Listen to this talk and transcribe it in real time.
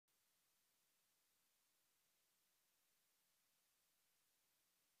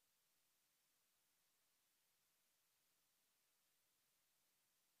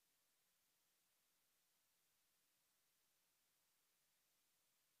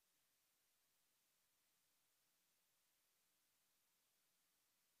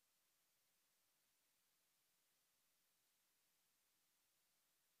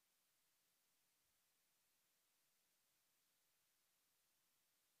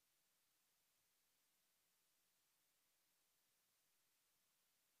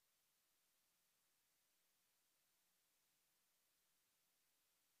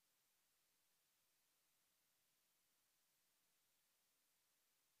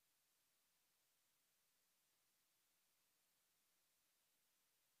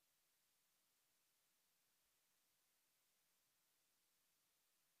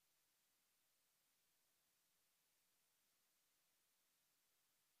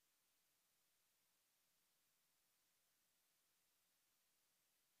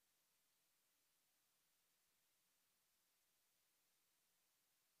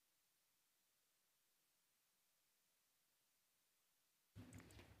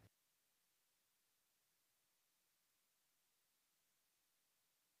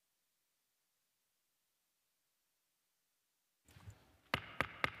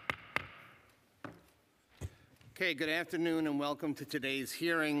Okay, good afternoon and welcome to today's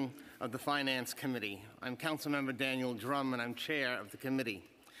hearing of the Finance Committee. I'm Councilmember Daniel Drum and I'm chair of the committee.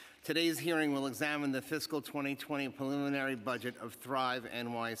 Today's hearing will examine the fiscal 2020 preliminary budget of Thrive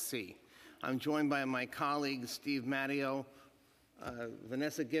NYC. I'm joined by my colleagues Steve Matteo,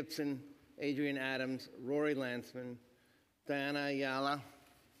 Vanessa Gibson, Adrian Adams, Rory Lansman, Diana Ayala,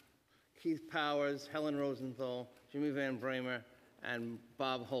 Keith Powers, Helen Rosenthal, Jimmy Van Bramer, and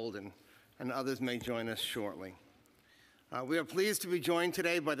Bob Holden, and others may join us shortly. We are pleased to be joined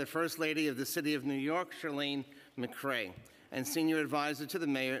today by the First Lady of the City of New York, Chirlane McCray, and Senior Advisor to the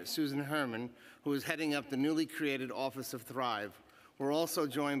Mayor, Susan Herman, who is heading up the newly created Office of Thrive. We're also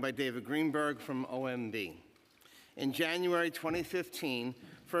joined by David Greenberg from OMB. In January 2015,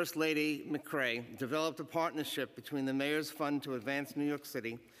 First Lady McCray developed a partnership between the Mayor's Fund to Advance New York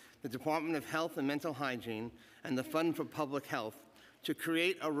City, the Department of Health and Mental Hygiene, and the Fund for Public Health to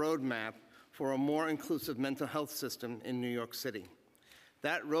create a roadmap for a more inclusive mental health system in New York City.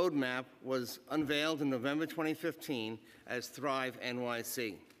 That roadmap was unveiled in November 2015 as Thrive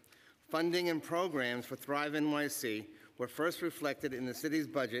NYC. Funding and programs for Thrive NYC were first reflected in the city's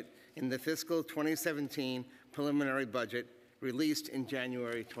budget in the fiscal 2017 preliminary budget released in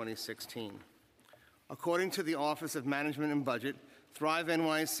January 2016. According to the Office of Management and Budget, Thrive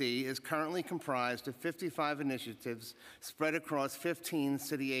NYC is currently comprised of 55 initiatives spread across 15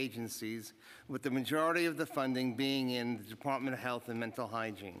 city agencies, with the majority of the funding being in the Department of Health and Mental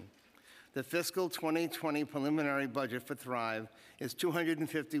Hygiene. The fiscal 2020 preliminary budget for Thrive is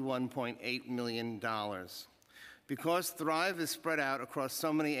 $251.8 million. Because Thrive is spread out across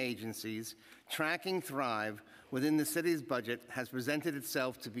so many agencies, tracking Thrive within the city's budget has presented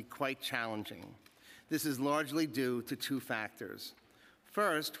itself to be quite challenging. This is largely due to two factors.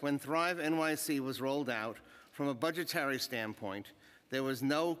 First, when Thrive NYC was rolled out, from a budgetary standpoint, there was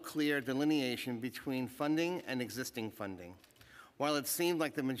no clear delineation between funding and existing funding. While it seemed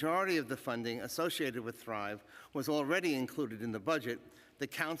like the majority of the funding associated with Thrive was already included in the budget, the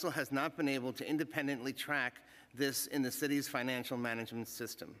Council has not been able to independently track this in the city's financial management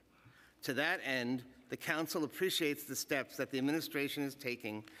system. To that end, the Council appreciates the steps that the administration is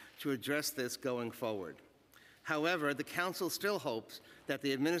taking to address this going forward. However, the Council still hopes that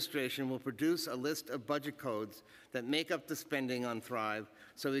the administration will produce a list of budget codes that make up the spending on Thrive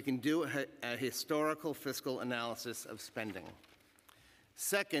so we can do a historical fiscal analysis of spending.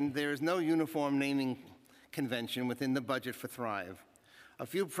 Second, there is no uniform naming convention within the budget for Thrive. A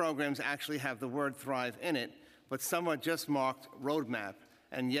few programs actually have the word Thrive in it, but some are just marked roadmap,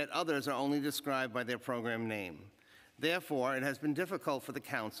 and yet others are only described by their program name. Therefore, it has been difficult for the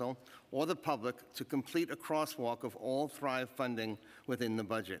Council or the public to complete a crosswalk of all Thrive funding within the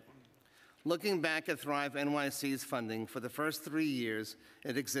budget. Looking back at Thrive NYC's funding for the first 3 years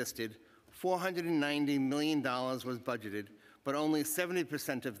it existed, $490 million was budgeted, but only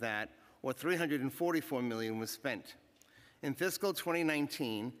 70% of that, or $344 million, was spent. In fiscal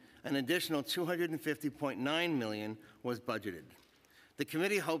 2019, an additional $250.9 million was budgeted. The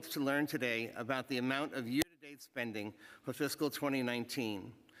committee hopes to learn today about the amount of year-to-date spending for fiscal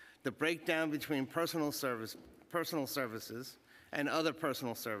 2019, the breakdown between personal services and other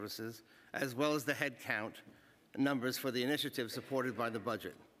personal services, as well as the head count numbers for the initiatives supported by the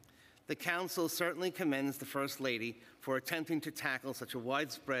budget. The Council certainly commends the First Lady for attempting to tackle such a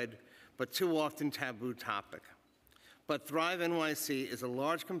widespread but too often taboo topic. But Thrive NYC is a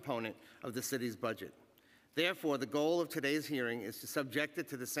large component of the city's budget. Therefore, the goal of today's hearing is to subject it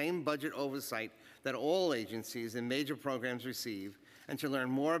to the same budget oversight that all agencies and major programs receive, and to learn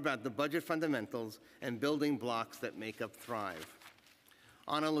more about the budget fundamentals and building blocks that make up Thrive.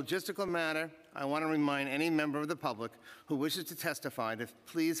 On a logistical matter, I want to remind any member of the public who wishes to testify to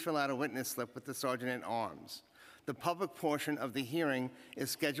please fill out a witness slip with the Sergeant-at-Arms. The public portion of the hearing is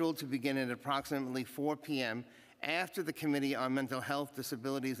scheduled to begin at approximately 4 p.m. after the Committee on Mental Health,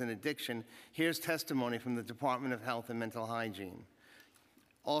 Disabilities, and Addiction hears testimony from the Department of Health and Mental Hygiene.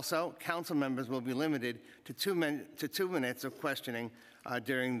 Also, Council members will be limited to 2 minutes of questioning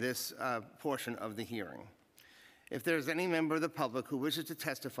during this portion of the hearing. If there is any member of the public who wishes to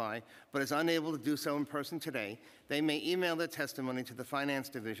testify but is unable to do so in person today, they may email their testimony to the Finance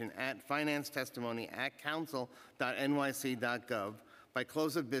Division at financetestimony@council.nyc.gov by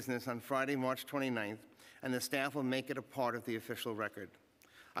close of business on Friday, March 29th, and the staff will make it a part of the official record.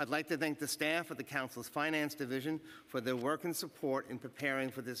 I'd like to thank the staff of the Council's Finance Division for their work and support in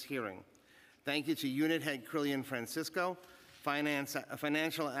preparing for this hearing. Thank you to Unit Head Crillian Francisco,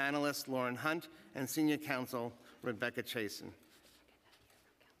 Financial Analyst Lauren Hunt, and Senior Counsel Rebecca Chasen.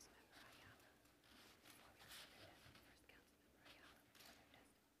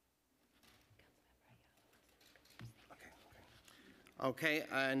 Okay,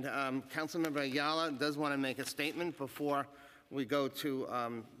 and Councilmember Ayala does want to make a statement before we go to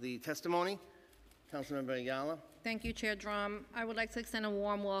the testimony. Councilmember Ayala. Thank you, Chair Drum. I would like to extend a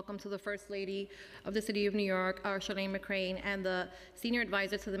warm welcome to the First Lady of the City of New York, Charlene McCrane, and the Senior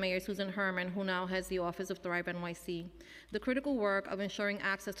Advisor to the Mayor, Susan Herman, who now has the Office of Thrive NYC. The critical work of ensuring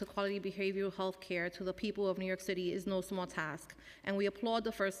access to quality behavioral health care to the people of New York City is no small task, and we applaud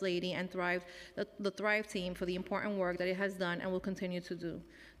the First Lady and the Thrive team for the important work that it has done and will continue to do.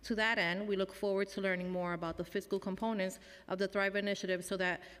 To that end, we look forward to learning more about the fiscal components of the Thrive initiative so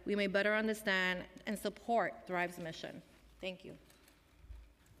that we may better understand and support Thrive's mission. Thank you.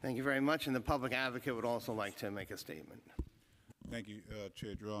 Thank you very much, and the Public Advocate would also like to make a statement. Thank you,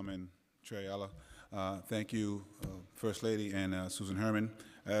 Chair Drum and Chair Ayala. Thank you, First Lady and Susan Herman.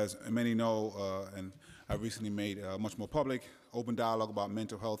 As many know, and I recently made much more public, open dialogue about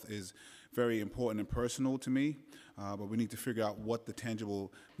mental health is very important and personal to me, but we need to figure out what the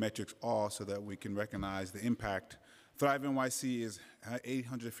tangible metrics are so that we can recognize the impact. Thrive NYC is an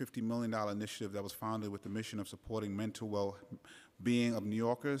 $850 million initiative that was founded with the mission of supporting mental well-being of New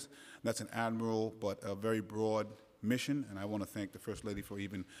Yorkers. That's an admirable but a very broad mission, and I want to thank the First Lady for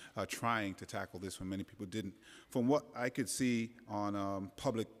even trying to tackle this when many people didn't. From what I could see on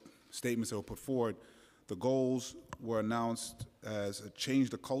public statements that were put forward, the goals were announced as change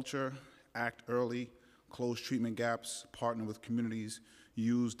the culture, act early, close treatment gaps, partner with communities,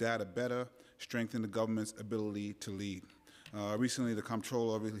 use data better, strengthen the government's ability to lead. Recently, the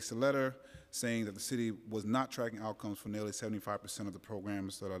comptroller released a letter saying that the city was not tracking outcomes for nearly 75% of the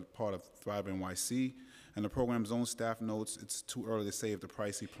programs that are part of Thrive NYC, and the program's own staff notes it's too early to say if the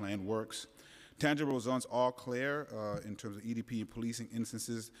pricey plan works. Tangible results are clear in terms of EDP and policing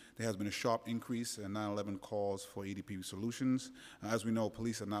instances. There has been a sharp increase in 9/11 calls for EDP solutions. As we know,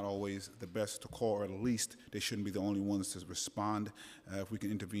 police are not always the best to call, or at least they shouldn't be the only ones to respond. If we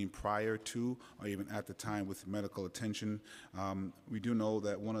can intervene prior to or even at the time with medical attention. We do know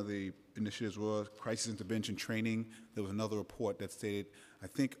that one of the initiatives was crisis intervention training. There was another report that stated, I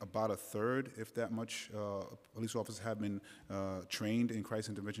think about a third, if that much, police officers have been trained in crisis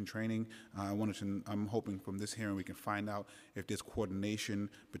intervention training. I'm hoping from this hearing we can find out if there's coordination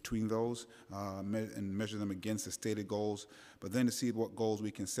between those and measure them against the stated goals, but then to see what goals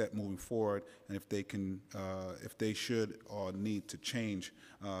we can set moving forward and if they can, if they should or need to change.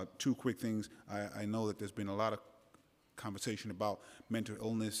 Two quick things. I know that there's been a lot of conversation about mental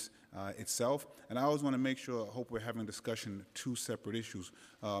illness itself, and I always want to make sure, I hope we're having a discussion, two separate issues,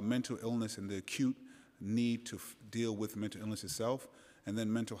 mental illness and the acute need to deal with mental illness itself, and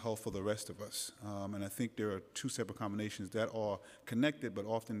then mental health for the rest of us. And I think there are two separate combinations that are connected, but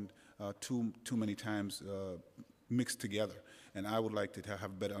often too many times mixed together. And I would like to have a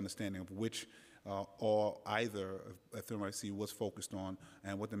better understanding of which or either NYC was focused on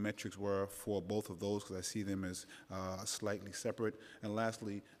and what the metrics were for both of those, because I see them as slightly separate. And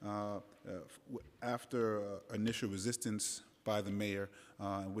lastly, after initial resistance by the mayor,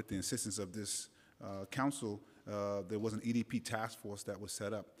 with the insistence of this council, there was an EDP task force that was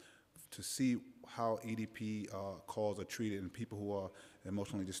set up to see how EDP calls are treated and people who are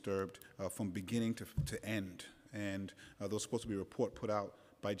emotionally disturbed from beginning to end. And there was supposed to be a report put out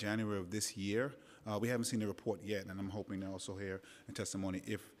by January of this year. We haven't seen the report yet, and I'm hoping to also hear a testimony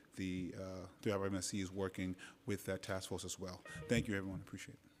if the NYC is working with that task force as well. Thank you, everyone.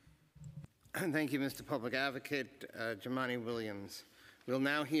 Appreciate it. Thank you, Mr. Public Advocate Jumaane Williams. We'll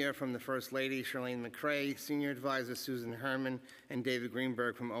now hear from the First Lady, Charlene McCray, Senior Advisor Susan Herman, and David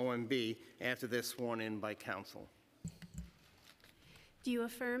Greenberg from OMB after they're sworn in by counsel. Do you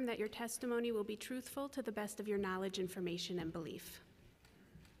affirm that your testimony will be truthful to the best of your knowledge, information, and belief?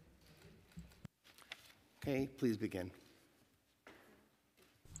 Okay, please begin.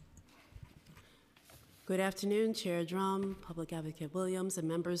 Good afternoon, Chair Drum, Public Advocate Williams, and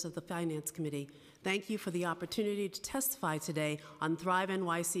members of the Finance Committee. Thank you for the opportunity to testify today on Thrive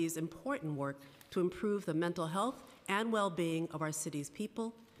NYC's important work to improve the mental health and well-being of our city's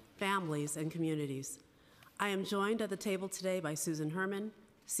people, families, and communities. I am joined at the table today by Susan Herman,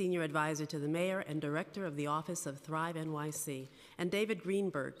 Senior Advisor to the Mayor and Director of the Office of Thrive NYC, and David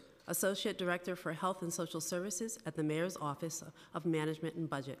Greenberg, Associate Director for Health and Social Services at the Mayor's Office of Management and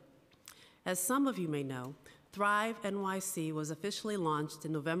Budget. As some of you may know, Thrive NYC was officially launched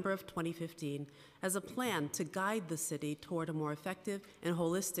in November of 2015 as a plan to guide the city toward a more effective and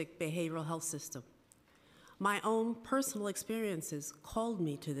holistic behavioral health system. My own personal experiences called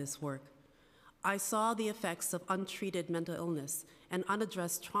me to this work. I saw the effects of untreated mental illness and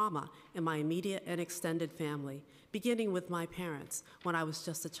unaddressed trauma in my immediate and extended family, beginning with my parents when I was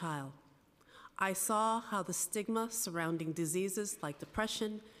just a child. I saw how the stigma surrounding diseases like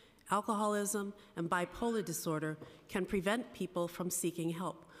depression, alcoholism, and bipolar disorder can prevent people from seeking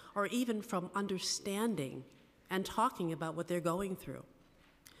help or even from understanding and talking about what they're going through.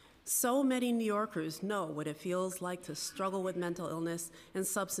 So many New Yorkers know what it feels like to struggle with mental illness and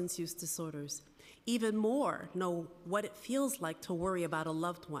substance use disorders. Even more know what it feels like to worry about a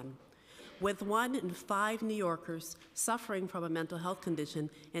loved one. With 1 in 5 New Yorkers suffering from a mental health condition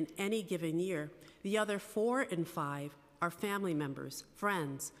in any given year, the other 4 in 5 are family members,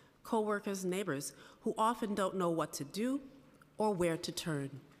 friends, coworkers, neighbors who often don't know what to do or where to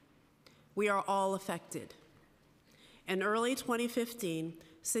turn. We are all affected. In early 2015,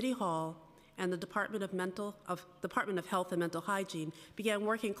 City Hall and the Department of Health and Mental Hygiene began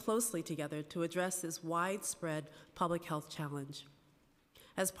working closely together to address this widespread public health challenge.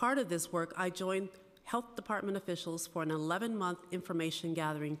 As part of this work, I joined health department officials for an 11-month information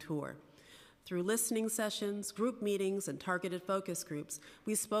gathering tour. Through listening sessions, group meetings, and targeted focus groups,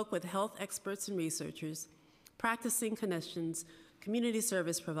 we spoke with health experts and researchers, practicing clinicians, community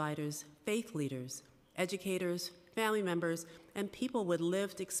service providers, faith leaders, educators, family members, and people with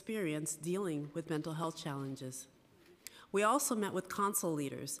lived experience dealing with mental health challenges. We also met with council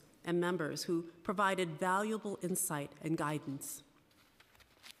leaders and members who provided valuable insight and guidance.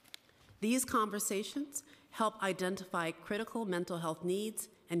 These conversations help identify critical mental health needs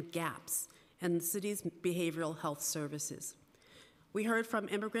and gaps in the city's behavioral health services. We heard from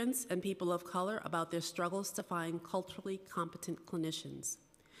immigrants and people of color about their struggles to find culturally competent clinicians.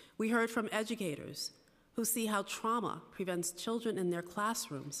 We heard from educators who see how trauma prevents children in their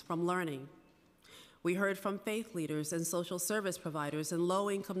classrooms from learning. We heard from faith leaders and social service providers in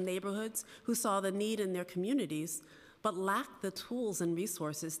low-income neighborhoods who saw the need in their communities but lacked the tools and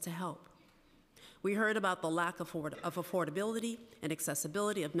resources to help. We heard about the lack of affordability and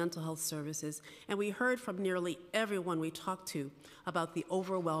accessibility of mental health services, and we heard from nearly everyone we talked to about the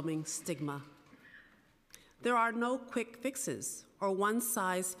overwhelming stigma. There are no quick fixes or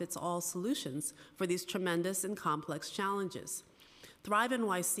one-size-fits-all solutions for these tremendous and complex challenges. Thrive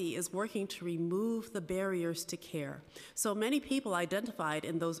NYC is working to remove the barriers to care so many people identified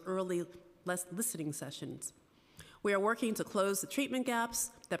in those early listening sessions. We are working to close the treatment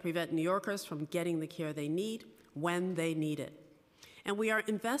gaps that prevent New Yorkers from getting the care they need when they need it. And we are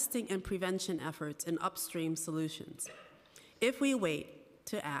investing in prevention efforts and upstream solutions. If we wait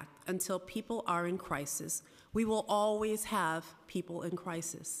to act until people are in crisis, we will always have people in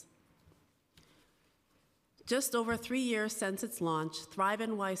crisis. Just over 3 years since its launch, Thrive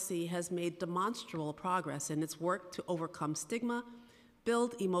NYC has made demonstrable progress in its work to overcome stigma,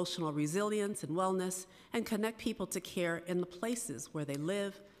 build emotional resilience and wellness, and connect people to care in the places where they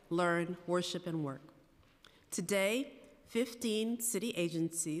live, learn, worship, and work. Today, 15 city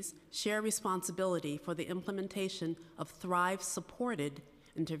agencies share responsibility for the implementation of Thrive-supported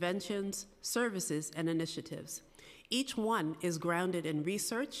interventions, services, and initiatives. Each one is grounded in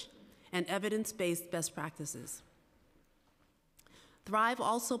research and evidence-based best practices. Thrive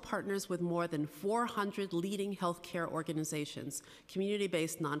also partners with more than 400 leading healthcare organizations,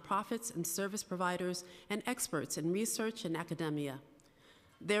 community-based nonprofits and service providers, and experts in research and academia.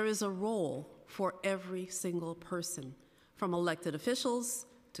 There is a role for every single person, from elected officials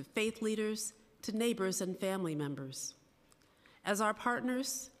to faith leaders to neighbors and family members. As our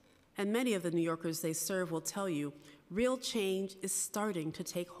partners, and many of the New Yorkers they serve will tell you, real change is starting to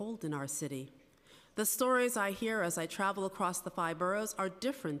take hold in our city. The stories I hear as I travel across the 5 boroughs are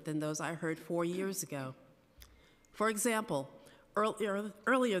different than those I heard 4 years ago. For example,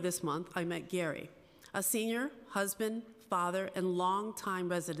 earlier this month, I met Gary, a senior, husband, father, and longtime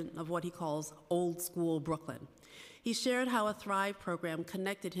resident of what he calls old school Brooklyn. He shared how a Thrive program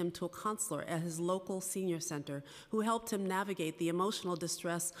connected him to a counselor at his local senior center who helped him navigate the emotional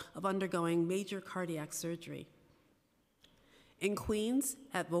distress of undergoing major cardiac surgery. In Queens,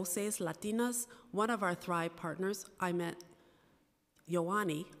 at Voces Latinas, one of our Thrive partners, I met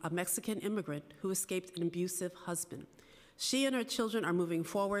Yoani, a Mexican immigrant who escaped an abusive husband. She and her children are moving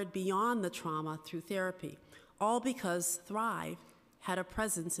forward beyond the trauma through therapy, all because Thrive had a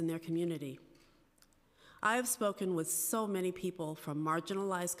presence in their community. I have spoken with so many people from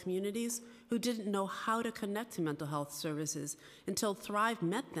marginalized communities who didn't know how to connect to mental health services until Thrive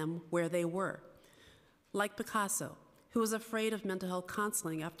met them where they were. Like Picasso, who was afraid of mental health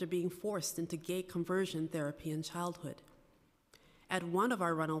counseling after being forced into gay conversion therapy in childhood. At one of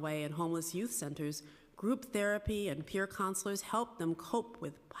our runaway and homeless youth centers, group therapy and peer counselors helped them cope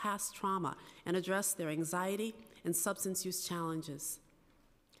with past trauma and address their anxiety and substance use challenges.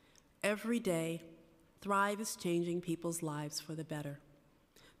 Every day, Thrive is changing people's lives for the better.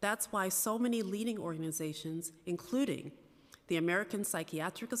 That's why so many leading organizations, including the American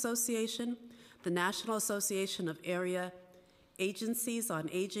Psychiatric Association, the National Association of Area Agencies on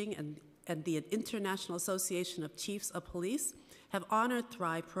Aging, and the International Association of Chiefs of Police, have honored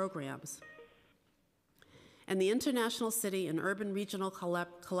Thrive programs. And the International City and Urban Regional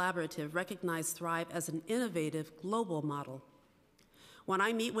Collaborative recognized Thrive as an innovative global model. When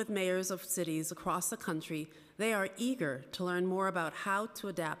I meet with mayors of cities across the country, they are eager to learn more about how to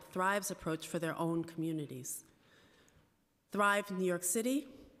adapt Thrive's approach for their own communities. Thrive New York City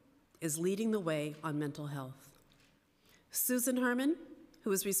is leading the way on mental health. Susan Herman,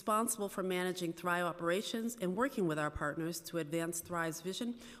 who is responsible for managing Thrive operations and working with our partners to advance Thrive's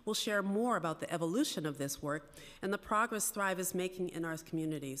vision, will share more about the evolution of this work and the progress Thrive is making in our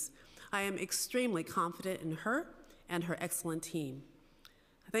communities. I am extremely confident in her and her excellent team.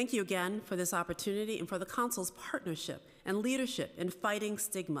 Thank you again for this opportunity and for the Council's partnership and leadership in fighting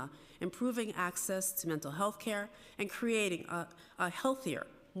stigma, improving access to mental health care, and creating a healthier,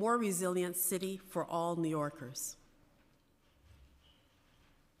 more resilient city for all New Yorkers.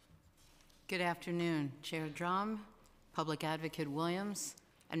 Good afternoon, Chair Drum, Public Advocate Williams,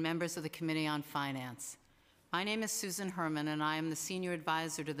 and members of the Committee on Finance. My name is Susan Herman, and I am the Senior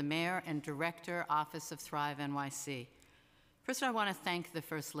Advisor to the Mayor and Director, Office of Thrive NYC. First, I want to thank the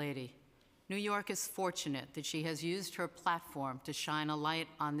First Lady. New York is fortunate that she has used her platform to shine a light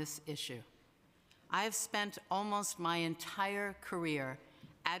on this issue. I have spent almost my entire career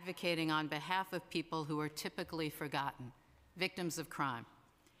advocating on behalf of people who are typically forgotten, victims of crime,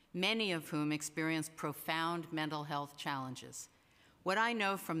 many of whom experience profound mental health challenges. What I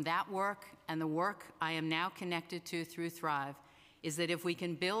know from that work and the work I am now connected to through Thrive is that if we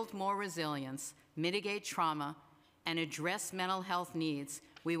can build more resilience, mitigate trauma, and address mental health needs,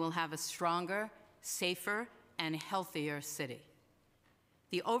 we will have a stronger, safer, and healthier city.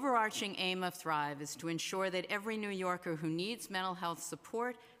 The overarching aim of Thrive is to ensure that every New Yorker who needs mental health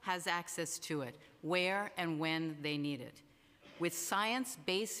support has access to it, where and when they need it. With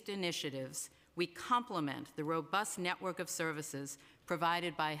science-based initiatives, we complement the robust network of services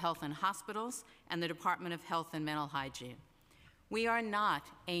provided by Health and Hospitals and the Department of Health and Mental Hygiene. We are not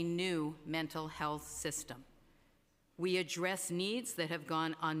a new mental health system. We address needs that have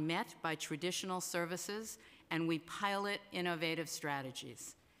gone unmet by traditional services, and we pilot innovative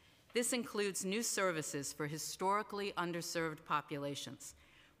strategies. This includes new services for historically underserved populations.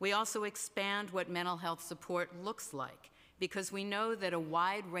 We also expand what mental health support looks like, because we know that a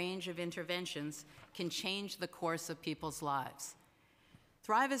wide range of interventions can change the course of people's lives.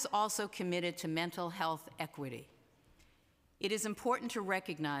 Thrive is also committed to mental health equity. It is important to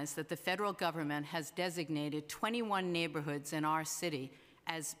recognize that the federal government has designated 21 neighborhoods in our city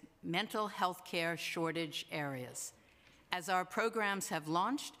as mental health care shortage areas. As our programs have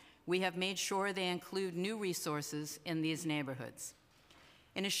launched, we have made sure they include new resources in these neighborhoods.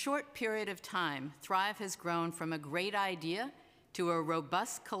 In a short period of time, Thrive has grown from a great idea to a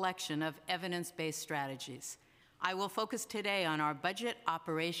robust collection of evidence-based strategies. I will focus today on our budget,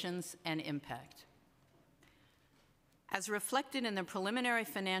 operations, and impact. As reflected in the preliminary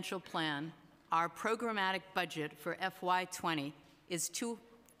financial plan, our programmatic budget for FY20 is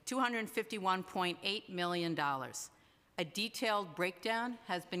 $251.8 million. A detailed breakdown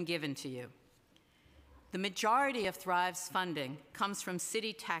has been given to you. The majority of Thrive's funding comes from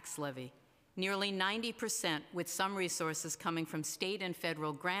city tax levy, nearly 90%, with some resources coming from state and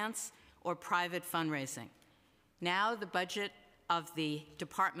federal grants or private fundraising. Now the budget of the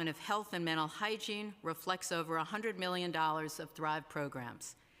Department of Health and Mental Hygiene reflects over $100 million of Thrive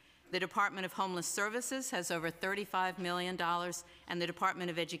programs. The Department of Homeless Services has over $35 million, and the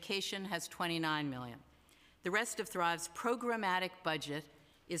Department of Education has $29 million. The rest of Thrive's programmatic budget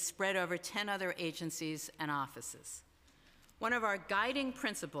is spread over 10 other agencies and offices. One of our guiding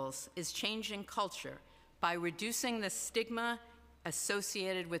principles is changing culture by reducing the stigma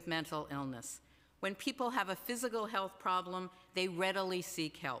associated with mental illness. When people have a physical health problem, they readily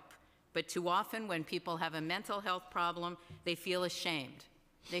seek help. But too often, when people have a mental health problem, they feel ashamed.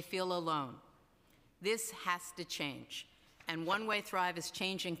 They feel alone. This has to change. And one way Thrive is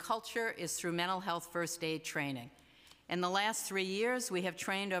changing culture is through mental health first aid training. In the last 3 years, we have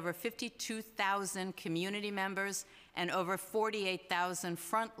trained over 52,000 community members and over 48,000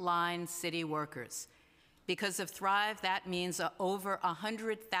 frontline city workers. Because of Thrive, that means over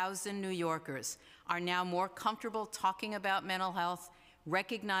 100,000 New Yorkers are now more comfortable talking about mental health,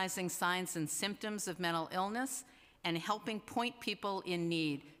 recognizing signs and symptoms of mental illness, and helping point people in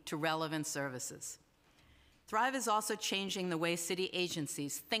need to relevant services. Thrive is also changing the way city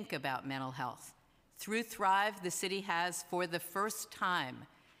agencies think about mental health. Through Thrive, the city has, for the first time,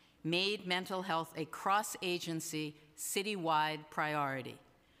 made mental health a cross-agency, citywide priority.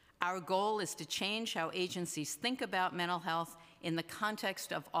 Our goal is to change how agencies think about mental health in the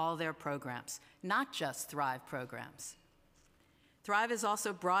context of all their programs, not just Thrive programs. Thrive is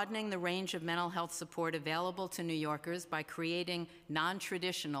also broadening the range of mental health support available to New Yorkers by creating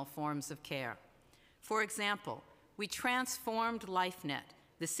non-traditional forms of care. For example, we transformed LifeNet,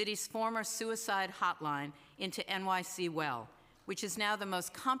 the city's former suicide hotline, into NYC Well, which is now the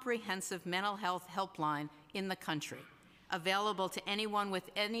most comprehensive mental health helpline in the country, available to anyone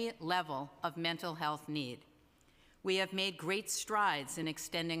with any level of mental health need. We have made great strides in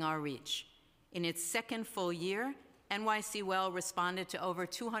extending our reach. In its second full year, NYC Well responded to over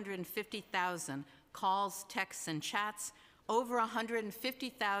 250,000 calls, texts, and chats, over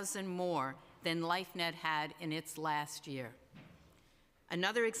 150,000 more than LifeNet had in its last year.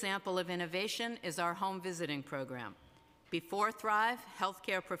 Another example of innovation is our home visiting program. Before Thrive,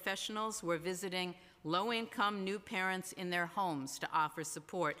 healthcare professionals were visiting low-income new parents in their homes to offer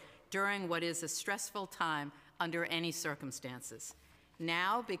support during what is a stressful time under any circumstances.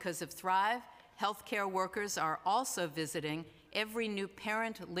 Now, because of Thrive, healthcare workers are also visiting every new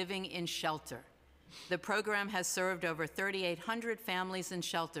parent living in shelter. The program has served over 3,800 families in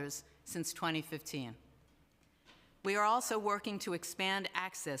shelters since 2015. We are also working to expand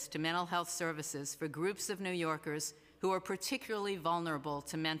access to mental health services for groups of New Yorkers who are particularly vulnerable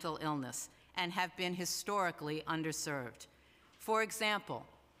to mental illness and have been historically underserved. For example,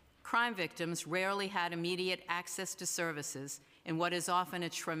 crime victims rarely had immediate access to services in what is often a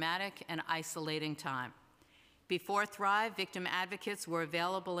traumatic and isolating time. Before Thrive, victim advocates were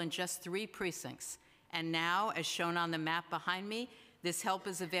available in just 3 precincts, and now, as shown on the map behind me, this help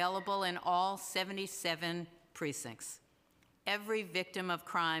is available in all 77 precincts. Every victim of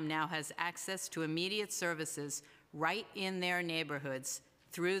crime now has access to immediate services right in their neighborhoods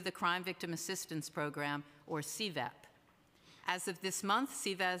through the Crime Victim Assistance Program, or CVAP. As of this month,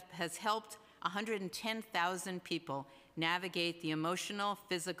 CVAP has helped 110,000 people navigate the emotional,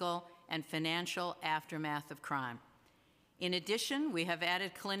 physical, and financial aftermath of crime. In addition, we have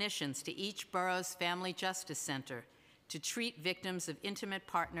added clinicians to each borough's Family Justice Center to treat victims of intimate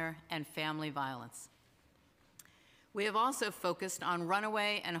partner and family violence. We have also focused on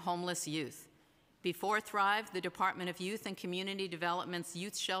runaway and homeless youth. Before Thrive, the Department of Youth and Community Development's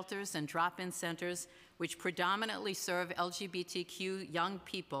youth shelters and drop-in centers, which predominantly serve LGBTQ young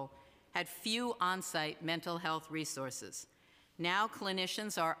people, had few on-site mental health resources. Now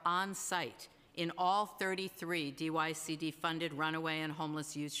clinicians are on-site in all 33 DYCD-funded runaway and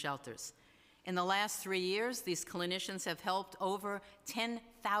homeless youth shelters. In the last 3 years, these clinicians have helped over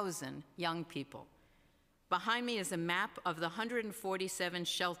 10,000 young people. Behind me is a map of the 147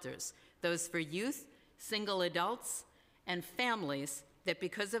 shelters, those for youth, single adults, and families that,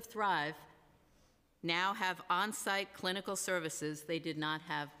 because of Thrive, now have on-site clinical services they did not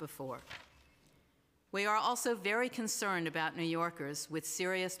have before. We are also very concerned about New Yorkers with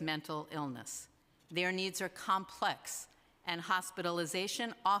serious mental illness. Their needs are complex, and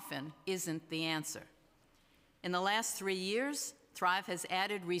hospitalization often isn't the answer. In the last 3 years, Thrive has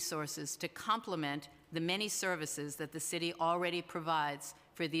added resources to complement the many services that the city already provides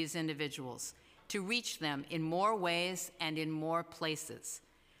for these individuals, to reach them in more ways and in more places.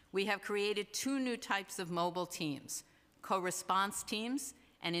 We have created 2 new types of mobile teams, co-response teams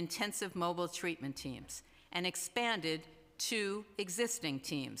and intensive mobile treatment teams, and expanded 2 existing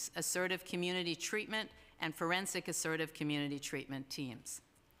teams, assertive community treatment and forensic assertive community treatment teams,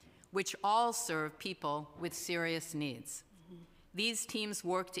 which all serve people with serious needs. These teams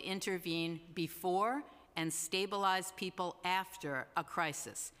work to intervene before and stabilize people after a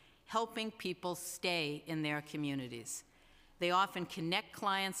crisis, helping people stay in their communities. They often connect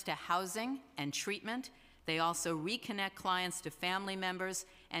clients to housing and treatment. They also reconnect clients to family members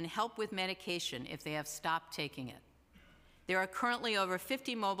and help with medication if they have stopped taking it. There are currently over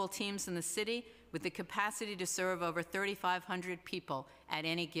 50 mobile teams in the city with the capacity to serve over 3,500 people at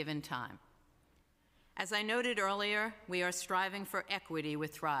any given time. As I noted earlier, we are striving for equity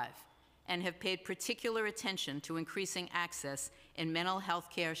with Thrive and have paid particular attention to increasing access in mental health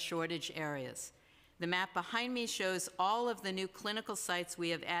care shortage areas. The map behind me shows all of the new clinical sites we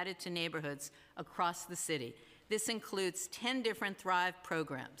have added to neighborhoods across the city. This includes 10 different Thrive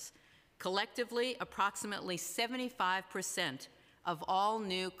programs. Collectively, approximately 75% of all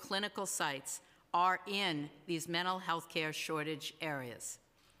new clinical sites are in these mental health care shortage areas.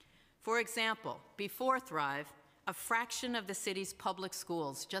 For example, before Thrive, a fraction of the city's public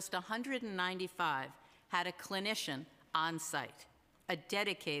schools, just 195, had a clinician on site, a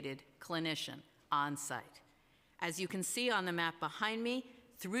dedicated clinician on site. As you can see on the map behind me,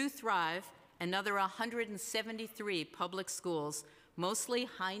 Through Thrive, another 173 public schools, mostly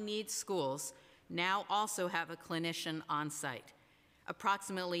high-need schools, now also have a clinician on site.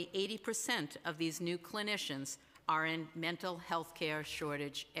 Approximately 80% of these new clinicians are in mental health care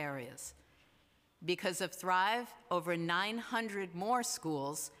shortage areas. Because of Thrive, over 900 more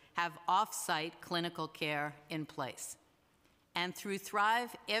schools have off-site clinical care in place. And through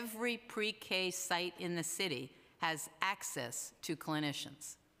Thrive, every pre-K site in the city has access to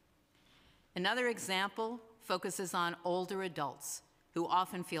clinicians. Another example focuses on older adults who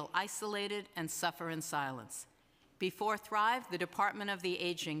often feel isolated and suffer in silence. Before Thrive, the Department of the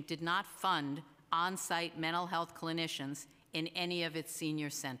Aging did not fund on-site mental health clinicians in any of its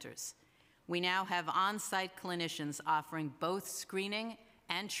senior centers. We now have on-site clinicians offering both screening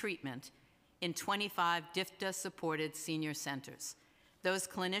and treatment in 25 DFDA-supported senior centers. Those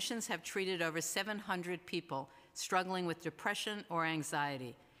clinicians have treated over 700 people struggling with depression or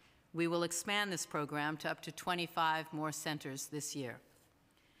anxiety. We will expand this program to up to 25 more centers this year.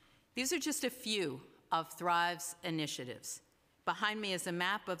 These are just a few of Thrive's initiatives. Behind me is a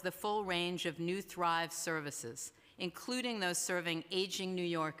map of the full range of new Thrive services, including those serving aging New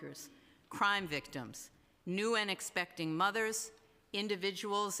Yorkers, crime victims, new and expecting mothers,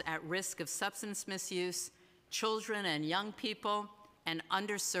 individuals at risk of substance misuse, children and young people, and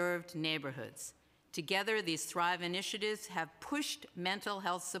underserved neighborhoods. Together, these Thrive initiatives have pushed mental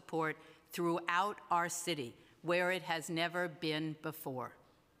health support throughout our city, where it has never been before.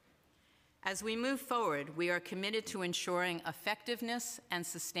 As we move forward, we are committed to ensuring effectiveness and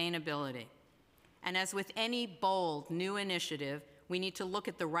sustainability. And as with any bold new initiative, we need to look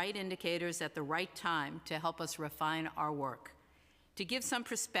at the right indicators at the right time to help us refine our work. To give some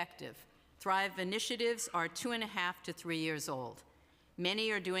perspective, Thrive initiatives are 2.5 to 3 years old.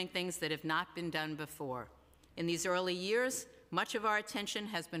 Many are doing things that have not been done before. In these early years, much of our attention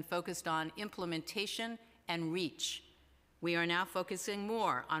has been focused on implementation and reach. We are now focusing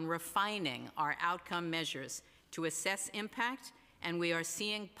more on refining our outcome measures to assess impact, and we are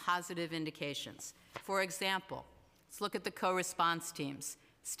seeing positive indications. For example, let's look at the co-response teams.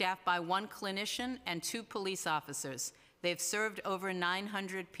 Staffed by 1 clinician and 2 police officers, they've served over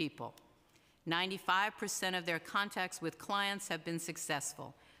 900 people. 95% of their contacts with clients have been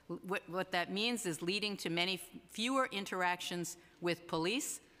successful. What that means is leading to many fewer interactions with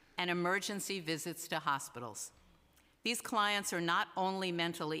police and emergency visits to hospitals. These clients are not only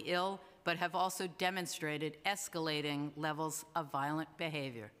mentally ill, but have also demonstrated escalating levels of violent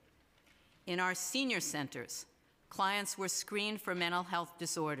behavior. In our senior centers, clients were screened for mental health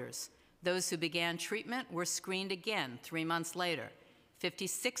disorders. Those who began treatment were screened again 3 months later.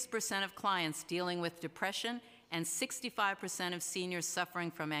 56% of clients dealing with depression and 65% of seniors suffering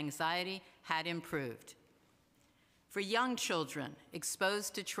from anxiety had improved. For young children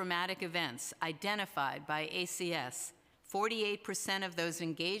exposed to traumatic events identified by ACS, 48% of those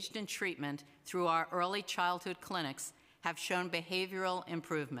engaged in treatment through our early childhood clinics have shown behavioral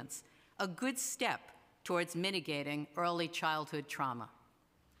improvements, a good step towards mitigating early childhood trauma.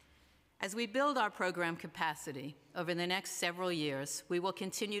 As we build our program capacity over the next several years, we will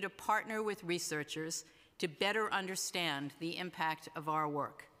continue to partner with researchers to better understand the impact of our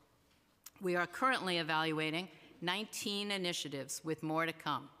work. We are currently evaluating 19 initiatives with more to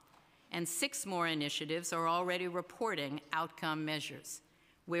come, and 6 more initiatives are already reporting outcome measures.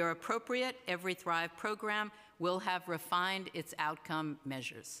 Where appropriate, every Thrive program will have refined its outcome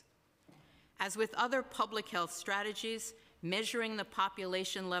measures. As with other public health strategies, measuring the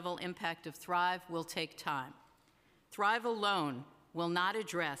population-level impact of Thrive will take time. Thrive alone will not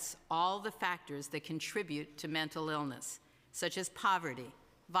address all the factors that contribute to mental illness, such as poverty,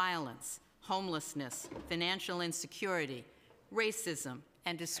 violence, homelessness, financial insecurity, racism,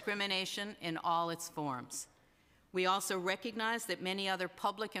 and discrimination in all its forms. We also recognize that many other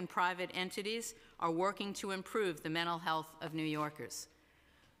public and private entities are working to improve the mental health of New Yorkers.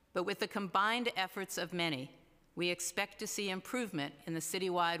 But with the combined efforts of many, we expect to see improvement in the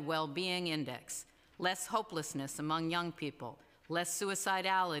citywide well-being index, less hopelessness among young people, less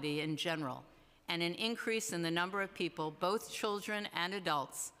suicidality in general, and an increase in the number of people, both children and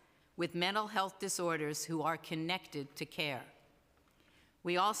adults, with mental health disorders who are connected to care.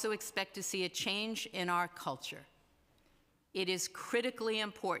 We also expect to see a change in our culture. It is critically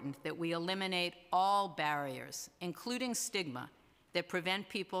important that we eliminate all barriers, including stigma, that prevent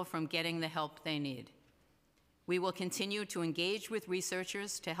people from getting the help they need. We will continue to engage with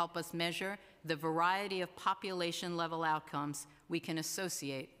researchers to help us measure the variety of population-level outcomes we can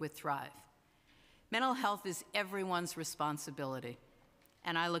associate with Thrive. Mental health is everyone's responsibility,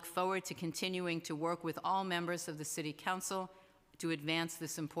 and I look forward to continuing to work with all members of the City Council to advance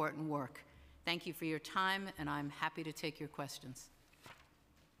this important work. Thank you for your time, and I'm happy to take your questions.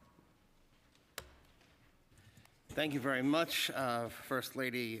 Thank you very much, First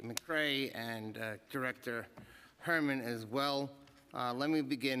Lady McCray and Director Herman as well. Let me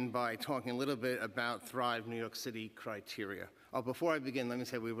begin by talking a little bit about Thrive New York City criteria. Before I begin, let me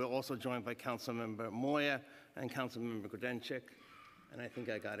say we were also joined by Councilmember Moya and Councilmember Grodenchik, and I think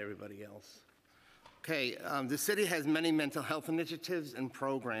I got everybody else. Okay, the city has many mental health initiatives and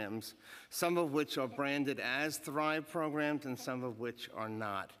programs, some of which are branded as Thrive programs and some of which are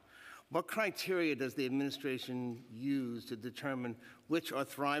not. What criteria does the administration use to determine which are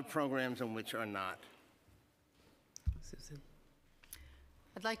Thrive programs and which are not? Susan.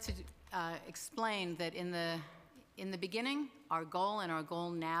 I'd like to explain that in the beginning, our goal and our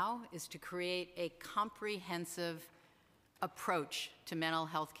goal now is to create a comprehensive approach to mental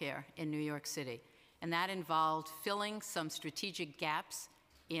health care in New York City. And that involved filling some strategic gaps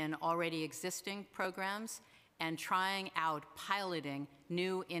in already existing programs and trying out piloting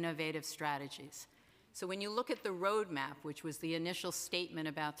new innovative strategies. So when you look at the roadmap, which was the initial statement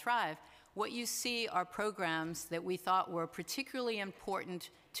about Thrive, what you see are programs that we thought were particularly important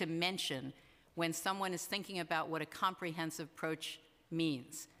to mention when someone is thinking about what a comprehensive approach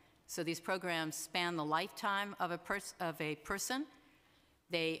means. So these programs span the lifetime of a person.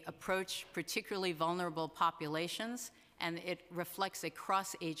 They approach particularly vulnerable populations, and it reflects a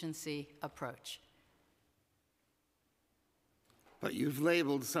cross-agency approach. But you've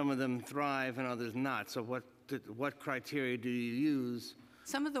labeled some of them Thrive and others not. So what criteria do you use?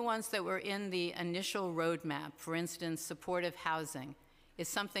 Some of the ones that were in the initial roadmap, for instance, supportive housing, is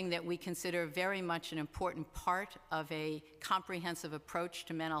something that we consider very much an important part of a comprehensive approach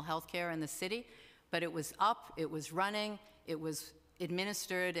to mental health care in the city. But it was up, it was running, it was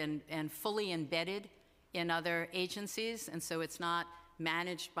administered and fully embedded in other agencies, and so it's not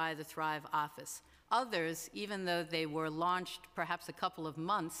managed by the Thrive office. Others, even though they were launched perhaps a couple of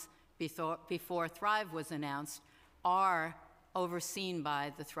months before Thrive was announced, are overseen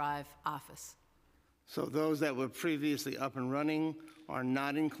by the Thrive office. So those that were previously up and running are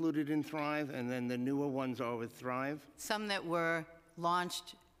not included in Thrive, and then the newer ones are with Thrive? Some that were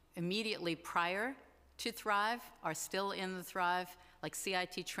launched immediately prior to Thrive are still in the Thrive. Like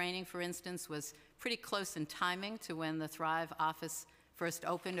CIT training, for instance, was pretty close in timing to when the Thrive office first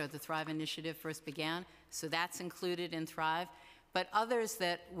opened or the Thrive initiative first began, so that's included in Thrive. But others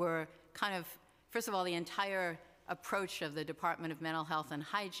that were kind of, first of all, the entire approach of the Department of Mental Health and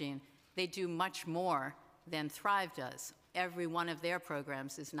Hygiene, they do much more than Thrive does. Every one of their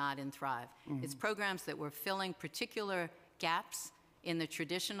programs is not in Thrive. It's programs that were filling particular gaps in the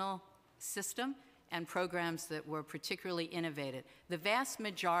traditional system and programs that were particularly innovative. The vast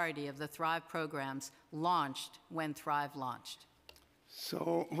majority of the Thrive programs launched when Thrive launched.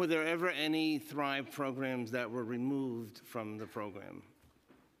 So were there ever any Thrive programs that were removed from the program?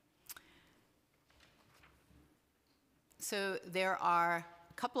 So there are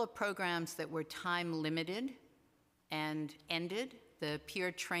a couple of programs that were time limited and ended. The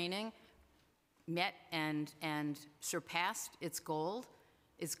peer training met and surpassed its goal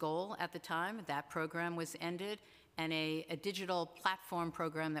at the time. That program was ended. And a digital platform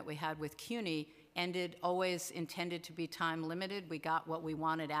program that we had with CUNY ended, always intended to be time limited. We got what we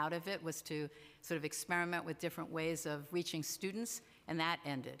wanted out of it, was to sort of experiment with different ways of reaching students, and that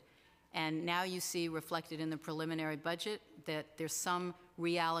ended. And now you see reflected in the preliminary budget that there's some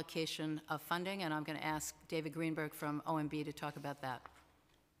reallocation of funding, and I'm going to ask David Greenberg from OMB to talk about that.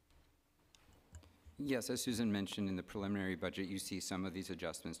 Yes, as Susan mentioned, in the preliminary budget, you see some of these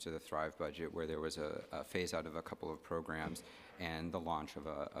adjustments to the Thrive budget where there was a phase out of a couple of programs and the launch of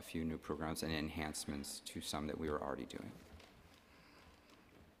a few new programs and enhancements to some that we were already doing.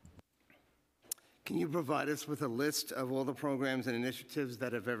 Can you provide us with a list of all the programs and initiatives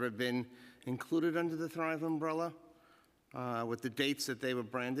that have ever been included under the Thrive umbrella, with the dates that they were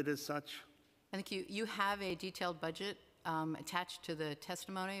branded as such? I think you have a detailed budget attached to the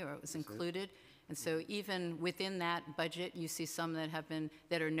testimony, or it was included. And so even within that budget, you see some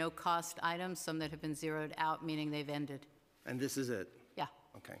that are no-cost items, some that have been zeroed out, meaning they've ended. And this is it? Yeah.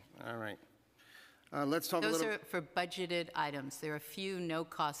 Okay, all right. Let's talk Those a little... are for budgeted items. There are a few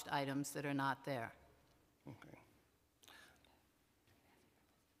no-cost items that are not there. Okay.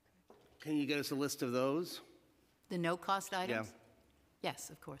 Can you get us a list of those? The no-cost items? Yeah. Yes,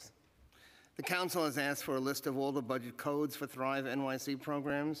 of course. The council has asked for a list of all the budget codes for Thrive NYC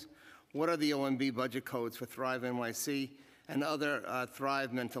programs. What are the OMB budget codes for Thrive NYC and other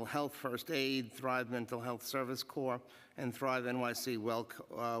Thrive Mental Health First Aid, Thrive Mental Health Service Corps, and Thrive NYC Well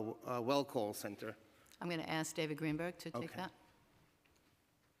Call Center? I'm going to ask David Greenberg to take that.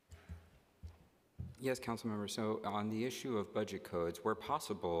 Yes, Councilmember. So on the issue of budget codes, where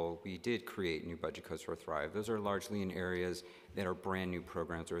possible, we did create new budget codes for Thrive. Those are largely in areas that are brand new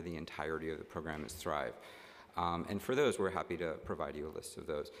programs or the entirety of the program is Thrive. And for those, we're happy to provide you a list of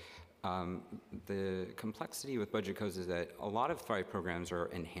those. The complexity with budget codes is that a lot of Thrive programs are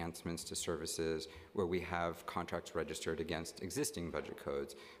enhancements to services where we have contracts registered against existing budget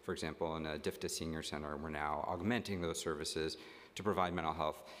codes. For example, in a DFTA Senior Center, we're now augmenting those services to provide mental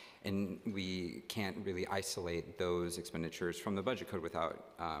health. And we can't really isolate those expenditures from the budget code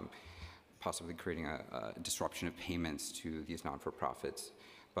without possibly creating a disruption of payments to these non-for-profits.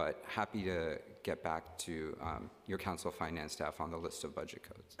 But happy to get back to your council finance staff on the list of budget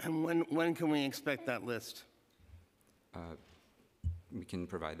codes. And when can we expect that list? We can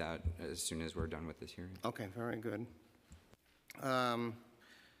provide that as soon as we're done with this hearing. Okay, very good. Can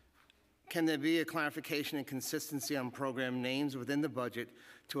there be a clarification and consistency on program names within the budget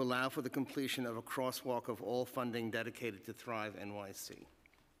to allow for the completion of a crosswalk of all funding dedicated to Thrive NYC?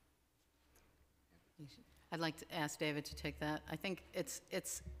 I'd like to ask David to take that. I think it's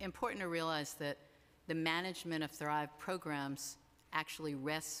important to realize that the management of Thrive programs actually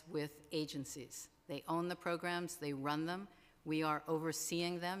rests with agencies. They own the programs, they run them. We are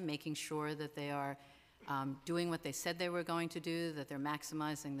overseeing them, making sure that they are doing what they said they were going to do, that they're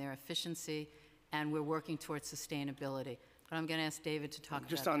maximizing their efficiency, and we're working towards sustainability. But I'm going to ask David to talk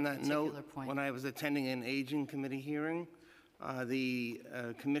Just about on that that note, particular point. when I was attending an aging committee hearing, the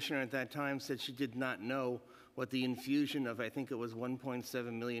commissioner at that time said she did not know what the infusion of, I think it was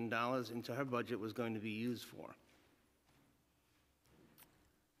 $1.7 million into her budget was going to be used for.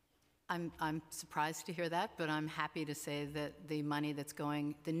 I'm surprised to hear that, but I'm happy to say that the money that's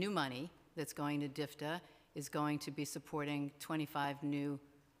going, the new money that's going to DFTA is going to be supporting 25 new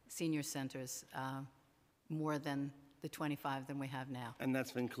senior centers, more than the 25 than we have now. And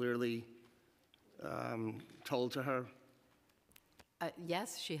that's been clearly told to her?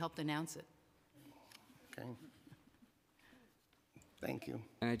 Yes, she helped announce it. Okay. Thank you.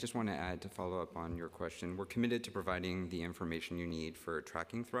 And I just want to add, to follow up on your question, we're committed to providing the information you need for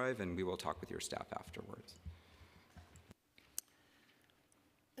tracking Thrive, and we will talk with your staff afterwards.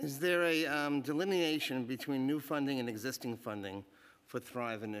 Is there a delineation between new funding and existing funding for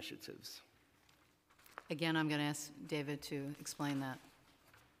Thrive initiatives? Again, I'm going to ask David to explain that.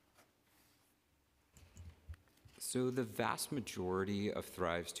 So the vast majority of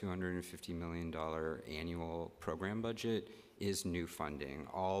Thrive's $250 million annual program budget is new funding.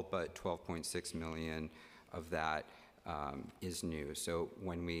 All but $12.6 million of that is new. So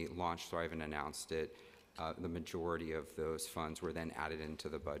when we launched Thrive and announced it, the majority of those funds were then added into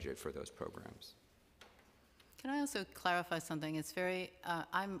the budget for those programs. Can I also clarify something? It's very,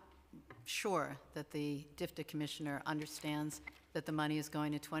 I'm sure that the DFTA commissioner understands that the money is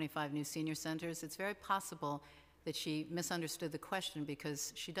going to 25 new senior centers. It's very possible that she misunderstood the question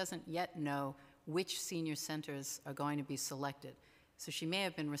because she doesn't yet know which senior centers are going to be selected. So she may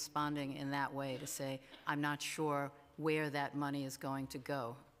have been responding in that way to say, I'm not sure where that money is going to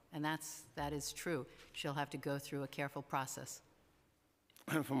go. And that is true. She'll have to go through a careful process.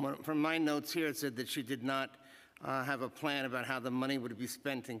 From my notes here, it said that she did not have a plan about how the money would be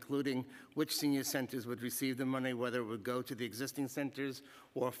spent, including which senior centers would receive the money, whether it would go to the existing centers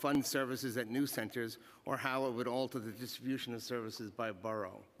or fund services at new centers, or how it would alter the distribution of services by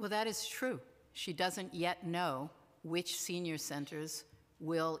borough. Well, that is true. She doesn't yet know which senior centers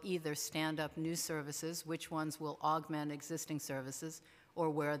will either stand up new services, which ones will augment existing services, or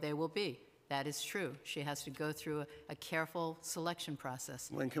where they will be. That is true. She has to go through a careful selection process.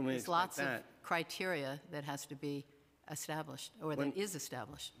 When can we There's expect lots that? of criteria that has to be established, or that is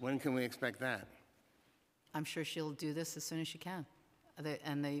established. When can we expect that? I'm sure she'll do this as soon as she can.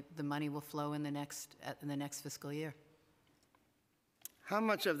 And the money will flow in the next fiscal year. How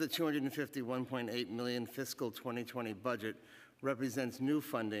much of the $251.8 million fiscal 2020 budget represents new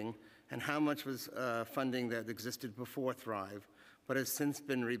funding, and how much was funding that existed before Thrive, but has since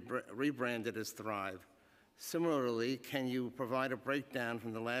been rebranded as Thrive? Similarly, can you provide a breakdown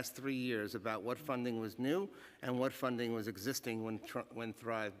from the last 3 years about what funding was new and what funding was existing when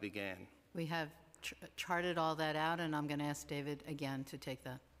Thrive began? We have charted all that out, and I'm going to ask David again to take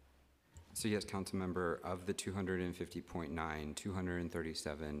that. So yes, Councilmember, of the 250.9,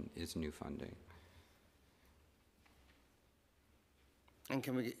 237 is new funding. And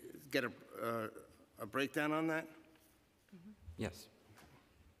can we get a breakdown on that? Yes.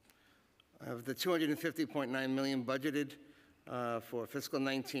 Of the $250.9 million budgeted for fiscal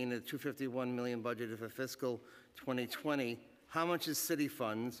 19 and $251 million budgeted for fiscal 2020, how much is city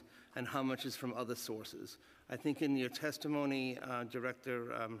funds and how much is from other sources? I think in your testimony,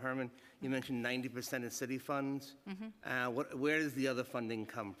 Director Herman, you mentioned 90% is city funds. Where does the other funding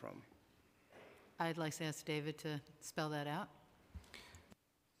come from? I'd like to ask David to spell that out.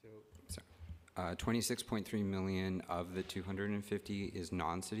 26.3 million of the 250 is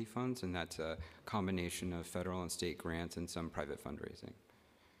non-city funds, and that's a combination of federal and state grants and some private fundraising.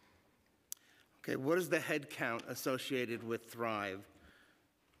 Okay, what is the head count associated with Thrive?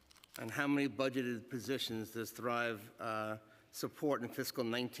 And how many budgeted positions does Thrive support in fiscal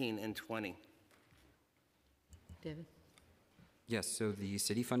 19 and 20? David? Yes, so the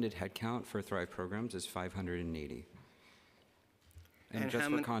city-funded headcount for Thrive programs is 580. And just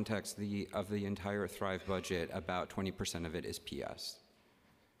for context, of the entire Thrive budget, about 20% of it is PS.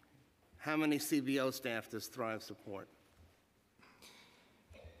 How many CBO staff does Thrive support?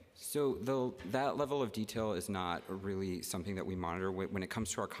 So that level of detail is not really something that we monitor. When it comes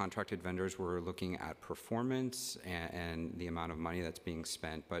to our contracted vendors, we're looking at performance and the amount of money that's being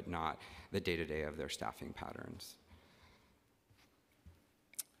spent, but not the day-to-day of their staffing patterns.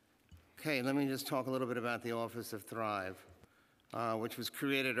 Okay, let me just talk a little bit about the Office of Thrive, which was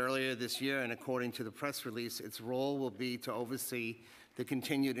created earlier this year, and according to the press release, its role will be to oversee the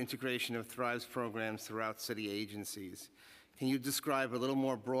continued integration of Thrive's programs throughout city agencies. Can you describe a little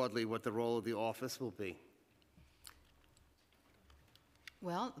more broadly what the role of the office will be?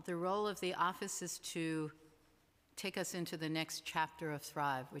 Well, the role of the office is to take us into the next chapter of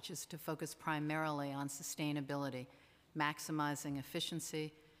Thrive, which is to focus primarily on sustainability, maximizing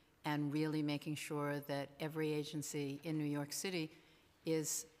efficiency, and really making sure that every agency in New York City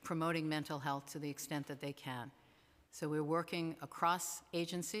is promoting mental health to the extent that they can. So we're working across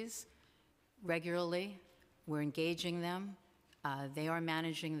agencies regularly. We're engaging them. They are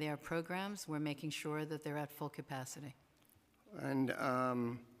managing their programs. We're making sure that they're at full capacity. And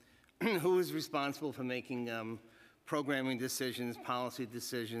who is responsible for making programming decisions, policy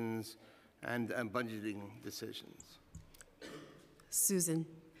decisions, and budgeting decisions? Susan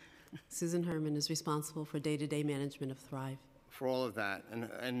Herman is responsible for day-to-day management of Thrive. For all of that,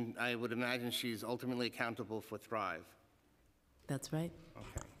 and I would imagine she's ultimately accountable for Thrive. That's right.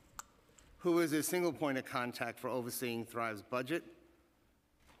 Okay. Who is a single point of contact for overseeing Thrive's budget?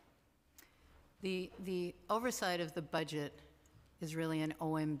 The oversight of the budget is really an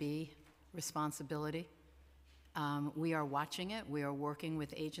OMB responsibility. We are watching it. We are working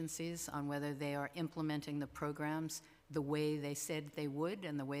with agencies on whether they are implementing the programs the way they said they would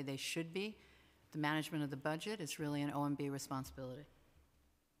and the way they should be. The management of the budget is really an OMB responsibility.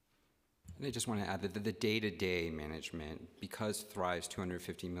 And I just want to add that the day-to-day management, because Thrive's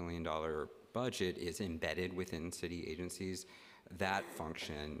 $250 million budget is embedded within city agencies, that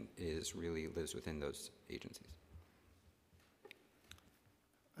function really lives within those agencies.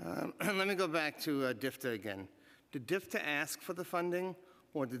 Let me go back to DFTA again. Did DFTA ask for the funding,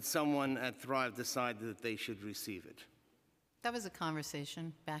 or did someone at Thrive decide that they should receive it? That was a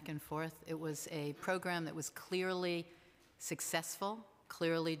conversation back and forth. It was a program that was clearly successful,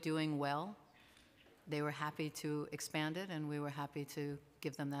 clearly doing well. They were happy to expand it, and we were happy to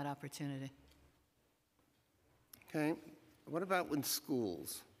give them that opportunity. Okay. What about in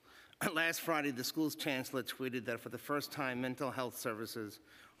schools? Last Friday, the school's chancellor tweeted that for the first time, mental health services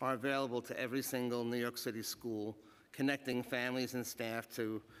are available to every single New York City school, connecting families and staff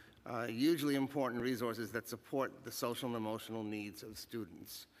to hugely important resources that support the social and emotional needs of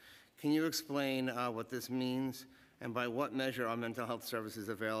students. Can you explain what this means, and by what measure are mental health services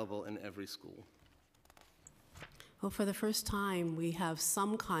available in every school? Well, for the first time, we have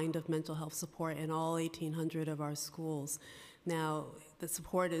some kind of mental health support in all 1,800 of our schools. Now, the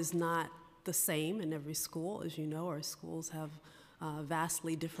support is not the same in every school. As you know, our schools have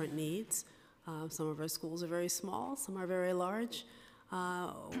vastly different needs. Some of our schools are very small, some are very large.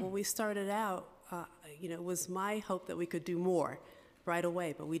 When we started out, it was my hope that we could do more right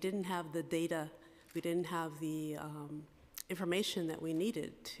away, but we didn't have the data, we didn't have the information that we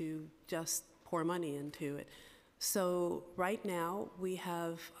needed to just pour money into it. So right now, we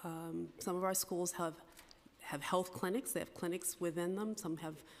have, some of our schools have health clinics. They have clinics within them. Some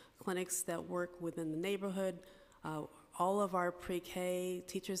have clinics that work within the neighborhood. All of our pre-K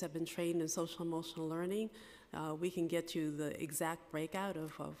teachers have been trained in social emotional learning. We can get you the exact breakout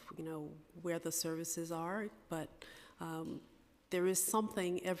of where the services are, but there is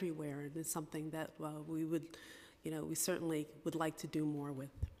something everywhere, and it's something that we certainly would like to do more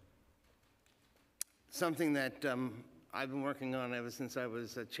with. Something that I've been working on ever since I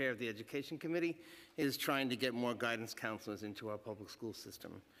was chair of the Education Committee is trying to get more guidance counselors into our public school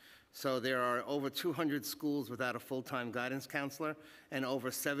system. So there are over 200 schools without a full-time guidance counselor and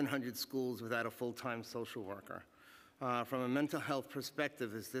over 700 schools without a full-time social worker. From a mental health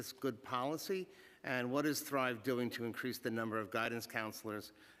perspective, is this good policy? And what is Thrive doing to increase the number of guidance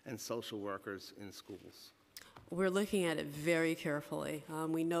counselors and social workers in schools? We're looking at it very carefully.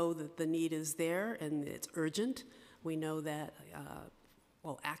 We know that the need is there and it's urgent. We know that,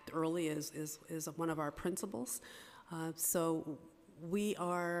 act early is one of our principles. So we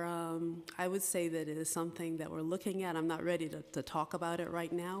are, I would say that it is something that we're looking at. I'm not ready to talk about it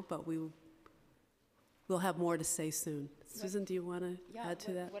right now, but we'll have more to say soon. Susan, do you want to add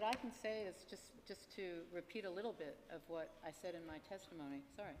to that? What I can say is just to repeat a little bit of what I said in my testimony.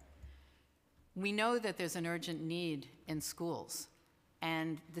 Sorry. We know that there's an urgent need in schools,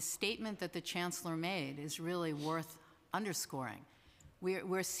 and the statement that the chancellor made is really worth underscoring.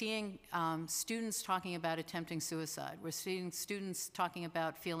 We're seeing students talking about attempting suicide. We're seeing students talking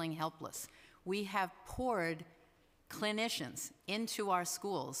about feeling helpless. We have poured clinicians into our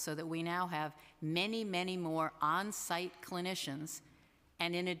schools so that we now have many, many more on-site clinicians,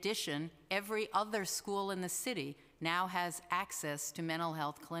 and in addition, every other school in the city now has access to mental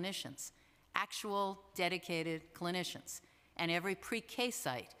health clinicians. Actual dedicated clinicians. And every pre-K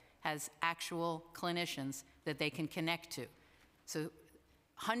site has actual clinicians that they can connect to. So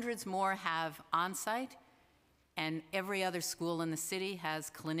hundreds more have on-site, and every other school in the city has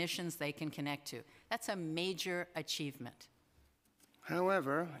clinicians they can connect to. That's a major achievement.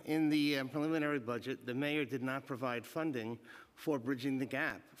 However, in the preliminary budget, the mayor did not provide funding for bridging the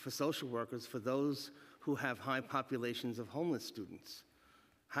gap for social workers for those who have high populations of homeless students.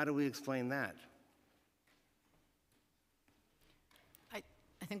 How do we explain that?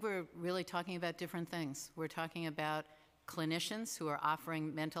 I think we're really talking about different things. We're talking about clinicians who are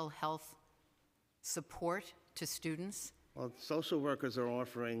offering mental health support to students. Well, social workers are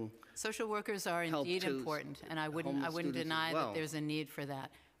offering Social workers are help indeed to important, and I wouldn't homeless students as deny well. that there's a need for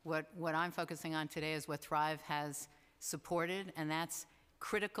that. What I'm focusing on today is what Thrive has supported, and that's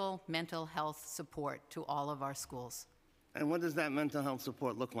critical mental health support to all of our schools. And what does that mental health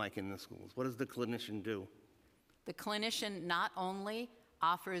support look like in the schools? What does the clinician do? The clinician not only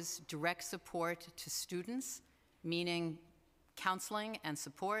offers direct support to students, meaning counseling and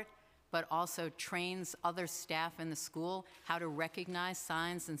support, but also trains other staff in the school how to recognize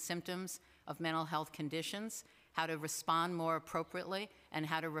signs and symptoms of mental health conditions, how to respond more appropriately, and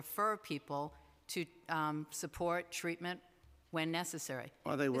how to refer people to support treatment when necessary.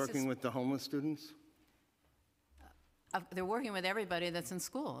 Are they working with the homeless students? They're working with everybody that's in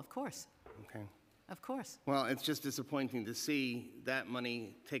school, of course. Okay. Of course. Well, it's just disappointing to see that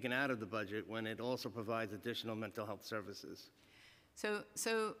money taken out of the budget when it also provides additional mental health services.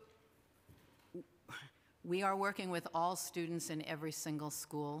 So we are working with all students in every single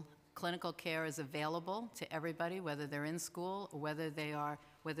school. Clinical care is available to everybody, whether they're in school or whether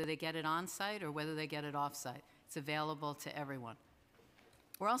they get it on-site or whether they get it off-site. It's available to everyone.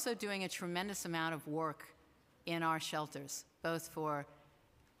 We're also doing a tremendous amount of work in our shelters, both for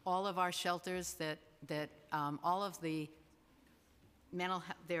all of our shelters that all of the mental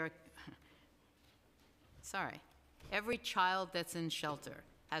health, every child that's in shelter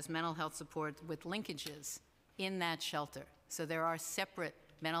has mental health support with linkages in that shelter. So there are separate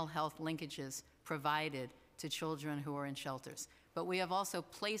mental health linkages provided to children who are in shelters. But we have also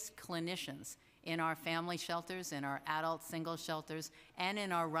placed clinicians in our family shelters, in our adult single shelters, and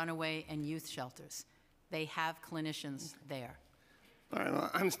in our runaway and youth shelters. They have clinicians there. All right,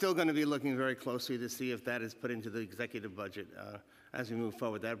 well, I'm still going to be looking very closely to see if that is put into the executive budget as we move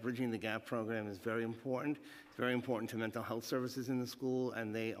forward. That Bridging the Gap program is very important. It's very important to mental health services in the school,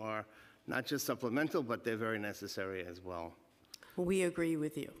 and they are not just supplemental, but they're very necessary as well. We agree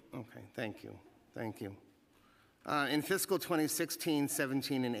with you. Okay, thank you. Thank you. In fiscal 2016,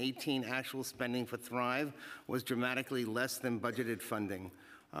 17, and 18, actual spending for Thrive was dramatically less than budgeted funding.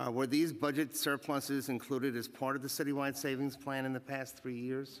 Were these budget surpluses included as part of the citywide savings plan in the past 3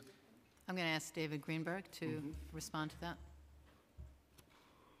 years? I'm going to ask David Greenberg to respond to that.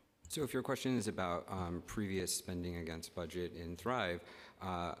 So if your question is about previous spending against budget in Thrive,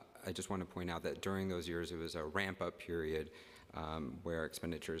 I just want to point out that during those years, it was a ramp-up period where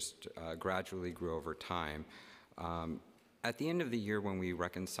expenditures gradually grew over time. At the end of the year, when we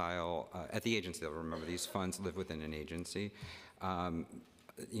reconcile, at the agency level, remember these funds live within an agency,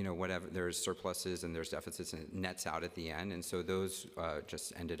 you know, whatever, there's surpluses and there's deficits and it nets out at the end, and so those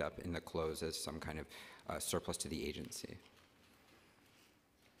just ended up in the close as some kind of surplus to the agency.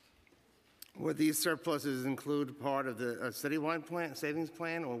 Will these surpluses include part of the citywide plan, savings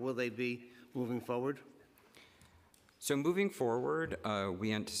plan, or will they be moving forward? So moving forward,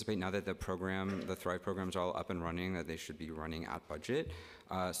 we anticipate now that the Thrive programs are all up and running, that they should be running at budget.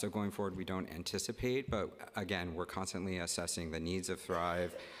 So going forward, we don't anticipate, but again, we're constantly assessing the needs of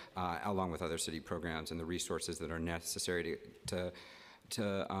Thrive along with other city programs and the resources that are necessary to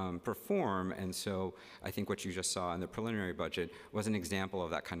perform. And so I think what you just saw in the preliminary budget was an example of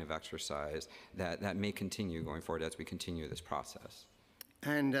that kind of exercise that may continue going forward as we continue this process.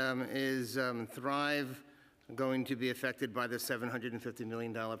 And is Thrive going to be affected by the $750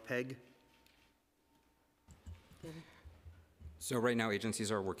 million PEG? So right now, agencies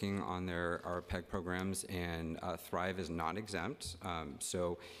are working on our PEG programs, and Thrive is not exempt.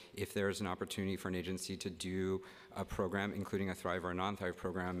 So if there's an opportunity for an agency to do a program, including a Thrive or a non-Thrive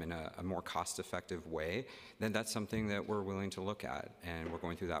program, in a more cost-effective way, then that's something that we're willing to look at, and we're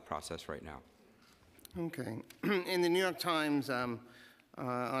going through that process right now. Okay. In the New York Times, on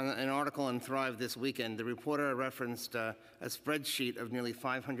an article on Thrive this weekend, the reporter referenced a spreadsheet of nearly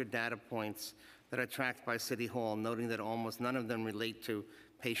 500 data points that are tracked by City Hall, noting that almost none of them relate to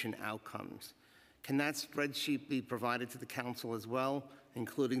patient outcomes. Can that spreadsheet be provided to the council as well,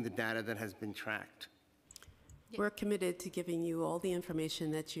 including the data that has been tracked? We're committed to giving you all the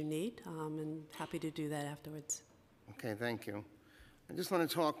information that you need, and happy to do that afterwards. Okay, thank you. I just want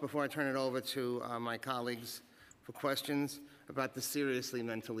to talk, before I turn it over to my colleagues for questions, about the seriously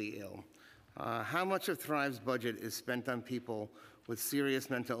mentally ill. How much of Thrive's budget is spent on people with serious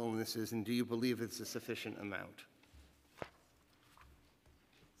mental illnesses, and do you believe it's a sufficient amount?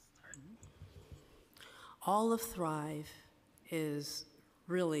 All of Thrive is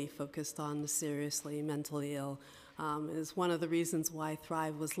really focused on the seriously mentally ill. Is one of the reasons why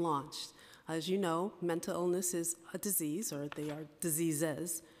Thrive was launched. As you know, mental illness is a disease, or they are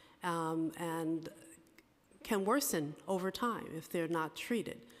diseases, and can worsen over time if they're not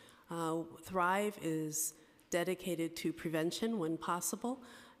treated. Thrive is dedicated to prevention when possible,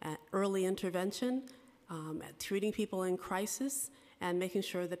 early intervention, treating people in crisis, and making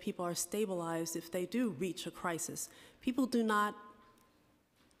sure that people are stabilized if they do reach a crisis. People do not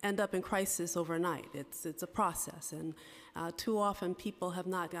end up in crisis overnight. It's a process, and too often people have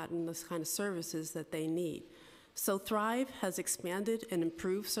not gotten this kind of services that they need. So Thrive has expanded and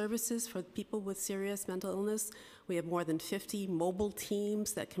improved services for people with serious mental illness. We have more than 50 mobile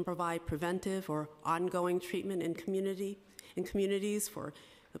teams that can provide preventive or ongoing treatment in communities for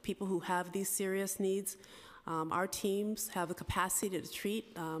the people who have these serious needs. Our teams have the capacity to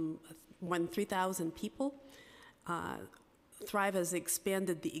treat more than 3,000 people. Thrive has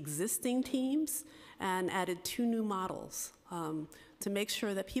expanded the existing teams and added 2 new models to make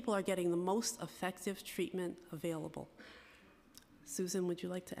sure that people are getting the most effective treatment available. Susan, would you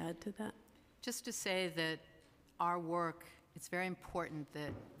like to add to that? Just to say that our work, it's very important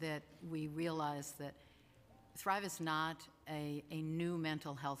that we realize that Thrive is not a new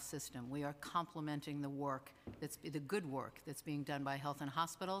mental health system. We are complementing the good work that's being done by Health and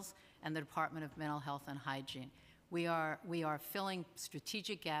Hospitals and the Department of Mental Health and Hygiene. We are filling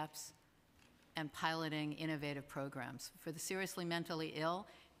strategic gaps and piloting innovative programs for the seriously mentally ill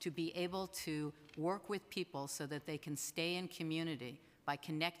to be able to work with people so that they can stay in community by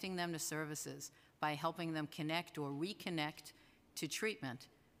connecting them to services, by helping them connect or reconnect to treatment.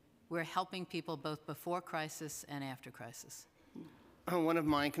 We're helping people both before crisis and after crisis. One of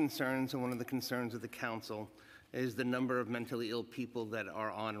my concerns, and one of the concerns of the council, is the number of mentally ill people that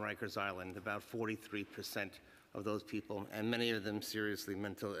are on Rikers Island, about 43% of those people, and many of them seriously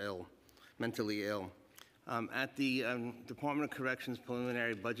mentally ill. At the Department of Corrections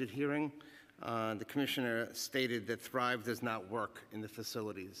preliminary budget hearing, the commissioner stated that Thrive does not work in the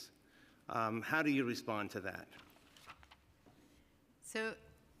facilities. How do you respond to that? So,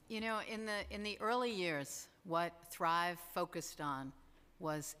 you know, in the early years, what Thrive focused on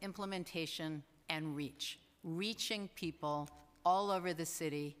was implementation and reaching people all over the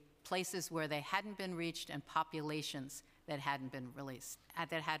city, places where they hadn't been reached, and populations that hadn't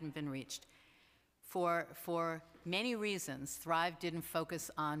been reached. For many reasons, Thrive didn't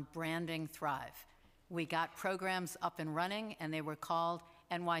focus on branding Thrive. We got programs up and running, and they were called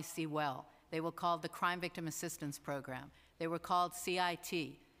NYC Well. They were called the Crime Victim Assistance Program. They were called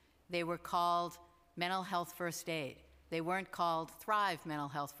CIT. They were called Mental Health First Aid. They weren't called Thrive Mental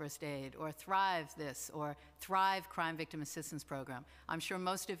Health First Aid, or Thrive this, or Thrive Crime Victim Assistance Program. I'm sure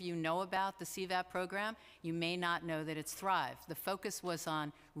most of you know about the CVAP program. You may not know that it's Thrive. The focus was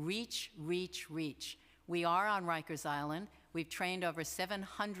on reach, reach, reach. We are on Rikers Island. We've trained over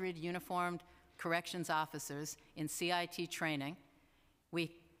 700 uniformed corrections officers in CIT training.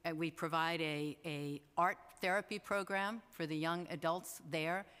 We we provide a art therapy program for the young adults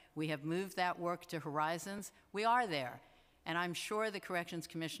there. We have moved that work to Horizons. We are there. And I'm sure the Corrections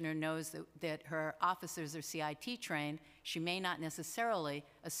Commissioner knows that her officers are CIT trained. She may not necessarily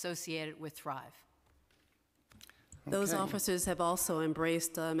associate it with Thrive. Those Okay. officers have also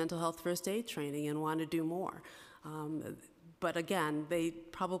embraced mental health first aid training and want to do more. But again, they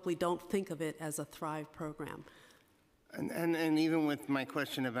probably don't think of it as a Thrive program. And even with my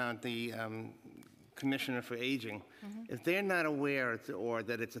question about the Commissioner for Aging, if they're not aware or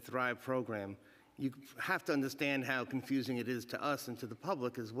that it's a Thrive program, you have to understand how confusing it is to us and to the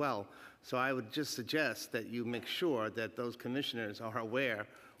public as well. So I would just suggest that you make sure that those commissioners are aware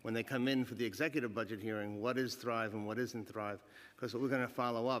when they come in for the executive budget hearing, what is Thrive and what isn't Thrive, because we're going to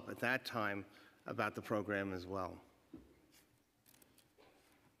follow up at that time about the program as well.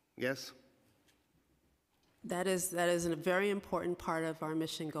 Yes? That is a very important part of our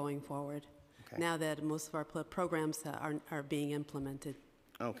mission going forward, Okay. now that most of our programs are being implemented.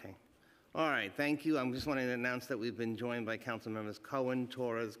 Okay. All right, thank you. I'm just wanting to announce that we've been joined by Council Members Cohen,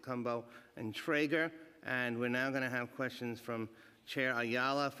 Torres, Cumbo, and Traeger, and we're now going to have questions from Chair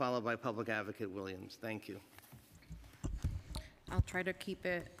Ayala, followed by Public Advocate Williams. Thank you. I'll try to keep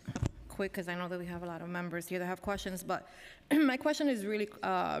it quick because I know that we have a lot of members here that have questions, but my question is really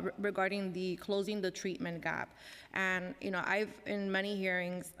regarding the closing the treatment gap. And, I've, in many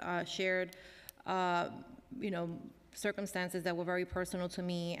hearings, shared, circumstances that were very personal to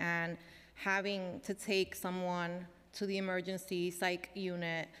me, and having to take someone to the emergency psych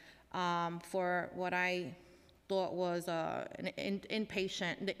unit for what I thought was an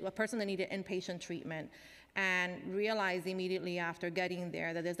inpatient, a person that needed inpatient treatment, and realized immediately after getting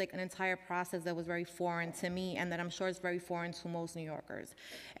there that there's like an entire process that was very foreign to me, and that I'm sure is very foreign to most New Yorkers.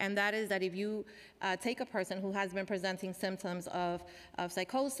 And that is that if you take a person who has been presenting symptoms of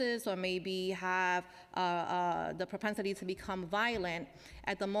psychosis, or maybe have the propensity to become violent,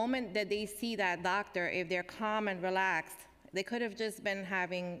 at the moment that they see that doctor, if they're calm and relaxed, they could have just been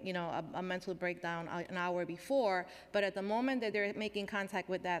having, a mental breakdown an hour before, but at the moment that they're making contact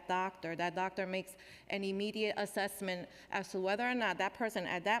with that doctor makes an immediate assessment as to whether or not that person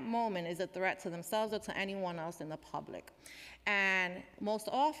at that moment is a threat to themselves or to anyone else in the public. And most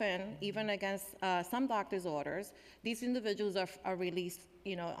often, even against some doctors' orders, these individuals are released,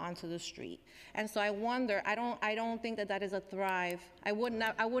 onto the street. And so I wonder, I don't think that is a Thrive. I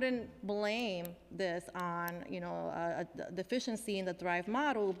wouldn't blame this on, a deficiency in the Thrive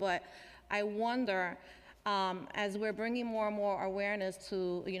model, but I wonder, as we're bringing more and more awareness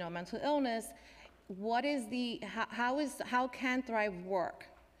to, mental illness, how can Thrive work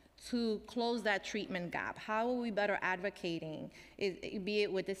to close that treatment gap? How are we better advocating, be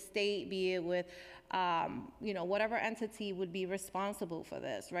it with the state, be it with, whatever entity would be responsible for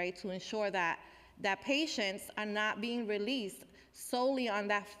this, right? To ensure that patients are not being released solely on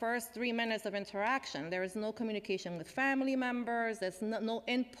that first 3 minutes of interaction. There is no communication with family members, there's no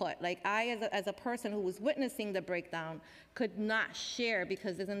input. Like I, as a person who was witnessing the breakdown, could not share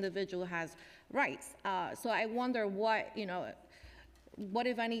because this individual has rights. So I wonder what,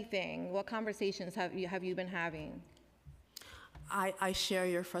 if anything, what conversations have you been having? I share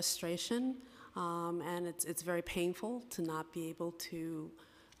your frustration, and it's very painful to not be able to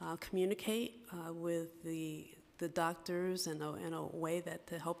communicate with the doctors in a way that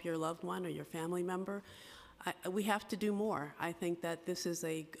to help your loved one or your family member. We have to do more. I think that this is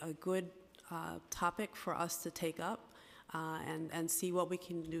a good topic for us to take up and see what we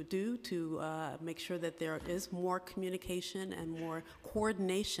can do to make sure that there is more communication and more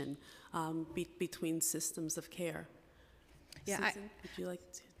coordination between systems of care. Yeah, Susan, would you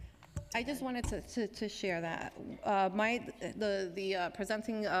like to? I just wanted to share that. The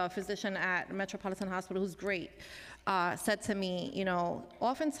presenting physician at Metropolitan Hospital, who's great, said to me,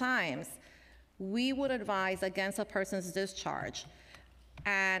 oftentimes we would advise against a person's discharge.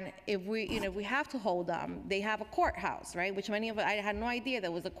 And if we have to hold them, they have a courthouse, right? Which many of us, I had no idea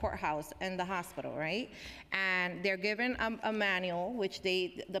there was a courthouse in the hospital, right? And they're given a manual which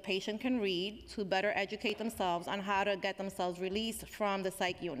the patient can read to better educate themselves on how to get themselves released from the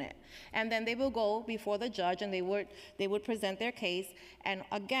psych unit. And then they will go before the judge and they would present their case. And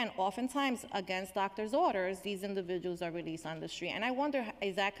again, oftentimes against doctor's orders, these individuals are released on the street. And I wonder,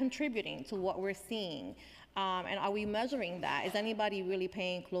 is that contributing to what we're seeing? And are we measuring that? Is anybody really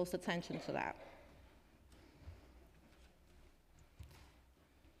paying close attention to that?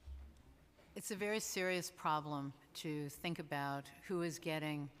 It's a very serious problem to think about who is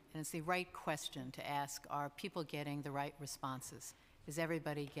getting, and it's the right question to ask, are people getting the right responses? Is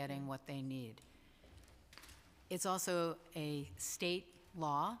everybody getting what they need? It's also a state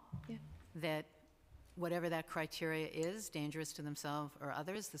law Yeah. that whatever that criteria is, dangerous to themselves or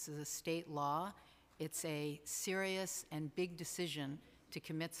others, this is a state law. It's a serious and big decision to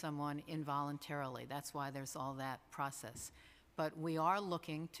commit someone involuntarily. That's why there's all that process. But we are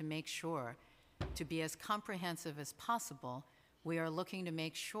looking to make sure, to be as comprehensive as possible, we are looking to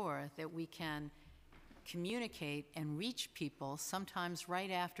make sure that we can communicate and reach people sometimes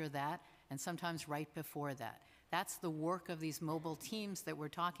right after that and sometimes right before that. That's the work of these mobile teams that we're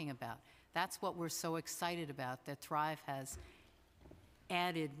talking about. That's what we're so excited about, that Thrive has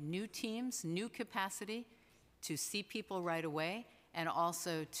added new teams, new capacity to see people right away, and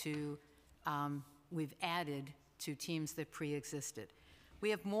also to, we've added to teams that pre-existed. We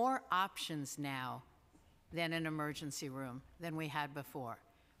have more options now than an emergency room than we had before.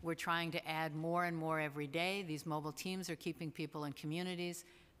 We're trying to add more and more every day. These mobile teams are keeping people in communities.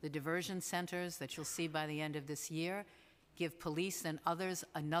 The diversion centers that you'll see by the end of this year give police and others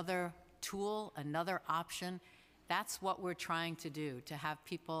another tool, another option. That's what we're trying to do, to have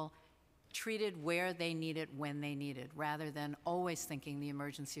people treated where they need it, when they need it, rather than always thinking the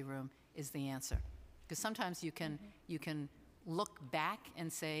emergency room is the answer. Because sometimes you can look back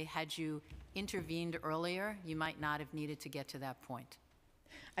and say, had you intervened earlier, you might not have needed to get to that point.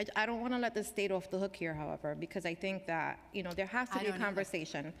 I don't want to let the state off the hook here, however, because I think that, there has to be a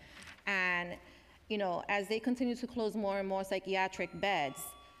conversation. And, as they continue to close more and more psychiatric beds,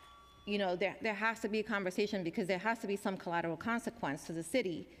 there has to be a conversation, because there has to be some collateral consequence to the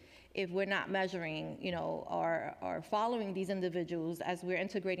city if we're not measuring, or following these individuals as we're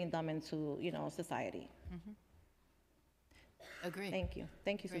integrating them into, society. Mm-hmm. Agree. Thank you.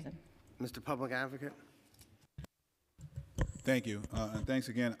 Thank you, Agree. Susan. Mr. Public Advocate? Thank you, and thanks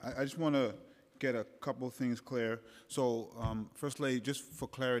again. I just want to get a couple of things clear. So, First Lady, just for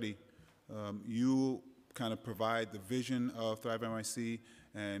clarity, you kind of provide the vision of Thrive NYC,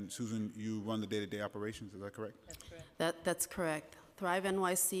 and Susan, you run the day-to-day operations. Is that correct? That's correct. That's correct. Thrive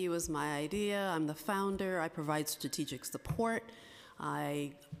NYC was my idea. I'm the founder. I provide strategic support.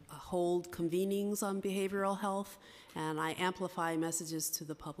 I hold convenings on behavioral health, and I amplify messages to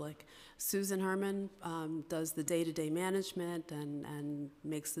the public. Susan Herman does the day-to-day management and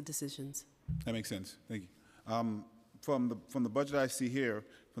makes the decisions. That makes sense. Thank you. From the budget I see here,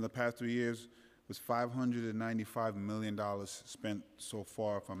 from the past 3 years, was $595 million spent so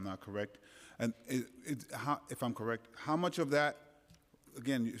far, if I'm not correct. And if I'm correct, how much of that,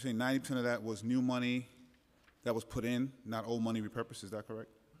 again, you're saying 90% of that was new money that was put in, not old money repurposed, is that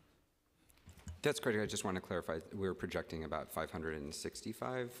correct? That's correct. I just want to clarify, we're projecting about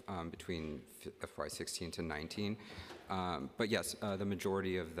 565 between FY16 to 19. But yes, the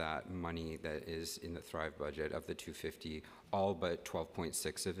majority of that money that is in the Thrive budget of the 250, all but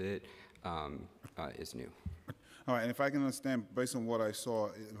 12.6 of it is new. All right, and if I can understand, based on what I saw,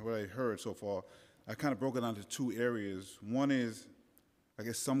 what I heard so far, I kind of broke it down to two areas. One is, I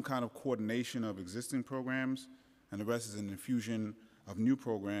guess, some kind of coordination of existing programs, and the rest is an infusion of new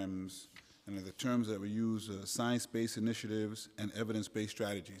programs, and the terms that we use, science-based initiatives and evidence-based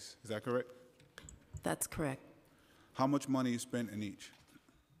strategies. Is that correct? That's correct. How much money is spent in each?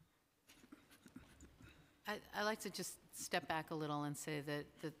 I like to just step back a little and say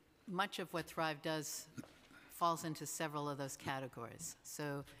that much of what Thrive does falls into several of those categories.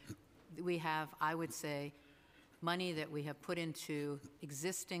 So we have, I would say, money that we have put into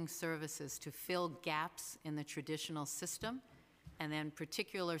existing services to fill gaps in the traditional system, and then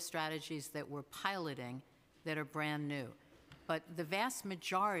particular strategies that we're piloting that are brand new. But the vast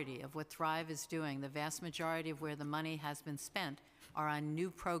majority of what Thrive is doing, the vast majority of where the money has been spent, are on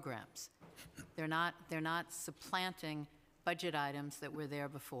new programs. They're not supplanting budget items that were there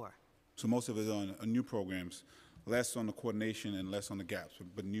before. So most of it is on new programs, less on the coordination and less on the gaps,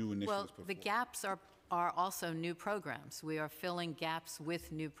 but new initiatives. Well, before. the gaps are also new programs. We are filling gaps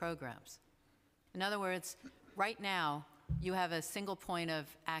with new programs. In other words, right now, you have a single point of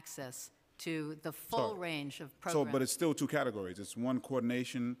access to the full range of programs. So, but it's still two categories. It's one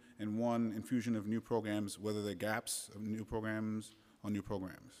coordination and one infusion of new programs, whether they're gaps of new programs or new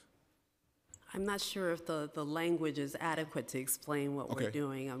programs. I'm not sure if the language is adequate to explain what we're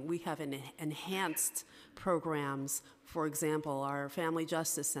doing. We have enhanced programs, for example, our family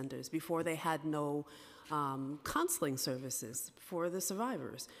justice centers. Before, they had no counseling services for the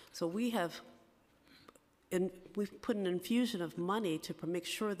survivors. So we've put an infusion of money to make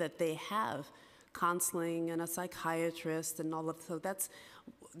sure that they have counseling and a psychiatrist and all of, so that's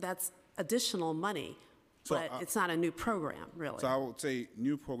additional money, but it's not a new program, really. So I would say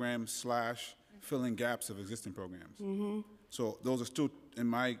new programs / filling gaps of existing programs. Mm-hmm. So those are still, in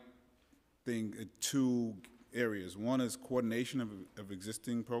my thing, two areas. One is coordination of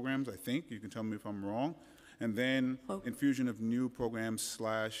existing programs, I think. You can tell me if I'm wrong. And then infusion of new programs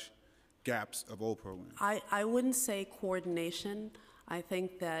 / gaps of old programs. I wouldn't say coordination. I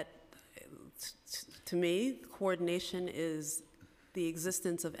think that, to me, coordination is the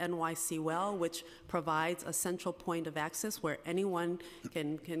existence of NYC Well, which provides a central point of access where anyone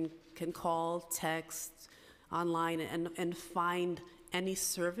can call, text, online, and find any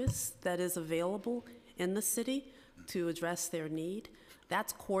service that is available in the city to address their need.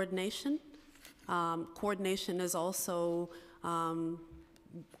 That's coordination. Coordination is also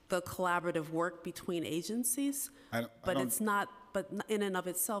the collaborative work between agencies, but in and of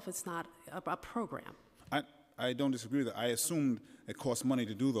itself, it's not a program. I don't disagree with that. I assumed it costs money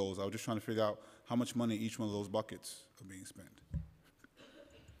to do those. I was just trying to figure out how much money each one of those buckets are being spent.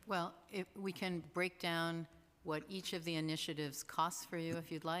 Well, if we can break down what each of the initiatives costs for you,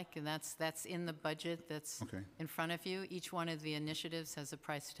 if you'd like, and that's in the budget that's in front of you. Each one of the initiatives has a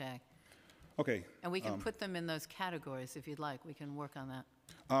price tag. Okay. And we can put them in those categories if you'd like. We can work on that.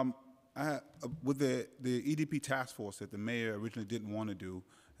 With the EDP task force that the mayor originally didn't want to do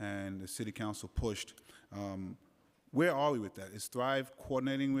and the city council pushed, where are we with that? Is Thrive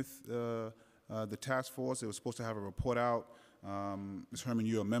coordinating with the task force? They were supposed to have a report out. Ms. Herman,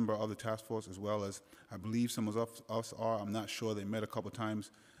 you're a member of the task force as well as I believe some of us are. I'm not sure. They met a couple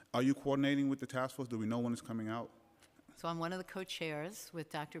times. Are you coordinating with the task force? Do we know when it's coming out? So I'm one of the co-chairs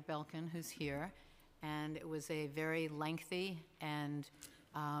with Dr. Belkin, who's here, and it was a very lengthy and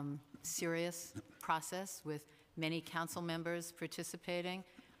serious process with many council members participating.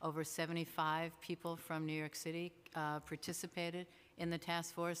 Over 75 people from New York City participated in the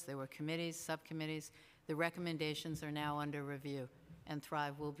task force. There were committees, subcommittees. The recommendations are now under review, and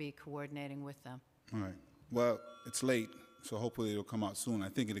Thrive will be coordinating with them. All right. Well, it's late, so hopefully it'll come out soon. I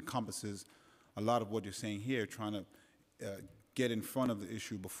think it encompasses a lot of what you're saying here, trying to get in front of the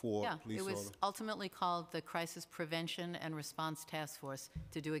issue before police. Yeah, it was ultimately called the Crisis Prevention and Response Task Force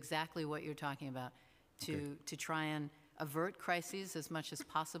to do exactly what you're talking about, to try and avert crises as much as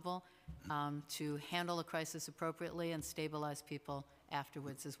possible, to handle a crisis appropriately and stabilize people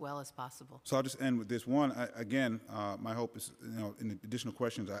afterwards as well as possible. So I'll just end with this one. Again, my hope is, in the additional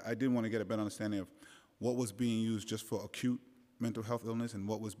questions, I did want to get a better understanding of what was being used just for acute mental health illness and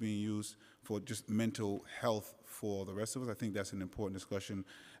what was being used for just mental health for the rest of us. I think that's an important discussion.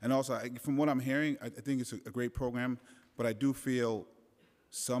 And also, from what I'm hearing, I think it's a great program, but I do feel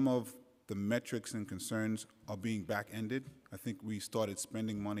some of the metrics and concerns are being back-ended. I think we started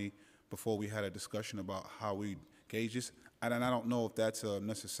spending money before we had a discussion about how we gauge this. And I don't know if that's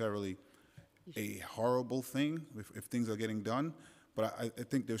necessarily a horrible thing, if things are getting done, but I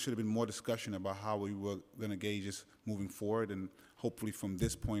think there should have been more discussion about how we were going to gauge this moving forward, and hopefully from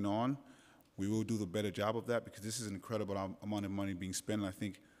this point on, we will do the better job of that, because this is an incredible amount of money being spent, and I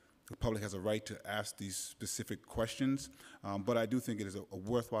think the public has a right to ask these specific questions, but I do think it is a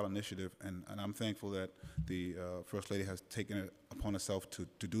worthwhile initiative, and I'm thankful that the First Lady has taken it upon herself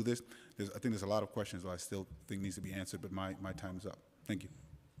to do this. I think there's a lot of questions that I still think needs to be answered, but my time is up. Thank you.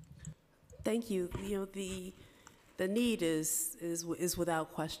 Thank you. The need is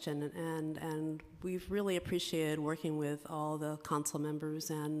without question, and we've really appreciated working with all the council members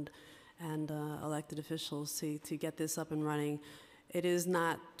and elected officials to get this up and running. It is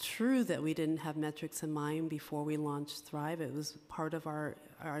not true that we didn't have metrics in mind before we launched Thrive. It was part of our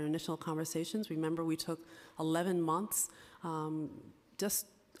initial conversations. Remember, we took 11 months just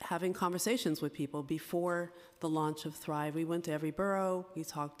having conversations with people before the launch of Thrive. We went to every borough. We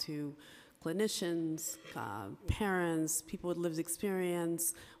talked to clinicians, parents, people with lived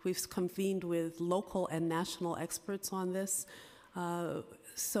experience. We've convened with local and national experts on this.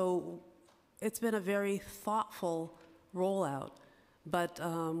 So it's been a very thoughtful rollout, but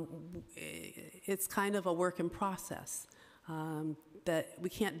it's kind of a work in process. That we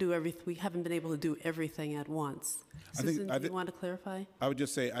can't do everything, we haven't been able to do everything at once. Susan, do you want to clarify? I would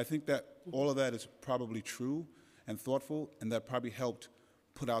just say, I think that all of that is probably true and thoughtful, and that probably helped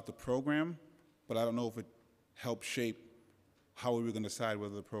put out the program, but I don't know if it helped shape how we were going to decide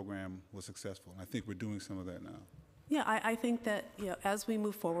whether the program was successful. And I think we're doing some of that now. Yeah, I think that as we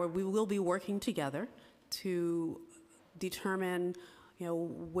move forward, we will be working together to determine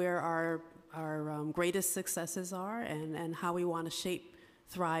where our greatest successes are and how we want to shape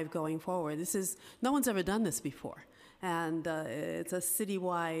Thrive going forward. No one's ever done this before, and it's a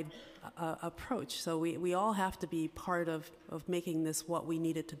citywide approach. So we all have to be part of making this what we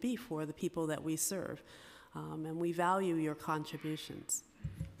need it to be for the people that we serve, and we value your contributions.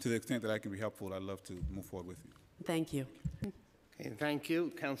 To the extent that I can be helpful, I'd love to move forward with you. Thank you. Okay, thank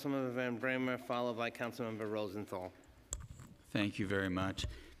you. Councilmember Van Bramer, followed by Councilmember Rosenthal. Thank you very much.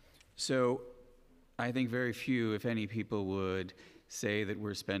 So I think very few, if any, people would say that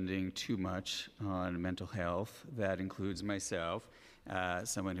we're spending too much on mental health. That includes myself,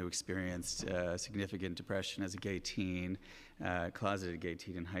 someone who experienced significant depression as a gay teen, closeted gay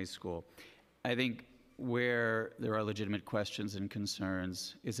teen in high school. I think where there are legitimate questions and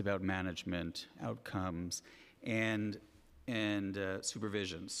concerns is about management, outcomes, and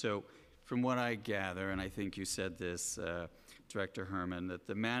supervision. So from what I gather, and I think you said this, Director Herman, that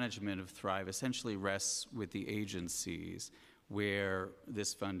the management of Thrive essentially rests with the agencies where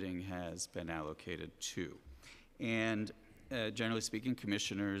this funding has been allocated to. And generally speaking,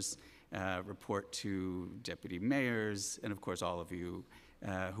 commissioners report to deputy mayors, and of course all of you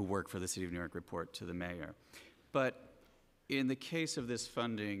who work for the City of New York report to the mayor. But in the case of this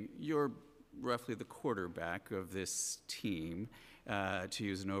funding, you're roughly the quarterback of this team, to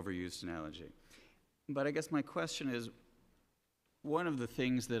use an overused analogy. But I guess my question is, one of the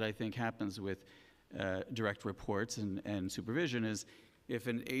things that I think happens with direct reports and supervision is if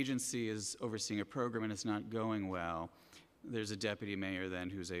an agency is overseeing a program and it's not going well, there's a deputy mayor then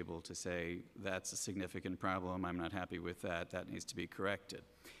who's able to say, that's a significant problem, I'm not happy with that, that needs to be corrected.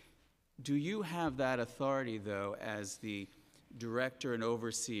 Do you have that authority, though, as the director and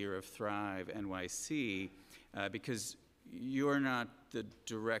overseer of Thrive NYC, because you're not the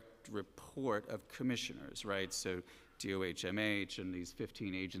direct report of commissioners, right? So DOHMH and these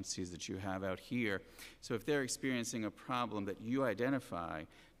 15 agencies that you have out here. So if they're experiencing a problem that you identify,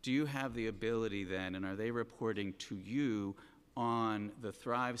 do you have the ability then, and are they reporting to you on the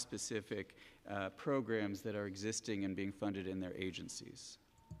Thrive-specific programs that are existing and being funded in their agencies?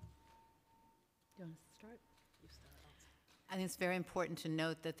 Do you want to start? You start. I think it's very important to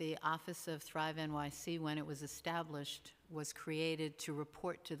note that the Office of Thrive NYC, when it was established, was created to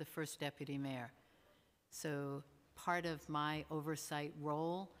report to the first deputy mayor. So part of my oversight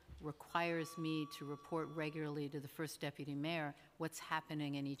role requires me to report regularly to the first deputy mayor what's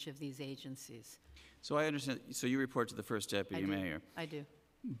happening in each of these agencies. So I understand, so you report to the first deputy mayor. I do.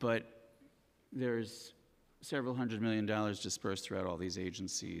 But there's several $100 million dispersed throughout all these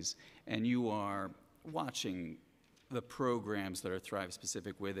agencies, and you are watching the programs that are Thrive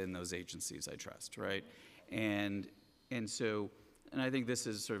specific within those agencies, I trust, right? And I think this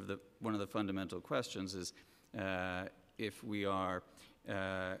is sort of one of the fundamental questions is if we are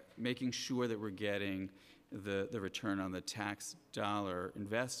making sure that we're getting the return on the tax dollar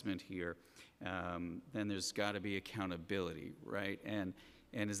investment here, then there's got to be accountability, right? And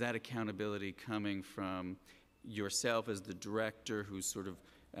is that accountability coming from yourself as the director who's sort of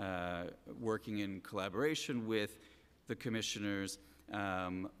working in collaboration with the commissioners?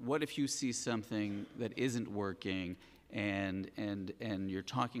 What if you see something that isn't working and you're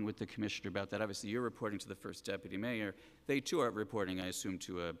talking with the commissioner about that? Obviously, you're reporting to the first deputy mayor. They too are reporting, I assume,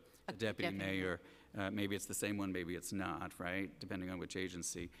 to a deputy mayor. Maybe it's the same one, maybe it's not, right? Depending on which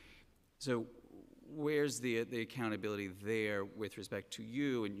agency. So where's the accountability there with respect to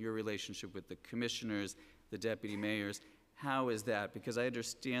you and your relationship with the commissioners, the deputy mayors? How is that? Because I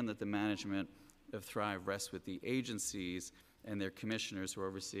understand that the management of Thrive rests with the agencies and their commissioners who are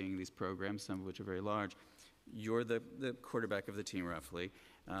overseeing these programs, some of which are very large. You're the quarterback of the team, roughly.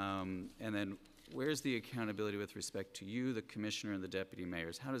 And then where's the accountability with respect to you, the commissioner, and the deputy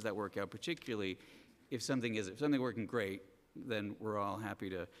mayors? How does that work out, particularly if something's working great, then we're all happy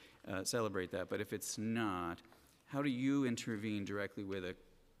to celebrate that. But if it's not, how do you intervene directly with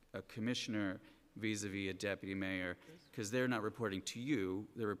a commissioner vis-a-vis a deputy mayor? Because they're not reporting to you,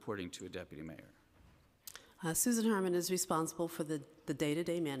 they're reporting to a deputy mayor. Susan Herman is responsible for the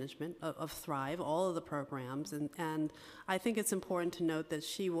day-to-day management of Thrive, all of the programs, and I think it's important to note that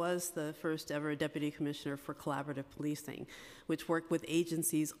she was the first ever deputy commissioner for collaborative policing, which worked with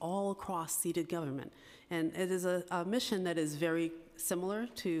agencies all across seated government. And it is a mission that is very similar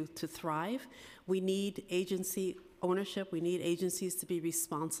to Thrive. We need agency ownership. We need agencies to be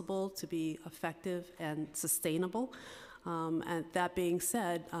responsible, to be effective and sustainable. And that being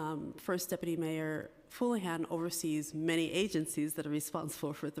said, First Deputy Mayor Houlihan oversees many agencies that are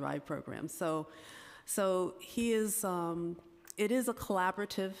responsible for Thrive programs. So he is, it is a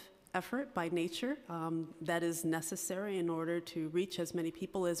collaborative effort by nature that is necessary in order to reach as many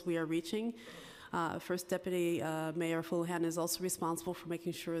people as we are reaching. First Deputy Mayor Houlihan is also responsible for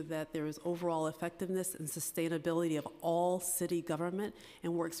making sure that there is overall effectiveness and sustainability of all city government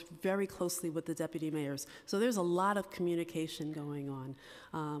and works very closely with the deputy mayors. So there's a lot of communication going on.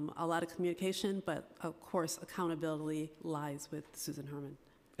 But of course accountability lies with Susan Herman.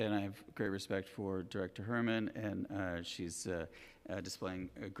 And I have great respect for Director Herman, and she's displaying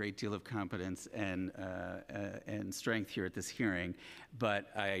a great deal of competence and strength here at this hearing. But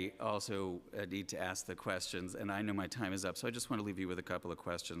I also need to ask the questions, and I know my time is up, so I just want to leave you with a couple of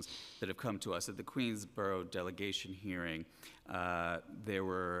questions that have come to us. At the Queensborough delegation hearing, there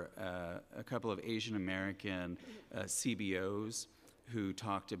were a couple of Asian American CBOs who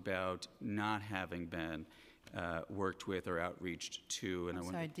talked about not having been worked with or outreached to. And I'm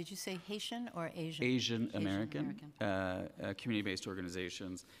sorry, did you say Haitian or Asian? Asian American community-based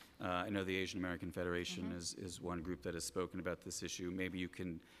organizations. I know the Asian American Federation is one group that has spoken about this issue. Maybe you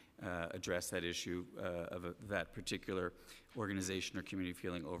can address that issue of that particular organization or community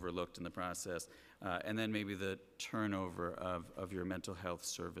feeling overlooked in the process. And then maybe the turnover of your mental health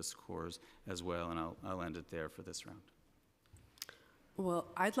service corps as well, and I'll end it there for this round. Well,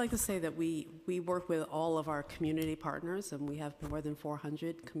 I'd like to say that we work with all of our community partners, and we have more than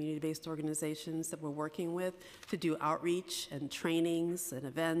 400 community-based organizations that we're working with to do outreach and trainings and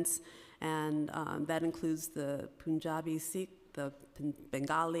events, and that includes the Punjabi Sikh, the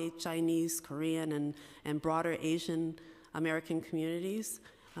Bengali, Chinese, Korean, and broader Asian American communities.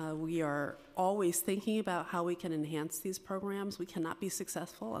 We are always thinking about how we can enhance these programs. We cannot be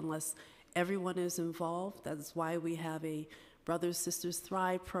successful unless everyone is involved. That's why we have a Brothers, Sisters,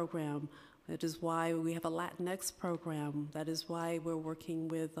 Thrive program. That is why we have a Latinx program. That is why we're working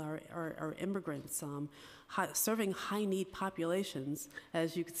with our immigrants. Serving high-need populations,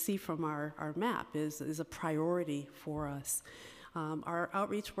 as you can see from our map, is a priority for us. Our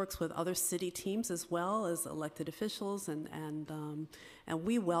outreach works with other city teams as well as elected officials, and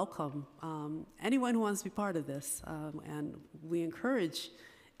we welcome anyone who wants to be part of this, and we encourage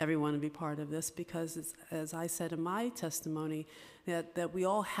everyone to be part of this because, as I said in my testimony, that we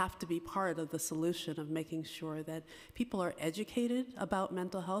all have to be part of the solution of making sure that people are educated about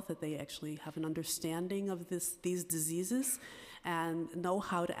mental health, that they actually have an understanding of these diseases and know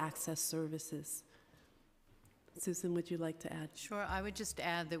how to access services. Susan, would you like to add? Sure. I would just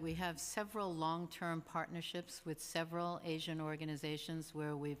add that we have several long-term partnerships with several Asian organizations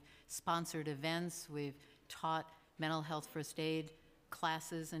where we've sponsored events, we've taught mental health first aid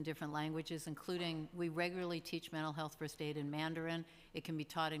classes in different languages, including we regularly teach mental health first aid in Mandarin. It can be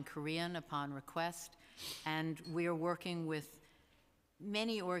taught in Korean upon request. And we are working with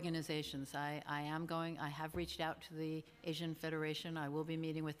many organizations. I have reached out to the Asian Federation. I will be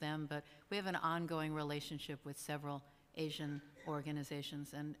meeting with them, but we have an ongoing relationship with several Asian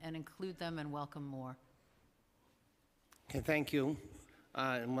organizations and include them and welcome more. Okay, thank you.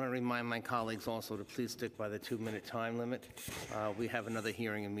 I want to remind my colleagues also to please stick by the 2-minute time limit. We have another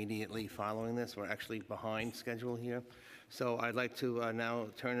hearing immediately following this. We're actually behind schedule here. So I'd like to now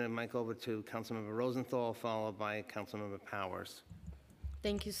turn the mic over to Councilmember Rosenthal, followed by Councilmember Powers.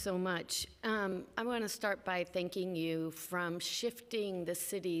 Thank you so much. I want to start by thanking you from shifting the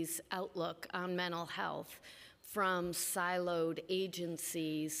city's outlook on mental health from siloed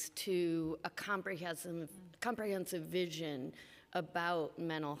agencies to a comprehensive vision about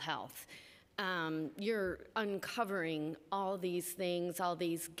mental health. You're uncovering all these things, all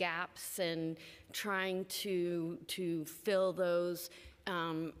these gaps, and trying to fill those.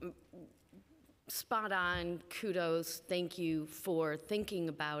 Spot on, kudos, thank you for thinking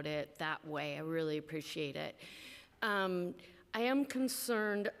about it that way. I really appreciate it. I am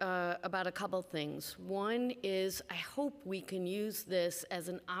concerned about a couple things. One is I hope we can use this as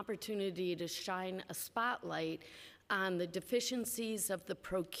an opportunity to shine a spotlight on the deficiencies of the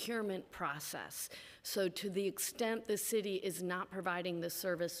procurement process. So to the extent the city is not providing the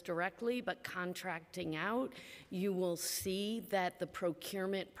service directly but contracting out, you will see that the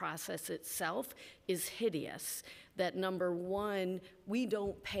procurement process itself is hideous. That number one, we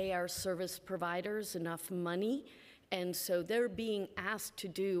don't pay our service providers enough money, and so they're being asked to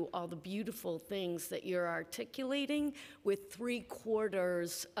do all the beautiful things that you're articulating with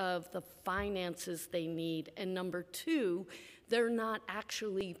 3/4 of the finances they need. And number two, they're not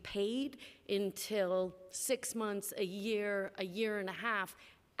actually paid until 6 months, a year and a half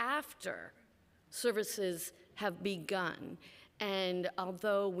after services have begun. And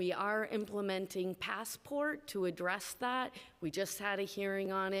although we are implementing Passport to address that, we just had a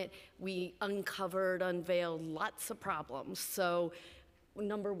hearing on it, we unveiled lots of problems. So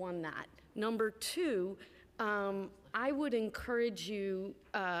number one, that. Number two, I would encourage you,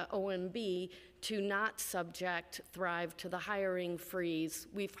 OMB, to not subject Thrive to the hiring freeze.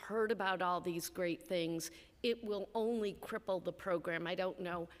 We've heard about all these great things. It will only cripple the program. I don't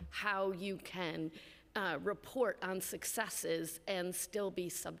know how you can report on successes and still be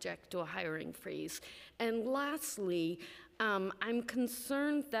subject to a hiring freeze. And lastly, I'm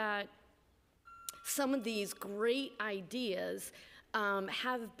concerned that some of these great ideas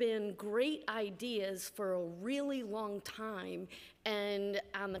have been great ideas for a really long time. And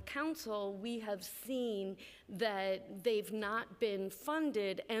on the council, we have seen that they've not been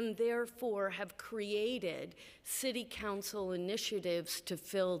funded and therefore have created city council initiatives to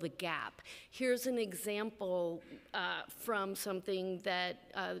fill the gap. Here's an example from something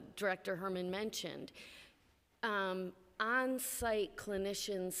that Director Herman mentioned. On-site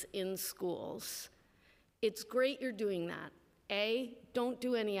clinicians in schools. It's great you're doing that. A, don't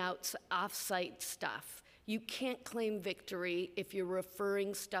do any off-site stuff. You can't claim victory if you're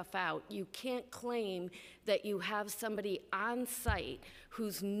referring stuff out. You can't claim that you have somebody on site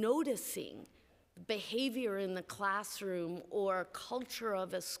who's noticing behavior in the classroom or culture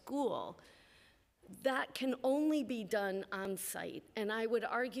of a school. That can only be done on site. And I would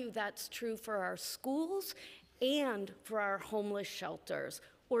argue that's true for our schools and for our homeless shelters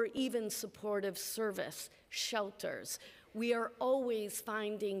or even supportive service shelters. We are always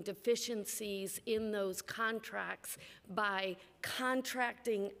finding deficiencies in those contracts by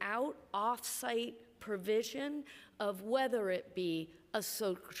contracting out off-site provision of whether it be a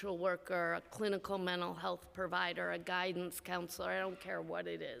social worker, a clinical mental health provider, a guidance counselor, I don't care what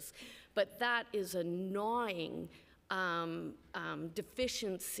it is. But that is a gnawing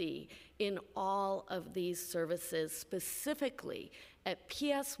deficiency in all of these services, specifically at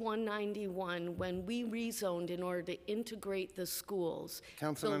PS 191, when we rezoned in order to integrate the schools.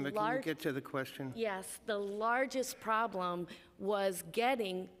 Councilmember, can you get to the question? Yes, the largest problem was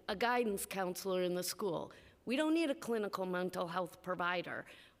getting a guidance counselor in the school. We don't need a clinical mental health provider.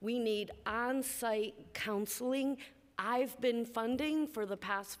 We need on-site counseling. I've been funding for the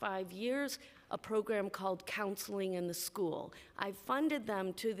past 5 years a program called Counseling in the School. I funded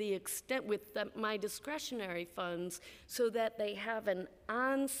them to the extent with my discretionary funds so that they have an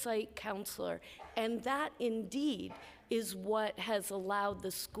on-site counselor. And that indeed is what has allowed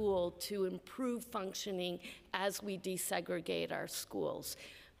the school to improve functioning as we desegregate our schools.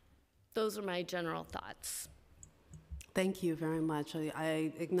 Those are my general thoughts. Thank you very much.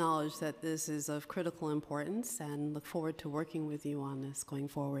 I acknowledge that this is of critical importance and look forward to working with you on this going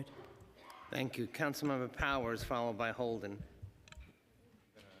forward. Thank you. Councilmember Powers, followed by Holden.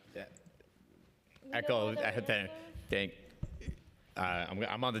 Echo.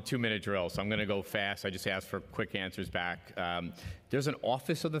 I'm on the 2-minute drill, so I'm going to go fast. I just asked for quick answers back. There's an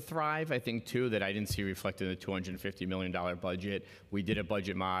Office of the Thrive, I think, too, that I didn't see reflected in the $250 million budget. We did a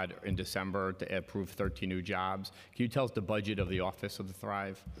budget mod in December to approve 13 new jobs. Can you tell us the budget of the Office of the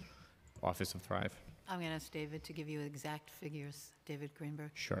Thrive? Office of Thrive? I'm going to ask David to give you exact figures. David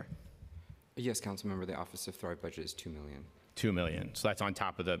Greenberg. Sure. Yes, Councilmember, the Office of Thrive budget is $2 million. $2 million. So that's on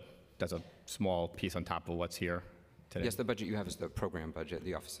top of that's a small piece on top of what's here today? Yes, the budget you have is the program budget.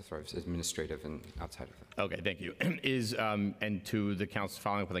 The Office of Thrive is administrative and outside of that. Okay, thank you. And to the council,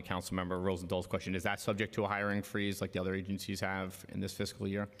 following up with the council member Rosenthal's question, is that subject to a hiring freeze like the other agencies have in this fiscal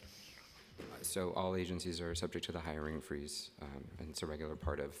year? So all agencies are subject to the hiring freeze, and it's a regular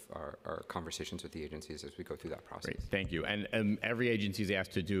part of our conversations with the agencies as we go through that process. Great, thank you. And every agency is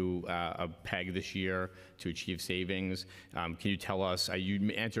asked to do a PEG this year to achieve savings. Can you tell us,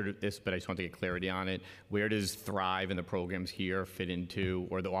 you answered this, but I just want to get clarity on it. Where does Thrive and the programs here fit into,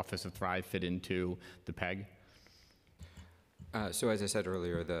 or the Office of Thrive fit into the PEG? So as I said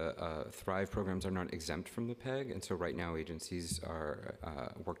earlier, the Thrive programs are not exempt from the PEG, and so right now agencies are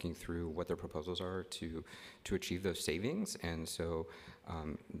working through what their proposals are to achieve those savings, and so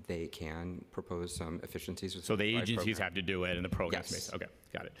they can propose some efficiencies. With so the agencies program. have to do it, and the program Yes. space. Okay,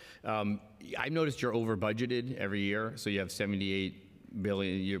 got it. I've noticed you're over budgeted every year, so you have 78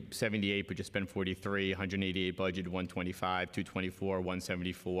 billion, you're 78, but you spend 43, 188 budget, 125, 224,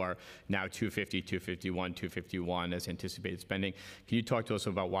 174, now 250, 251, 251 as anticipated spending. Can you talk to us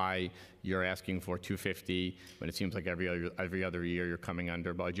about why you're asking for 250 when it seems like every other year you're coming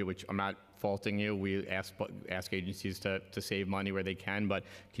under budget, which I'm not faulting you. We ask agencies to save money where they can, but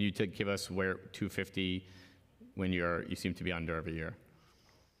can you give us where 250 when you seem to be under every year?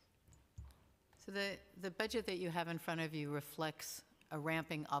 So the budget that you have in front of you reflects a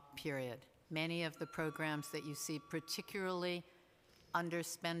ramping up period. Many of the programs that you see particularly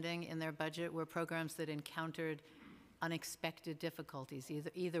underspending in their budget were programs that encountered unexpected difficulties,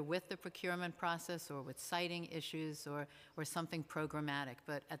 either with the procurement process or with siting issues or something programmatic.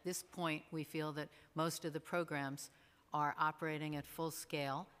 But at this point, we feel that most of the programs are operating at full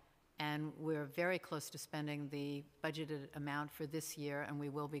scale, and we're very close to spending the budgeted amount for this year, and we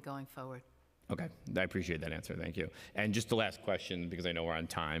will be going forward. Okay, I appreciate that answer. Thank you. And just the last question, because I know we're on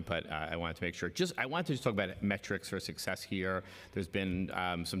time, but I wanted to make sure. I wanted to just talk about metrics for success here. There's been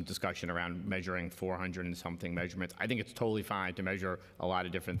some discussion around measuring 400 and something measurements. I think it's totally fine to measure a lot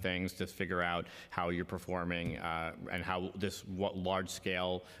of different things to figure out how you're performing and how what large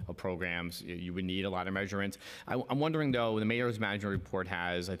scale of programs you would need a lot of measurements. I'm wondering though, the mayor's management report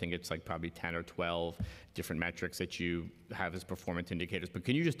has, I think it's like probably 10 or 12 different metrics that you have as performance indicators. But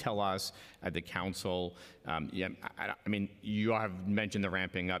can you just tell us at the council, I mean, you have mentioned the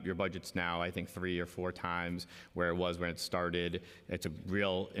ramping up. Your budget's now, I think, 3 or 4 times where it was when it started. It's a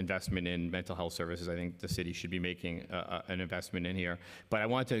real investment in mental health services. I think the city should be making an investment in here. But I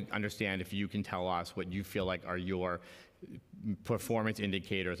want to understand if you can tell us what you feel like are your performance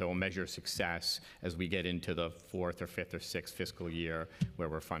indicators that will measure success as we get into the 4th or 5th or 6th fiscal year where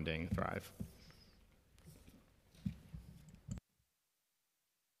we're funding Thrive.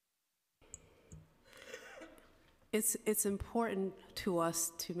 It's important to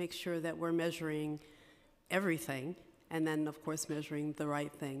us to make sure that we're measuring everything, and then, of course, measuring the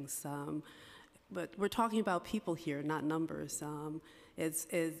right things. But we're talking about people here, not numbers. It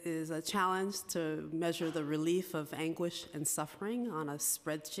is a challenge to measure the relief of anguish and suffering on a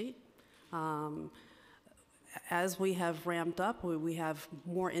spreadsheet. As we have ramped up, we have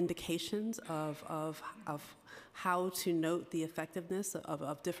more indications of how to note the effectiveness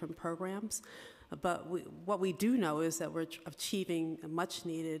of different programs. But what we do know is that we're achieving a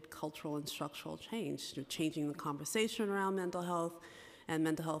much-needed cultural and structural change. You're changing the conversation around mental health, and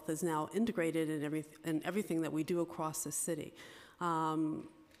mental health is now integrated in everything that we do across the city.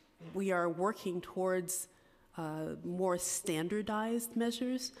 We are working towards more standardized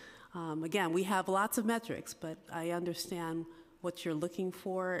measures. Again, we have lots of metrics, but I understand what you're looking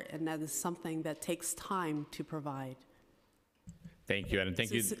for, and that is something that takes time to provide. Thank you, and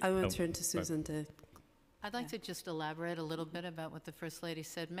thank you. I want to turn to Susan to... I'd like to just elaborate a little bit about what the First Lady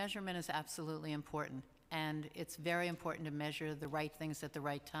said. Measurement is absolutely important, and it's very important to measure the right things at the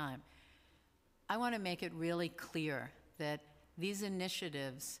right time. I want to make it really clear that these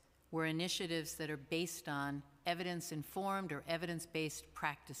initiatives were initiatives that are based on evidence-informed or evidence-based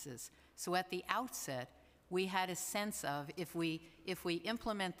practices. So at the outset, we had a sense of, if we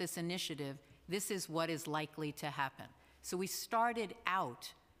implement this initiative, this is what is likely to happen. So we started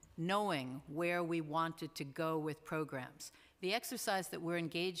out knowing where we wanted to go with programs. The exercise that we're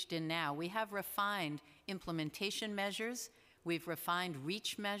engaged in now, we have refined implementation measures, we've refined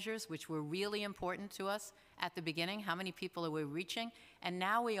reach measures, which were really important to us at the beginning. How many people are we reaching? And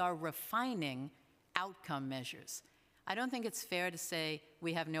now we are refining outcome measures. I don't think it's fair to say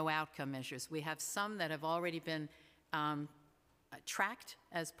we have no outcome measures. We have some that have already been tracked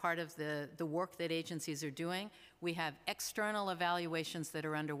as part of the work that agencies are doing. We have external evaluations that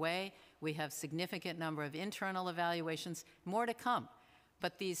are underway. We have significant number of internal evaluations, more to come.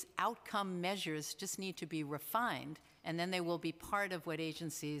 But these outcome measures just need to be refined, and then they will be part of what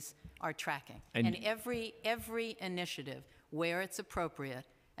agencies are tracking. And every initiative, where it's appropriate,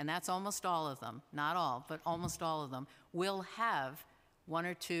 and that's almost all of them, not all, but almost all of them, will have 1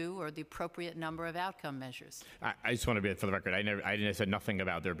 or 2 or the appropriate number of outcome measures. I just want to be for the record. I said nothing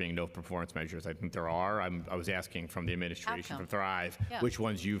about there being no performance measures. I think there are. I was asking from the administration for Thrive, which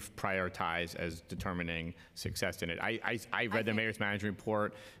ones you've prioritized as determining success in it. I read the mayor's management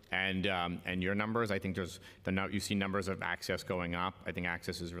report and your numbers. I think you see numbers of access going up. I think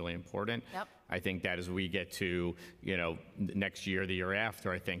access is really important. Yep. I think that as we get to, next year, the year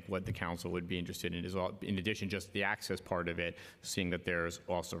after, I think what the council would be interested in is, in addition just the access part of it, seeing that there's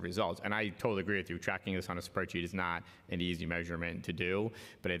also results. And I totally agree with you. Tracking this on a spreadsheet is not an easy measurement to do.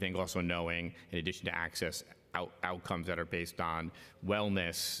 But I think also knowing, in addition to access, outcomes that are based on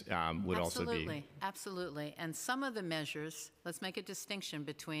wellness would also be. Absolutely. And some of the measures, let's make a distinction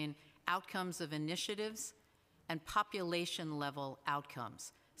between outcomes of initiatives and population level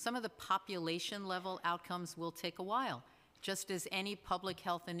outcomes. Some of the population level outcomes will take a while, just as any public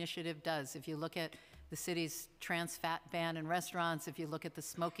health initiative does. If you look at the city's trans fat ban in restaurants, if you look at the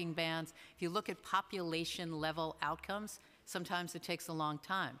smoking bans, if you look at population level outcomes, sometimes it takes a long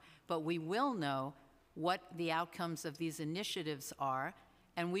time. But we will know what the outcomes of these initiatives are,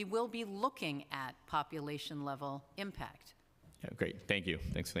 and we will be looking at population level impact. Yeah, great. Thank you.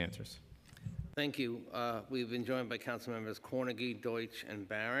 Thanks for the answers. Thank you. We've been joined by Council Members Cornegy, Deutsch, and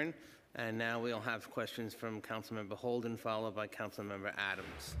Barron. And now we'll have questions from Councilmember Holden, followed by Councilmember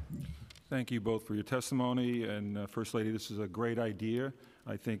Adams. Thank you both for your testimony. And First Lady, this is a great idea.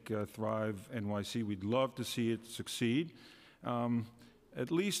 I think Thrive NYC, we'd love to see it succeed. At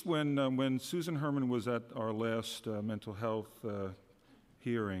least when Susan Herman was at our last mental health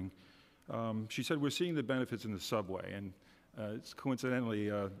hearing, She said, we're seeing the benefits in the subway. And it's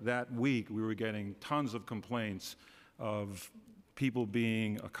coincidentally, that week we were getting tons of complaints of people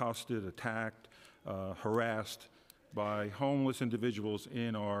being accosted, attacked, harassed by homeless individuals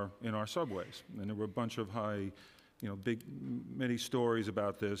in our subways. And there were a bunch of many stories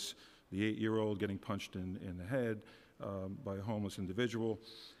about this. The 8-year-old getting punched in the head by a homeless individual.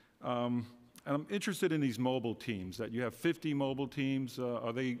 And I'm interested in these mobile teams, that you have 50 mobile teams.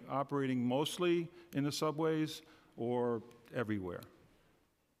 Are they operating mostly in the subways or everywhere?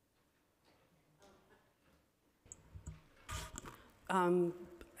 I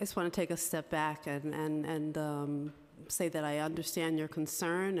just want to take a step back and say that I understand your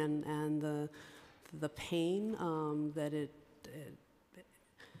concern and the pain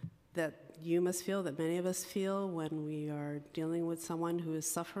that you must feel, that many of us feel when we are dealing with someone who is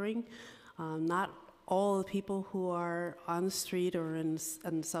suffering. Not all the people who are on the street or in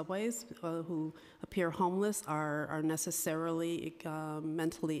subways who appear homeless are necessarily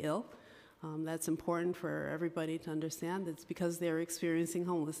mentally ill. That's important for everybody to understand. It's because they're experiencing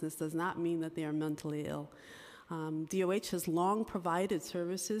homelessness does not mean that they are mentally ill. DOH has long provided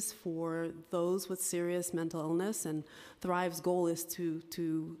services for those with serious mental illness, and Thrive's goal is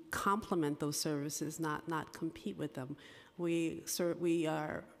to complement those services, not compete with them. We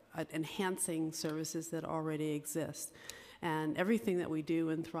are enhancing services that already exist. And everything that we do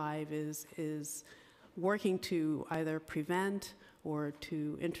in Thrive is working to either prevent or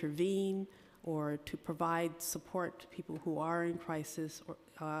to intervene or to provide support to people who are in crisis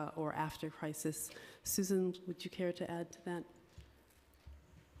or after crisis. Susan, would you care to add to that?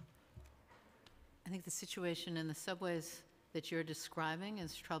 I think the situation in the subways that you're describing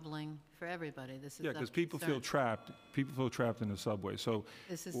is troubling for everybody. This is because people feel trapped. People feel trapped in the subway. So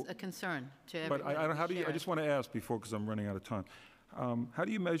this is a concern to everybody. But I just want to ask before, because I'm running out of time. How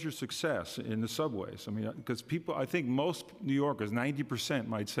do you measure success in the subways? I mean, because I think most New Yorkers, 90%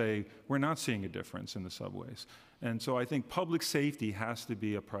 might say, we're not seeing a difference in the subways. And so I think public safety has to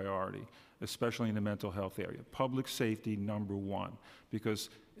be a priority, especially in the mental health area. Public safety, #1, because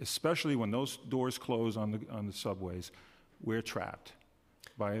especially when those doors close on the subways, we're trapped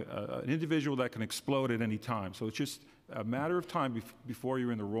by an individual that can explode at any time. So it's just a matter of time before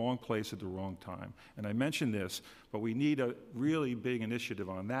you're in the wrong place at the wrong time. And I mentioned this, but we need a really big initiative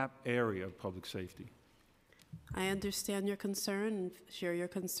on that area of public safety. I understand your concern and share your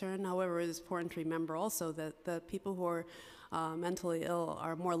concern. However, it is important to remember also that the people who are mentally ill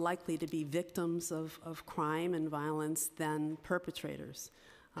are more likely to be victims of crime and violence than perpetrators.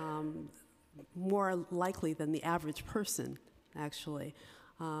 More likely than the average person, actually.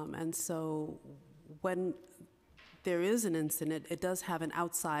 And so when there is an incident, it does have an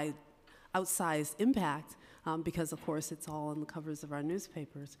outsized impact because, of course, it's all on the covers of our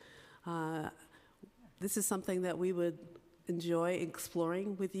newspapers. This is something that we would enjoy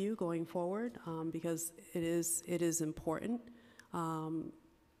exploring with you going forward because it is important,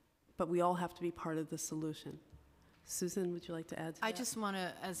 but we all have to be part of the solution. Susan, would you like to add to that? I just want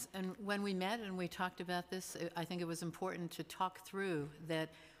to, and when we met and we talked about this, I think it was important to talk through that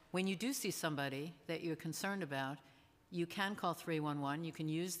when you do see somebody that you're concerned about, you can call 311, you can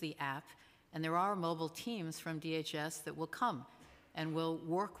use the app, and there are mobile teams from DHS that will come and will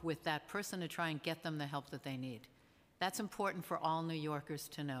work with that person to try and get them the help that they need. That's important for all New Yorkers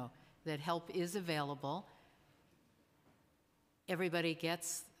to know, that help is available. Everybody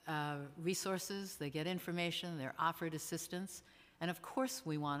gets resources, they get information, they're offered assistance, and of course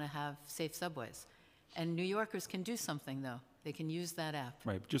we want to have safe subways. And New Yorkers can do something, though. They can use that app.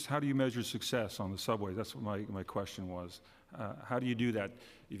 Right, just how do you measure success on the subway? That's what my question was. How do you do that?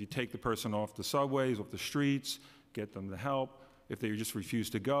 If you take the person off the subways, off the streets, get them the help, if they just refuse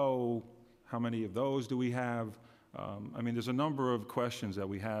to go, how many of those do we have? I mean, there's a number of questions that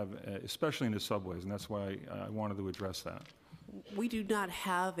we have, especially in the subways, and that's why I wanted to address that. We do not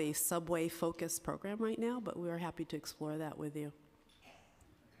have a subway-focused program right now, but we are happy to explore that with you.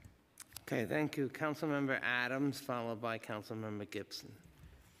 Okay, thank you. Councilmember Adams, followed by Councilmember Gibson.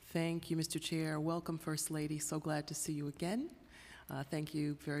 Thank you, Mr. Chair. Welcome, First Lady. So glad to see you again. Thank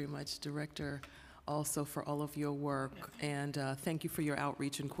you very much, Director, also for all of your work, and thank you for your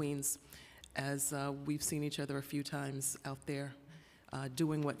outreach in Queens, as we've seen each other a few times out there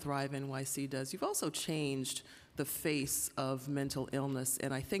doing what Thrive NYC does. You've also changed the face of mental illness,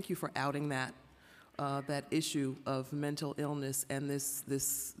 and I thank you for outing that issue of mental illness and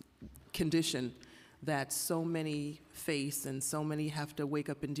this condition that so many face and so many have to wake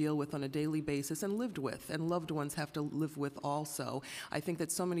up and deal with on a daily basis and lived with, and loved ones have to live with also. I think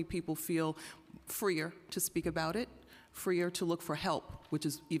that so many people feel freer to speak about it. freer to look for help, which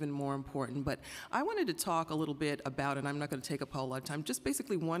is even more important. But I wanted to talk a little bit about, and I'm not going to take up a whole lot of time, just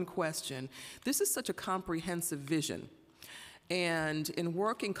basically one question. This is such a comprehensive vision. And in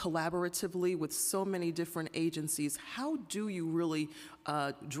working collaboratively with so many different agencies, how do you really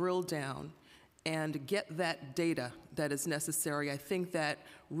drill down and get that data that is necessary? I think that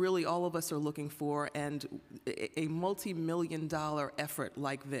really all of us are looking for, and a multi-million-dollar effort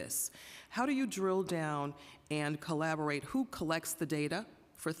like this. How do you drill down and collaborate? Who collects the data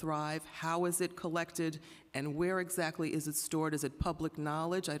for Thrive? How is it collected? And where exactly is it stored? Is it public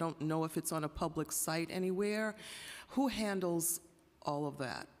knowledge? I don't know if it's on a public site anywhere. Who handles all of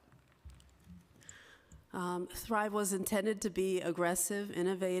that? Thrive was intended to be aggressive,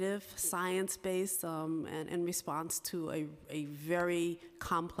 innovative, science-based, and in response to a very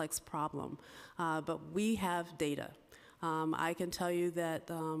complex problem. But we have data. I can tell you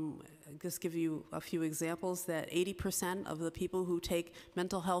that, just give you a few examples, that 80% of the people who take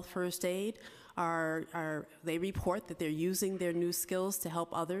mental health first aid they report that they're using their new skills to help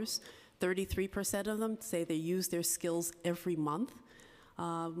others. 33% of them say they use their skills every month.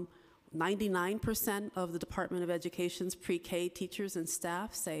 99% of the Department of Education's pre-K teachers and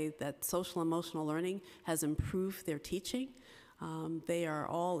staff say that social emotional learning has improved their teaching. They are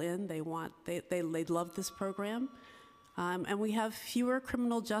all in. They love this program. And we have fewer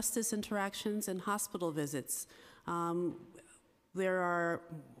criminal justice interactions and hospital visits. There are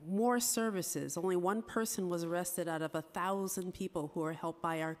more services. Only one person was arrested out of 1,000 people who are helped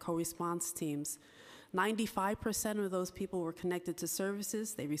by our co-response teams. 95% of those people were connected to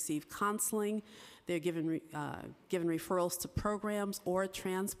services. They receive counseling. They're given referrals to programs or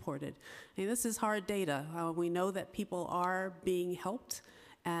transported. I mean, this is hard data. We know that people are being helped,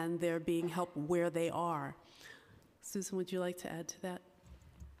 and they're being helped where they are. Susan, would you like to add to that?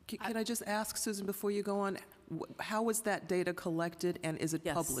 Can I just ask, Susan, before you go on, how is that data collected, and is it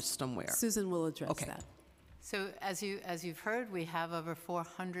published somewhere? Susan will address that. So as you've heard, we have over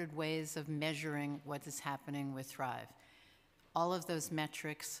 400 ways of measuring what is happening with Thrive. All of those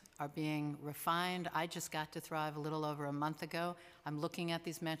metrics are being refined. I just got to Thrive a little over a month ago. I'm looking at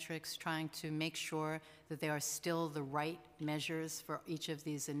these metrics, trying to make sure that they are still the right measures for each of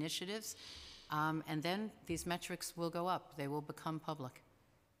these initiatives. And then these metrics will go up. They will become public.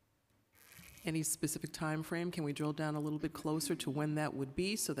 Any specific time frame? Can we drill down a little bit closer to when that would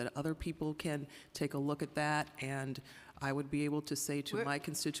be so that other people can take a look at that, and I would be able to say to my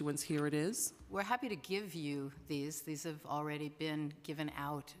constituents, here it is? We're happy to give you these. These have already been given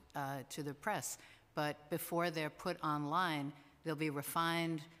out to the press. But before they're put online, they'll be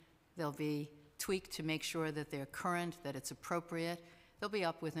refined, they'll be tweaked to make sure that they're current, that it's appropriate. They'll be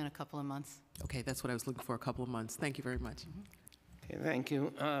up within a couple of months. Okay, that's what I was looking for, a couple of months. Thank you very much. Okay, thank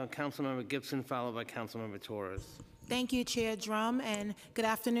you. Councilmember Gibson, followed by Councilmember Torres. Thank you, Chair Drum, and good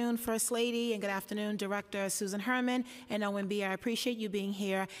afternoon, First Lady, and good afternoon, Director Susan Herman and OMB. I appreciate you being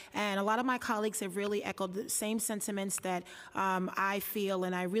here, and a lot of my colleagues have really echoed the same sentiments that I feel,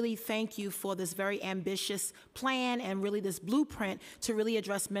 and I really thank you for this very ambitious plan and really this blueprint to really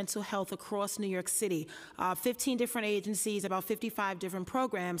address mental health across New York City. 15 different agencies, about 55 different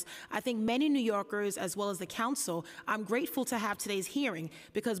programs. I think many New Yorkers, as well as the council, I'm grateful to have today's hearing,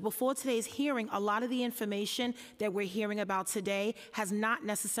 because before today's hearing, a lot of the information that we're hearing about today has not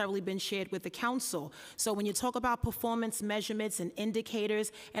necessarily been shared with the council. So when you talk about performance measurements and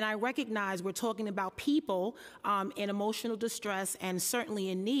indicators, and I recognize we're talking about people in emotional distress and certainly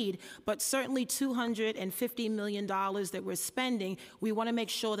in need, but certainly $250 million that we're spending, we want to make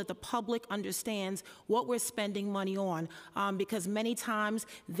sure that the public understands what we're spending money on, because many times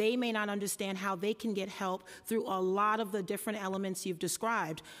they may not understand how they can get help through a lot of the different elements you've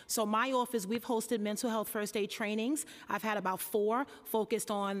described. So my office, we've hosted mental health first aid trainings. I've had about 4 focused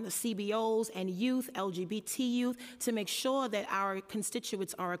on the CBOs and youth, LGBT youth, to make sure that our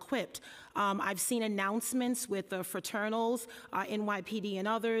constituents are equipped. I've seen announcements with the fraternals, NYPD and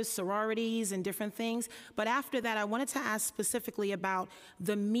others, sororities and different things. But after that, I wanted to ask specifically about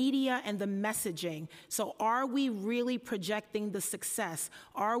the media and the messaging. So are we really projecting the success?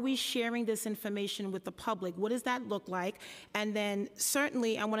 Are we sharing this information with the public? What does that look like? And then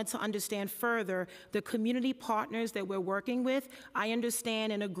certainly I wanted to understand further the community partners that we're working with. I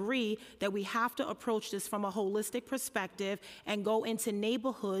understand and agree that we have to approach this from a holistic perspective and go into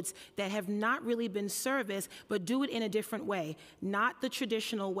neighborhoods that have not really been serviced, but do it in a different way, not the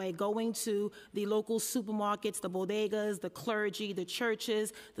traditional way, going to the local supermarkets, the bodegas, the clergy, the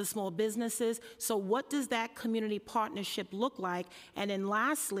churches, the small businesses. So what does that community partnership look like? And then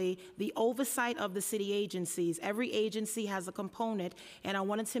lastly, the oversight of the city agencies. Every agency has a component, and I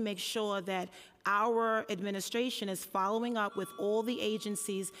wanted to make sure that our administration is following up with all the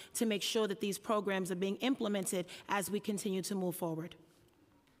agencies to make sure that these programs are being implemented as we continue to move forward.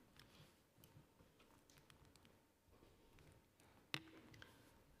 Is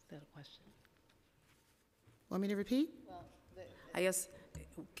that a question? Want me to repeat? I guess,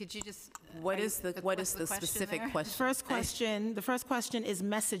 Could you just? what is the specific question? The first question is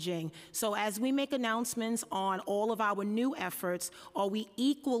messaging. So as we make announcements on all of our new efforts, are we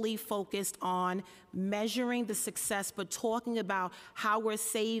equally focused on measuring the success, but talking about how we're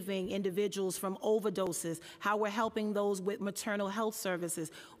saving individuals from overdoses, how we're helping those with maternal health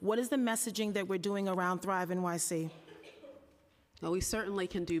services? What is the messaging that we're doing around Thrive NYC? Well, we certainly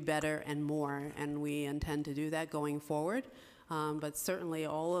can do better and more, and we intend to do that going forward. But certainly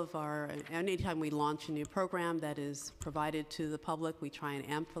anytime we launch a new program that is provided to the public, we try and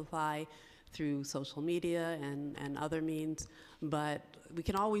amplify through social media and other means. But we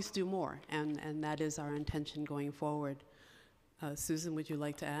can always do more, and that is our intention going forward. Susan, would you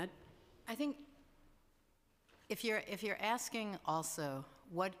like to add? I think if you're asking also,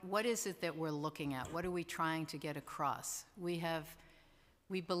 what is it that we're looking at? What are we trying to get across? We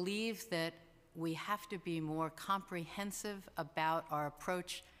believe that we have to be more comprehensive about our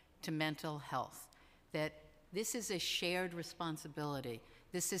approach to mental health, that this is a shared responsibility.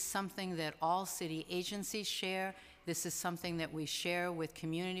 This is something that all city agencies share. This is something that we share with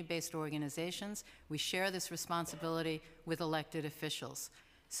community-based organizations. We share this responsibility with elected officials.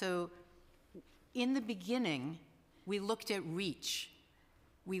 So in the beginning, we looked at reach.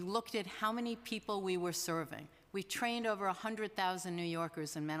 We looked at how many people we were serving. We trained over 100,000 New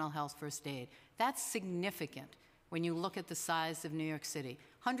Yorkers in mental health first aid. That's significant when you look at the size of New York City.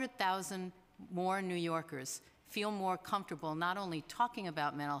 100,000 more New Yorkers feel more comfortable not only talking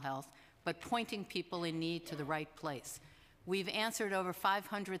about mental health, but pointing people in need to the right place. We've answered over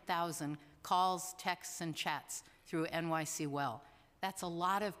 500,000 calls, texts, and chats through NYC Well. That's a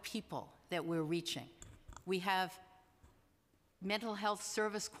lot of people that we're reaching. We have mental health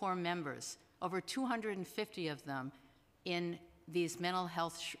service corps members, over 250 of them in these mental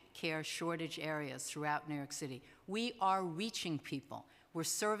health care shortage areas throughout New York City. We are reaching people. We're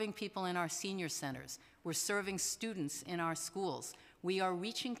serving people in our senior centers. We're serving students in our schools. We are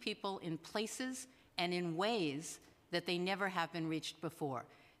reaching people in places and in ways that they never have been reached before.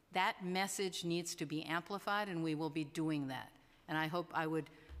 That message needs to be amplified, and we will be doing that. And I hope I would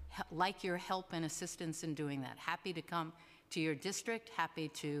like your help and assistance in doing that. Happy to come to your district, happy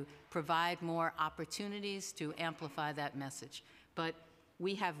to provide more opportunities to amplify that message. But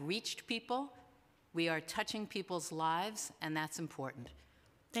we have reached people, we are touching people's lives, and that's important.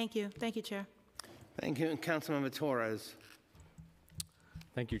 Thank you. Thank you, Chair. Thank you. Councilmember Torres.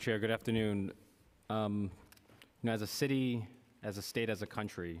 Thank you, Chair. Good afternoon. As a city, as a state, as a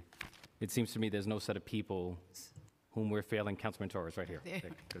country, it seems to me there's no set of people whom we're failing. Councilman Torres, right here.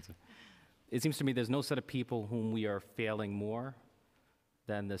 It seems to me there's no set of people whom we are failing more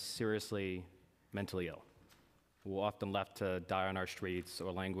than the seriously mentally ill, who are often left to die on our streets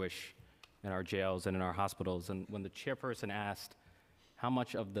or languish in our jails and in our hospitals. And when the chairperson asked how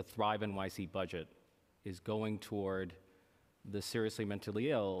much of the Thrive NYC budget is going toward the seriously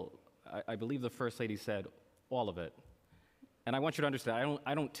mentally ill, I believe the First Lady said all of it. And I want you to understand,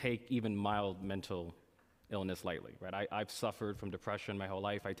 I don't take even mild mental illness lightly, right? I've suffered from depression my whole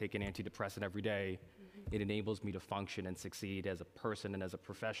life. I take an antidepressant every day. It enables me to function and succeed as a person and as a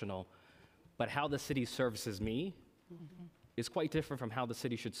professional. But how the city services me is quite different from how the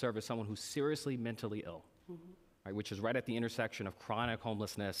city should service someone who's seriously mentally ill, right? Which is right at the intersection of chronic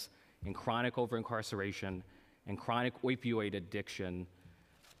homelessness and chronic over-incarceration and chronic opioid addiction.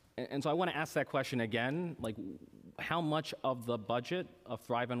 And so I want to ask that question again, like how much of the budget of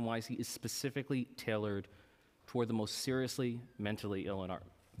Thrive NYC is specifically tailored toward the most seriously mentally ill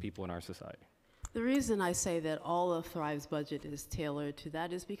people in our society? The reason I say that all of Thrive's budget is tailored to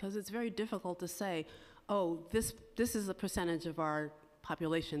that is because it's very difficult to say, oh, this is a percentage of our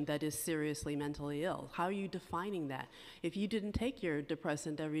population that is seriously mentally ill. How are you defining that? If you didn't take your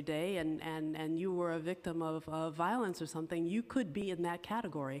depressant every day and you were a victim of violence or something, you could be in that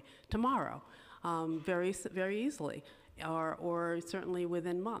category tomorrow, very, very easily, or certainly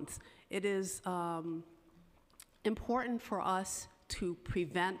within months. It is important for us to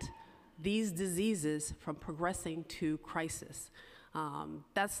prevent these diseases from progressing to crisis.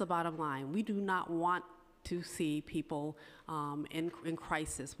 That's the bottom line. We do not want to see people in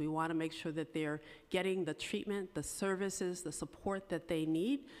crisis. We want to make sure that they're getting the treatment, the services, the support that they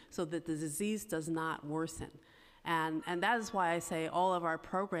need so that the disease does not worsen. And that is why I say all of our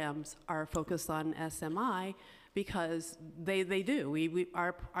programs are focused on SMI, because they do.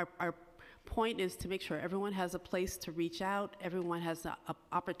 Our point is to make sure everyone has a place to reach out, everyone has the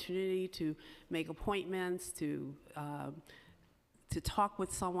opportunity to make appointments, to talk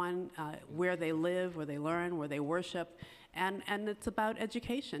with someone where they live, where they learn, where they worship. And it's about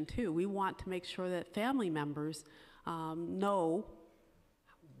education, too. We want to make sure that family members know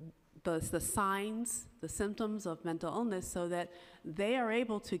the signs, the symptoms of mental illness, so that they are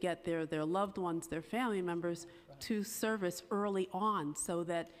able to get their loved ones, their family members, to service early on, so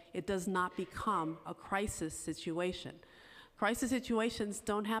that it does not become a crisis situation. Crisis situations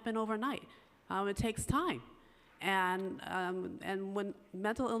don't happen overnight. It takes time. And when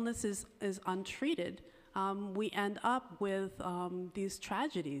mental illness is untreated, we end up with these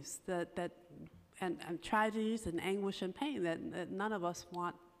tragedies and tragedies and anguish and pain that none of us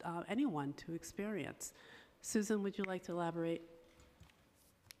want anyone to experience. Susan, would you like to elaborate?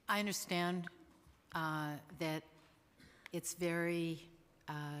 I understand that it's very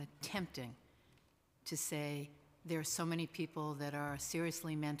tempting to say there are so many people that are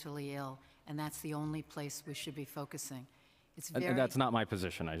seriously mentally ill, and that's the only place we should be focusing. It's very, and that's not my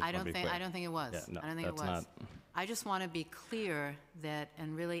position. I don't think it was. Yeah, no, I don't think it was. not. I just want to be clear that,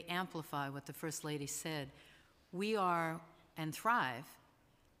 and really amplify what the First Lady said. We are, and Thrive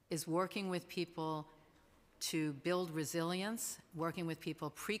is working with people to build resilience, working with people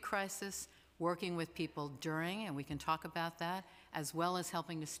pre-crisis, working with people during, and we can talk about that, as well as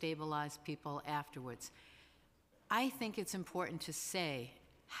helping to stabilize people afterwards. I think it's important to say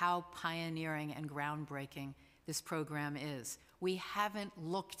how pioneering and groundbreaking this program is. We haven't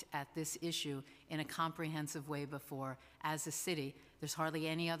looked at this issue in a comprehensive way before as a city. There's hardly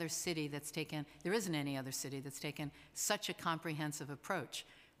any other city that's taken, there isn't any other city that's taken such a comprehensive approach,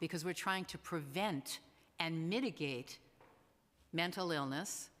 because we're trying to prevent and mitigate mental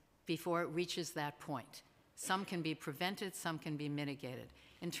illness before it reaches that point. Some can be prevented, some can be mitigated.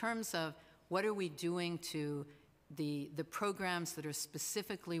 In terms of what are we doing to the programs that are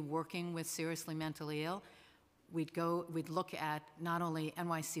specifically working with seriously mentally ill, we'd look at not only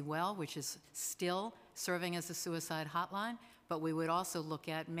NYC Well, which is still serving as a suicide hotline, but we would also look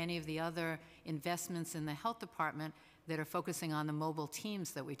at many of the other investments in the health department that are focusing on the mobile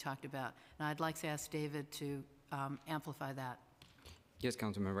teams that we talked about. And I'd like to ask David to amplify that. Yes,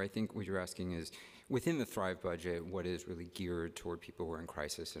 Councilmember, I think what you're asking is, within the Thrive budget, what is really geared toward people who are in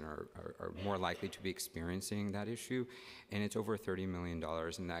crisis and are more likely to be experiencing that issue? And it's over $30 million,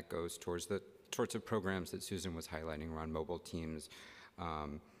 and that goes towards the sorts of programs that Susan was highlighting around mobile teams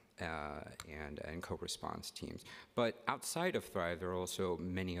and co-response teams. But outside of Thrive, there are also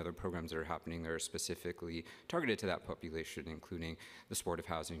many other programs that are happening that are specifically targeted to that population, including the Supportive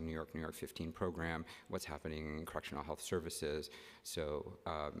Housing New York 15 program, what's happening in correctional health services. So,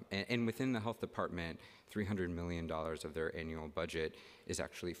 and within the health department, $300 million of their annual budget is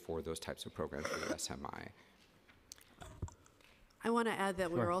actually for those types of programs for the SMI. I want to add that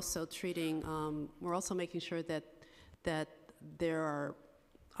Sure. we're also treating, we're also making sure that there are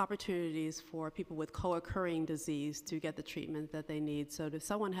opportunities for people with co-occurring disease to get the treatment that they need. So if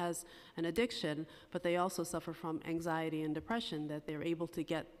someone has an addiction, but they also suffer from anxiety and depression, that they're able to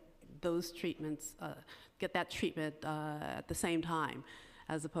get those treatments, get that treatment at the same time,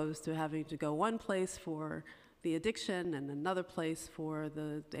 as opposed to having to go one place for the addiction and another place for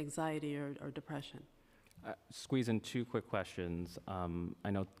the anxiety or depression. Squeeze in two quick questions.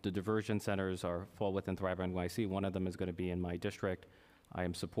 I know the diversion centers fall within Thrive NYC. One of them is going to be in my district. I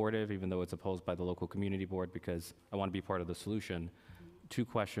am supportive, even though it's opposed by the local community board, because I want to be part of the solution. Two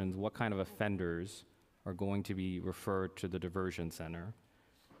questions: what kind of offenders are going to be referred to the diversion center?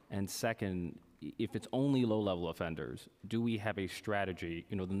 And second, if it's only low-level offenders, do we have a strategy?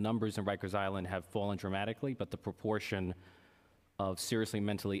 You know, the numbers in Rikers Island have fallen dramatically, but the proportion of seriously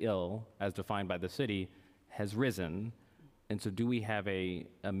mentally ill, as defined by the city, has risen. And so do we have a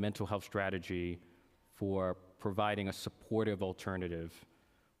mental health strategy for providing a supportive alternative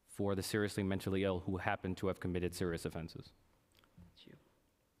for the seriously mentally ill who happen to have committed serious offenses?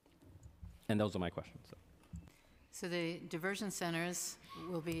 And those are my questions. So the diversion centers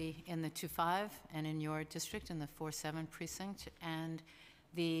will be in the 2-5 and in your district in the 4-7 precinct. And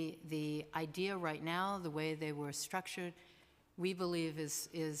the idea right now, the way they were structured, we believe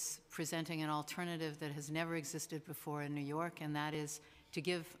is presenting an alternative that has never existed before in New York, and that is to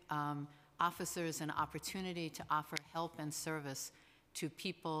give officers an opportunity to offer help and service to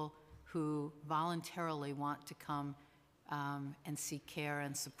people who voluntarily want to come and seek care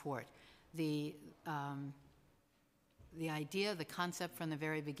and support. The idea, the concept from the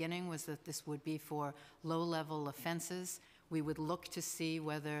very beginning was that this would be for low-level offenses. We would look to see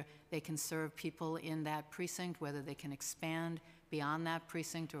whether they can serve people in that precinct, whether they can expand beyond that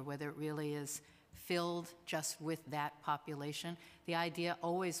precinct or whether it really is filled just with that population. The idea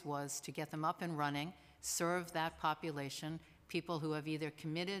always was to get them up and running, serve that population, people who have either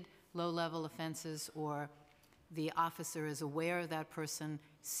committed low-level offenses or the officer is aware of that person,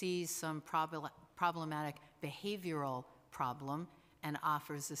 sees some problematic behavioral problem, and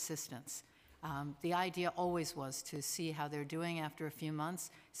offers assistance. The idea always was to see how they're doing after a few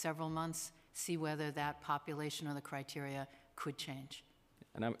months, several months, see whether that population or the criteria could change.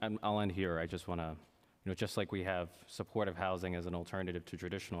 And I'll end here. I just want to, just like we have supportive housing as an alternative to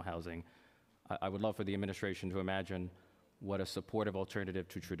traditional housing, I would love for the administration to imagine what a supportive alternative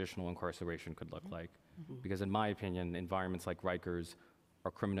to traditional incarceration could look like. Because in my opinion, environments like Rikers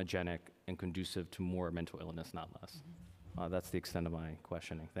are criminogenic and conducive to more mental illness, not less. That's the extent of my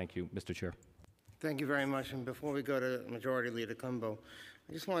questioning. Thank you, Mr. Chair. Thank you very much. And before we go to Majority Leader Cumbo,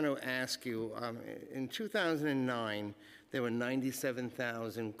 I just want to ask you, in 2009, there were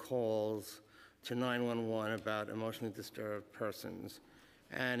 97,000 calls to 911 about emotionally disturbed persons.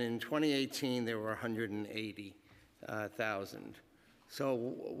 And in 2018, there were 180,000.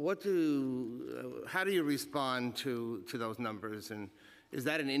 So how do you respond to those numbers? And is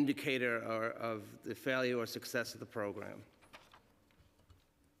that an indicator of the failure or success of the program?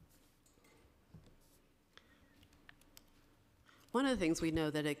 One of the things we know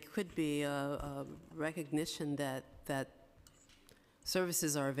that it could be a recognition that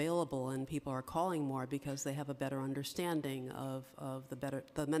services are available and people are calling more because they have a better understanding of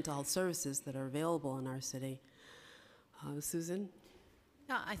the mental health services that are available in our city. Susan?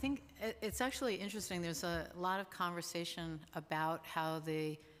 Yeah, I think it's actually interesting. There's a lot of conversation about how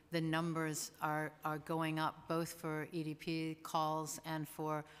the numbers are going up, both for EDP calls and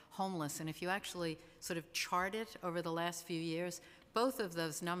for homeless. And if you actually sort of chart it over the last few years, both of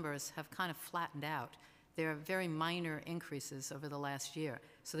those numbers have kind of flattened out. There are very minor increases over the last year.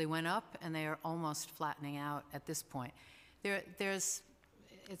 So they went up and they are almost flattening out at this point. It's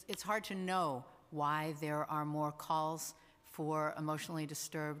hard to know why there are more calls for emotionally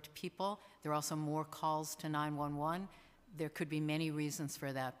disturbed people. There are also more calls to 911. There could be many reasons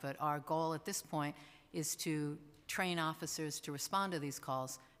for that, but our goal at this point is to train officers to respond to these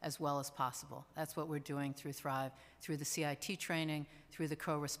calls as well as possible. That's what we're doing through Thrive, through the CIT training, through the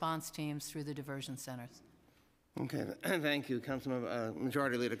co-response teams, through the diversion centers. Okay, thank you. Councilmember,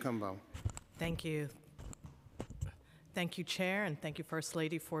 Majority Leader Cumbo. Thank you. Thank you, Chair, and thank you, First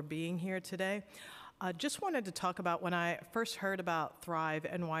Lady, for being here today. Just wanted to talk about when I first heard about Thrive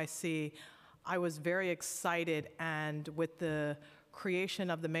NYC, I was very excited, and with the creation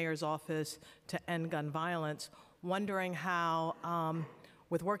of the Mayor's Office to End Gun Violence, wondering how,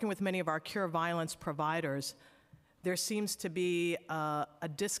 with working with many of our cure violence providers, there seems to be a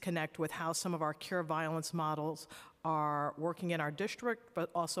disconnect with how some of our cure violence models are working in our district,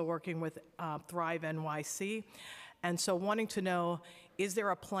 but also working with Thrive NYC. And so wanting to know, is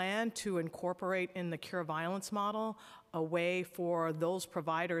there a plan to incorporate in the cure violence model a way for those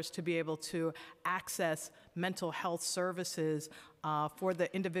providers to be able to access mental health services for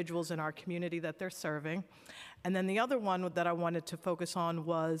the individuals in our community that they're serving? And then the other one that I wanted to focus on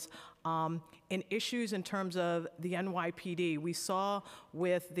was in issues in terms of the NYPD. We saw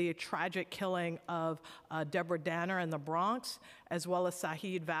with the tragic killing of Deborah Danner in the Bronx, as well as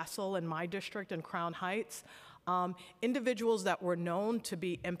Saheed Vassell in my district in Crown Heights, individuals that were known to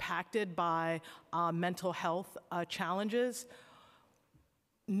be impacted by mental health challenges.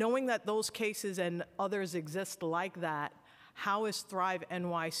 Knowing that those cases and others exist like that, how is Thrive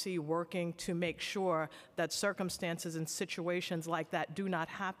NYC working to make sure that circumstances and situations like that do not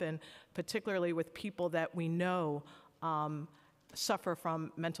happen, particularly with people that we know suffer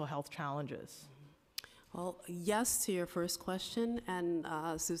from mental health challenges? Well, yes to your first question, and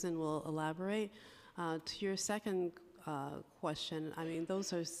Susan will elaborate. To your second question, I mean,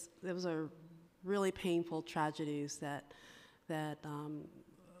 those are really painful tragedies that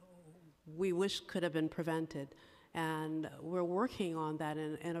we wish could have been prevented. And we're working on that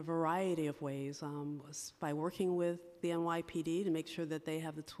in a variety of ways, by working with the NYPD to make sure that they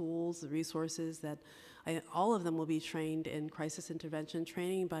have the tools, the resources, that all of them will be trained in crisis intervention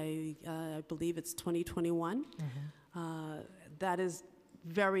training by, I believe it's 2021. Mm-hmm. That is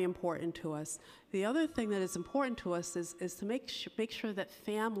very important to us. The other thing that is important to us is to make sure that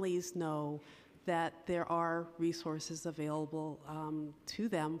families know that there are resources available to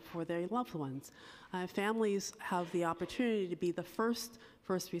them for their loved ones. Families have the opportunity to be the first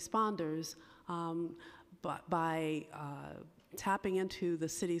responders by tapping into the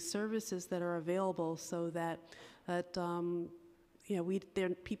city services that are available, so that you know,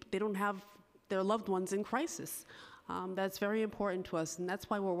 they don't have their loved ones in crisis. That's very important to us, and that's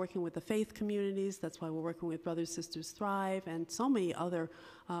why we're working with the faith communities. That's why we're working with Brothers Sisters Thrive and so many other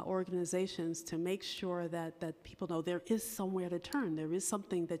organizations to make sure that people know there is somewhere to turn. There is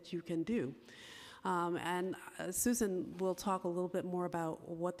something that you can do. And Susan will talk a little bit more about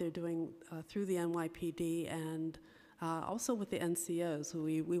what they're doing through the NYPD and also with the NCOs, who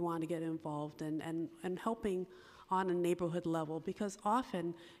we want to get involved and helping on a neighborhood level, because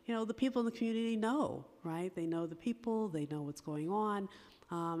often, the people in the community know, right? They know the people, they know what's going on,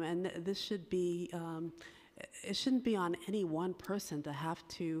 and this should be, it shouldn't be on any one person to have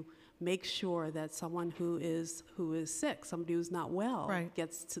to make sure that someone who is sick, somebody who's not well, Right.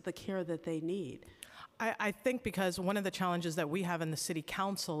 gets to the care that they need. I think because one of the challenges that we have in the city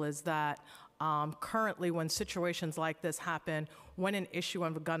council is that currently when situations like this happen, when an issue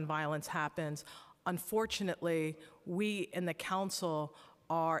of gun violence happens, unfortunately, we in the council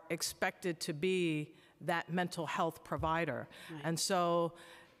are expected to be that mental health provider. Right. And so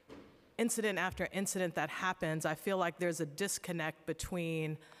incident after incident that happens, I feel like there's a disconnect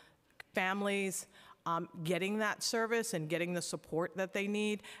between families getting that service and getting the support that they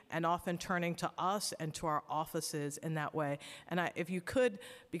need, and often turning to us and to our offices in that way. And if you could,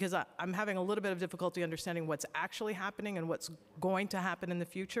 because I'm having a little bit of difficulty understanding what's actually happening and what's going to happen in the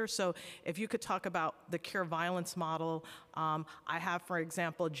future. So if you could talk about the Cure Violence model. I have, for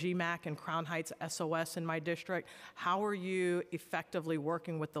example, GMAC and Crown Heights SOS in my district. How are you effectively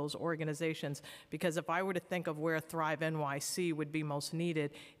working with those organizations? Because if I were to think of where Thrive NYC would be most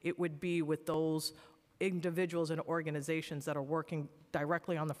needed, it would be with those individuals and organizations that are working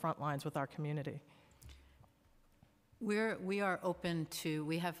directly on the front lines with our community. We are open to,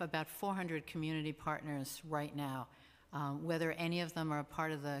 we have about 400 community partners right now. Whether any of them are a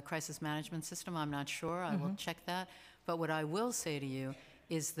part of the crisis management system, I'm not sure. I will check that. But what I will say to you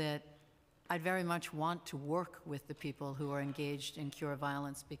is that I very much want to work with the people who are engaged in Cure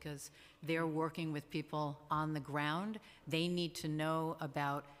Violence, because they're working with people on the ground. They need to know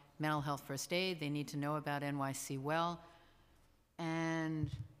about mental health first aid. They need to know about NYC Well. And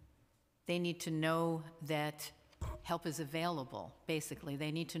they need to know that help is available, basically.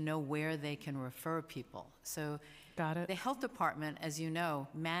 They need to know where they can refer people. So Got it. the health department, as you know,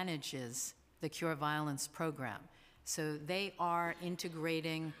 manages the Cure Violence program. So they are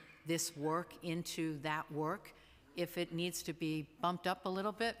integrating this work into that work. If it needs to be bumped up a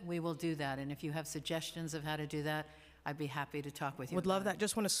little bit, we will do that. And if you have suggestions of how to do that, I'd be happy to talk with you. Would love that.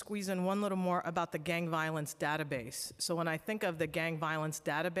 Just want to squeeze in one little more about the gang violence database. So when I think of the gang violence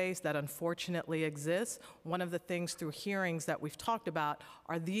database that unfortunately exists, one of the things through hearings that we've talked about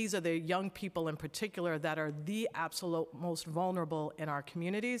are these are the young people in particular that are the absolute most vulnerable in our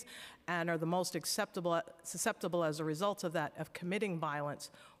communities and are the most susceptible as a result of that, of committing violence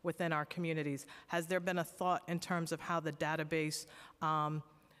within our communities. Has there been a thought in terms of how the database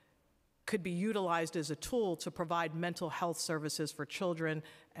could be utilized as a tool to provide mental health services for children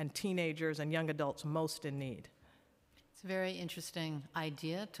and teenagers and young adults most in need? It's a very interesting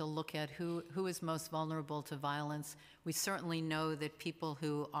idea to look at who is most vulnerable to violence. We certainly know that people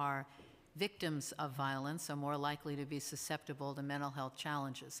who are victims of violence are more likely to be susceptible to mental health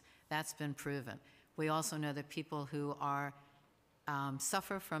challenges. That's been proven. We also know that people who are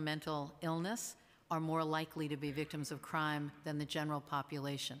suffer from mental illness are more likely to be victims of crime than the general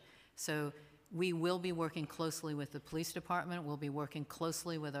population. So we will be working closely with the police department. We'll be working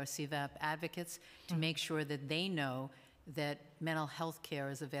closely with our CVAP advocates to make sure that they know that mental health care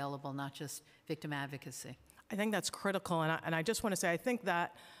is available, not just victim advocacy. I think that's critical, and I just want to say, I think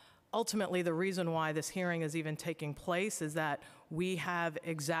that ultimately the reason why this hearing is even taking place is that we have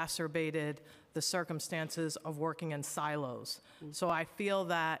exacerbated the circumstances of working in silos. So I feel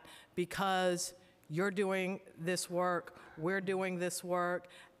that because you're doing this work, we're doing this work,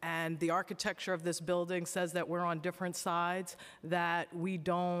 and the architecture of this building says that we're on different sides, that we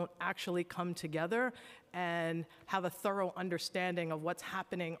don't actually come together and have a thorough understanding of what's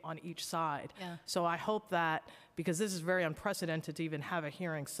happening on each side. Yeah. So I hope that, because this is very unprecedented to even have a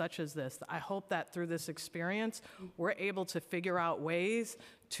hearing such as this, I hope that through this experience, we're able to figure out ways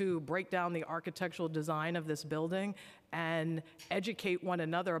to break down the architectural design of this building and educate one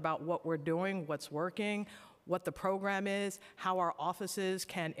another about what we're doing, what's working, what the program is, how our offices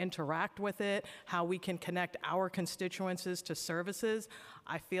can interact with it, how we can connect our constituencies to services.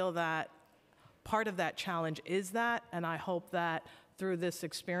 I feel that part of that challenge is that, and I hope that through this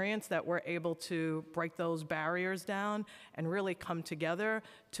experience that we're able to break those barriers down and really come together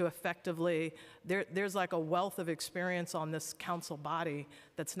to effectively, there's like a wealth of experience on this council body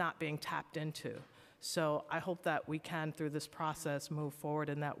that's not being tapped into. So I hope that we can, through this process, move forward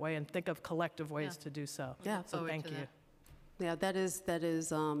in that way and think of collective ways to do so. Yeah. So thank you. Yeah, that is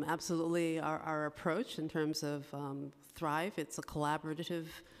absolutely our approach in terms of Thrive. It's a collaborative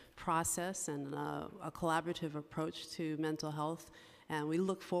process and a collaborative approach to mental health, and we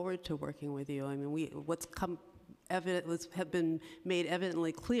look forward to working with you. I mean, what's have been made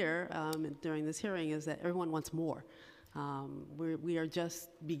evidently clear during this hearing is that everyone wants more. We are just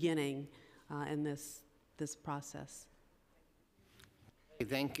beginning in this process.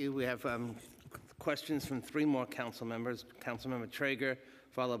 Thank you. We have questions from 3 more council members. Councilmember Traeger,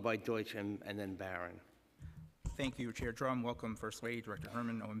 followed by Deutsch, and then Barron. Thank you, Chair Drum. Welcome, First Lady, Director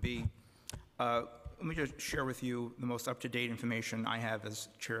Herman, OMB. Let me just share with you the most up-to-date information I have as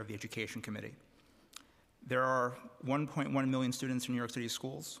Chair of the Education Committee. There are 1.1 million students in New York City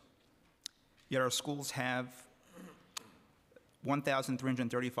schools, yet our schools have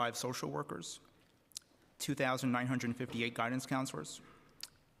 1,335 social workers, 2,958 guidance counselors,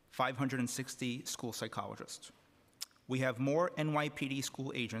 560 school psychologists. We have more NYPD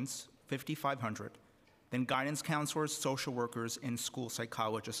school agents, 5,500, than guidance counselors, social workers, and school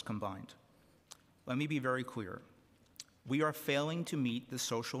psychologists combined. Let me be very clear. We are failing to meet the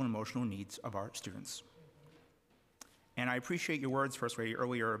social and emotional needs of our students. And I appreciate your words, First Lady,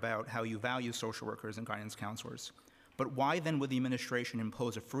 earlier about how you value social workers and guidance counselors. But why then would the administration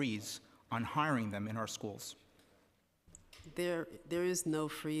impose a freeze on hiring them in our schools? There is no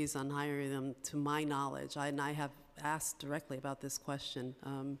freeze on hiring them, to my knowledge, and I have asked directly about this question.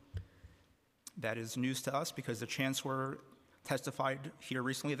 That is news to us because the Chancellor testified here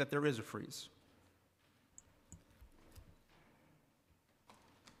recently that there is a freeze.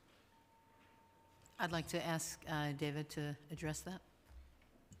 I'd like to ask David to address that.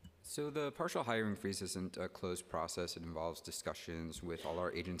 So the partial hiring freeze isn't a closed process. It involves discussions with all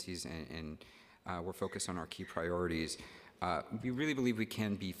our agencies, and we're focused on our key priorities. We really believe we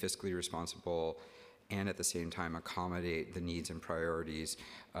can be fiscally responsible and at the same time accommodate the needs and priorities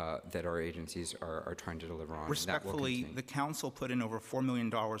that our agencies are trying to deliver on. Respectfully, the council put in over $4 million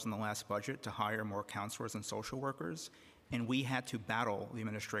in the last budget to hire more counselors and social workers, and we had to battle the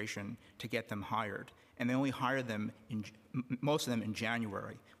administration to get them hired. And they only hired them, most of them in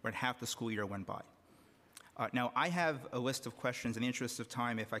January, when half the school year went by. Now, I have a list of questions. In the interest of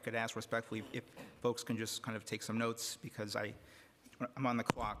time, if I could ask respectfully, if folks can just kind of take some notes, because I'm on the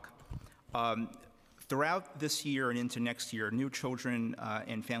clock. Throughout this year and into next year, new children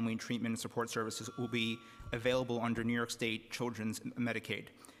and family treatment and support services will be available under New York State Children's Medicaid.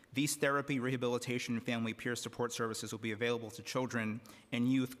 These therapy, rehabilitation, and family peer support services will be available to children and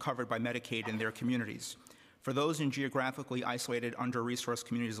youth covered by Medicaid in their communities. For those in geographically isolated, under-resourced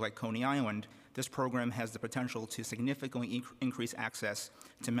communities like Coney Island, this program has the potential to significantly increase access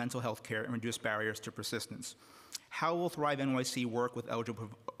to mental health care and reduce barriers to persistence. How will Thrive NYC work with eligible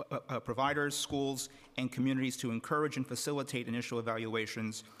providers, schools, and communities to encourage and facilitate initial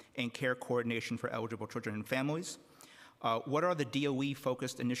evaluations and care coordination for eligible children and families? What are the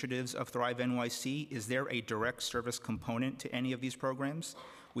DOE-focused initiatives of Thrive NYC? Is there a direct service component to any of these programs?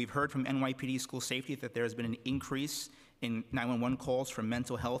 We've heard from NYPD School Safety that there has been an increase in 911 calls for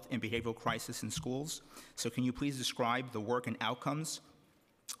mental health and behavioral crisis in schools. So can you please describe the work and outcomes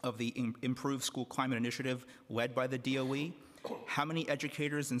of the Improved School Climate Initiative led by the DOE? How many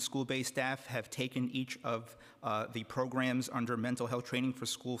educators and school-based staff have taken each of the programs under mental health training for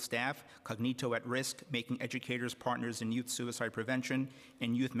school staff, Cognito at Risk, making educators partners in youth suicide prevention,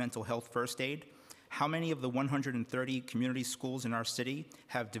 and youth mental health first aid? How many of the 130 community schools in our city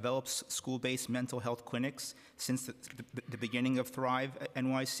have developed school-based mental health clinics since the beginning of Thrive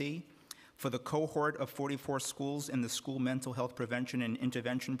NYC? For the cohort of 44 schools in the School Mental Health Prevention and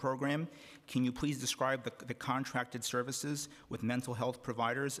Intervention Program, can you please describe the contracted services with mental health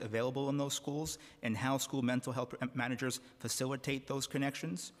providers available in those schools and how school mental health managers facilitate those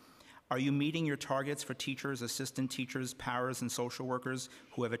connections? Are you meeting your targets for teachers, assistant teachers, paras, and social workers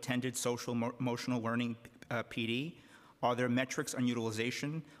who have attended social emotional learning PD? Are there metrics on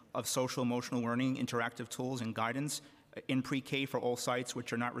utilization of social emotional learning interactive tools and guidance in pre-K for all sites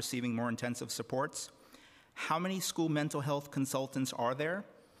which are not receiving more intensive supports? How many school mental health consultants are there?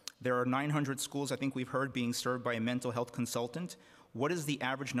 There are 900 schools, I think we've heard, being served by a mental health consultant. What is the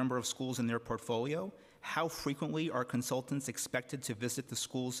average number of schools in their portfolio? How frequently are consultants expected to visit the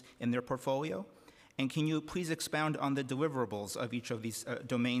schools in their portfolio? And can you please expound on the deliverables of each of these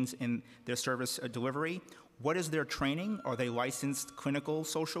domains in their service delivery? What is their training? Are they licensed clinical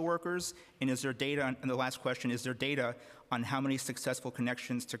social workers? And is there data, and the last question, is there data on how many successful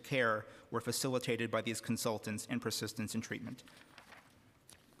connections to care were facilitated by these consultants and persistence in treatment?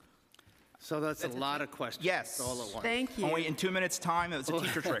 So that's a lot of questions. Yes. All at once. Thank you. Only in 2 minutes' time. It was a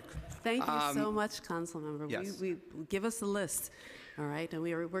teacher trick. Thank you so much, Councilmember. Yes. We give us a list, all right? And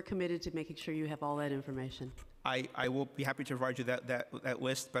we're committed to making sure you have all that information. I will be happy to provide you that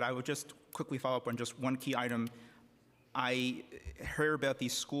list, but I would just quickly follow up on just one key item. I heard about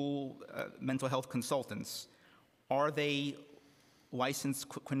these school mental health consultants. Are they licensed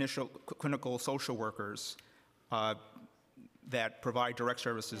clinical social workers that provide direct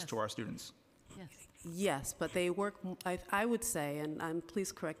services to our students? Yes. Yes, but they work, I would say, and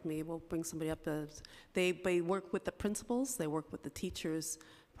please correct me, we'll bring somebody up, they work with the principals, they work with the teachers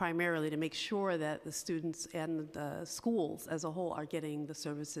primarily to make sure that the students and the schools as a whole are getting the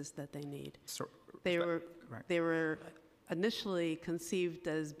services that they need. So, They right. were initially conceived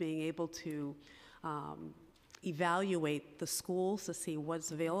as being able to evaluate the schools to see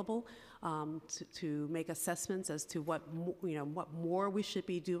what's available, to make assessments as to what more we should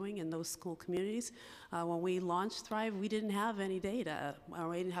be doing in those school communities. When we launched Thrive, we didn't have any data, or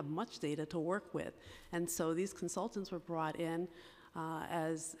we didn't have much data to work with, and so these consultants were brought in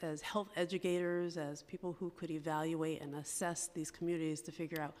as health educators, as people who could evaluate and assess these communities to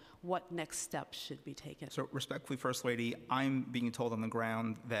figure out what next steps should be taken. So respectfully, First Lady, I'm being told on the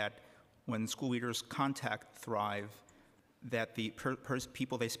ground that when school leaders contact Thrive, that the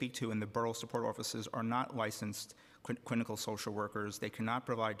people they speak to in the borough support offices are not licensed clinical social workers. They cannot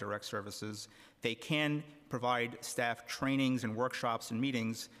provide direct services. They can provide staff trainings and workshops and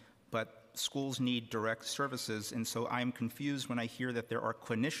meetings, but schools need direct services, and so I'm confused when I hear that there are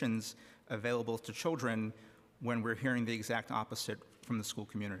clinicians available to children when we're hearing the exact opposite from the school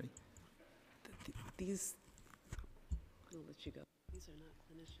community. These, I'll let you go. These are not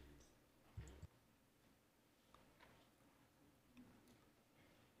clinicians.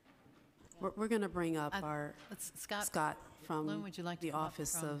 We're going to bring up our Scott from Bloom, would you like to the come up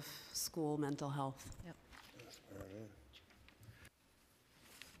Office from- of School Mental Health. Yep.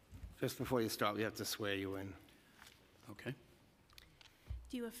 Just before you start, we have to swear you in. Okay.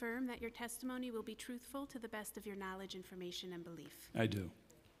 Do you affirm that your testimony will be truthful to the best of your knowledge, information, and belief? I do.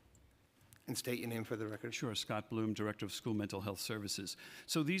 And state your name for the record. Sure. Scott Bloom, Director of School Mental Health Services.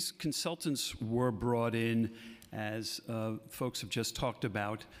 So these consultants were brought in, as folks have just talked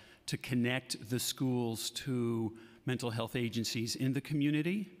about, to connect the schools to mental health agencies in the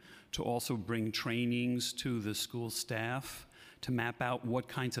community, to also bring trainings to the school staff, to map out what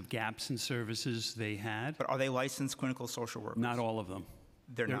kinds of gaps in services they had. But are they licensed clinical social workers? Not all of them.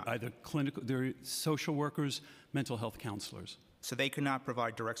 They're not. Either clinical, they're social workers, mental health counselors. So they cannot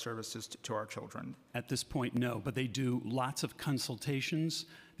provide direct services to our children? At this point, no, but they do lots of consultations.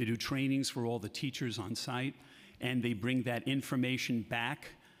 They do trainings for all the teachers on site, and they bring that information back,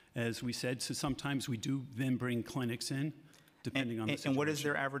 as we said. So sometimes we do then bring clinics in, depending on the situation. And what is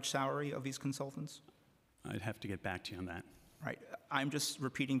their average salary of these consultants? I'd have to get back to you on that. Right. I'm just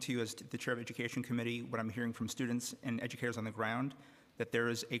repeating to you as the Chair of Education Committee what I'm hearing from students and educators on the ground, that there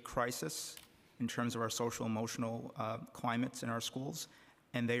is a crisis in terms of our social emotional climates in our schools,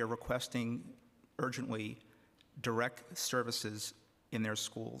 and they are requesting urgently direct services in their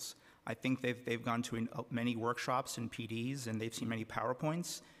schools. I think they've gone to many workshops and PDs, and they've seen many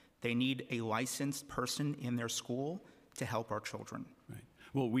PowerPoints. They need a licensed person in their school to help our children. Right.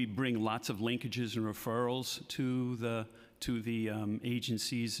 Well, we bring lots of linkages and referrals to the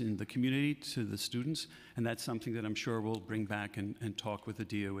agencies in the community, to the students, and that's something that I'm sure we'll bring back and talk with the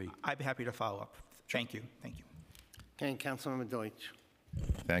DOE. I'd be happy to follow up. Thank you. Thank you. Okay, Councilmember Deutsch.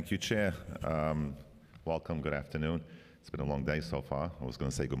 Thank you, Chair. Welcome. Good afternoon. It's been a long day so far. I was going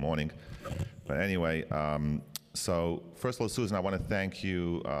to say good morning. But anyway, so first of all, Susan, I want to thank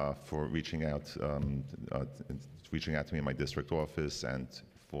you for reaching out to me in my district office and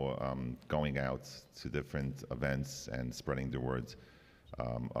for going out to different events and spreading the word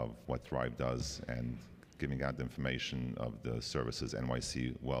of what Thrive does and giving out the information of the services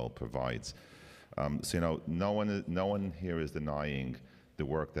NYC well provides. So, you know, no one here is denying the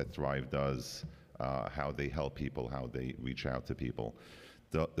work that Thrive does, how they help people, how they reach out to people.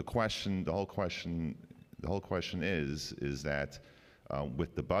 The whole question is that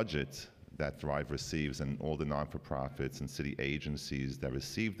with the budget that Thrive receives and all the non-for-profits and city agencies that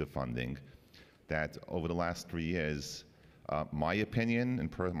receive the funding, that over the last 3 years, my opinion and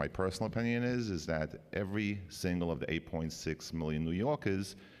my personal opinion is that every single of the 8.6 million New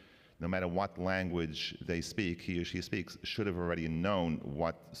Yorkers, no matter what language they speak, he or she speaks, should have already known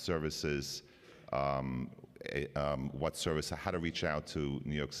what services, how to reach out to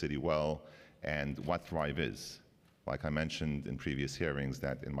New York City well, and what Thrive is. Like I mentioned in previous hearings,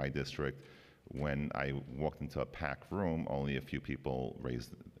 that in my district, when I walked into a packed room, only a few people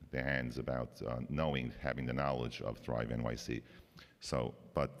raised their hands about having the knowledge of Thrive NYC. So,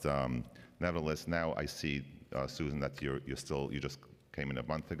 but nevertheless, now I see, Susan, that you just came in a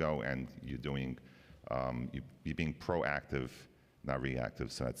month ago, and you're doing, you're being proactive, not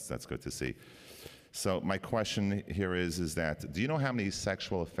reactive. So that's good to see. So my question here is that, do you know how many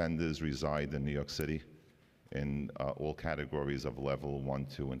sexual offenders reside in New York City in all categories of level 1,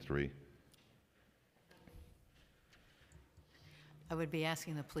 2, and 3? I would be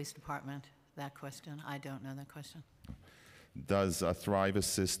asking the police department that question. I don't know that question. Does Thrive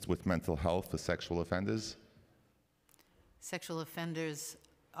assist with mental health for sexual offenders? Sexual offenders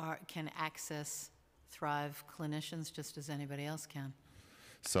can access Thrive clinicians just as anybody else can.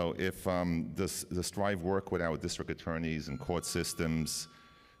 So if does Thrive work with our district attorneys and court systems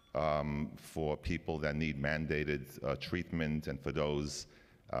for people that need mandated treatment, and for those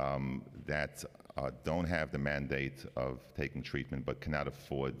that don't have the mandate of taking treatment but cannot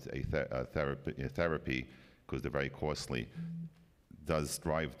afford a therapy because they're very costly? Does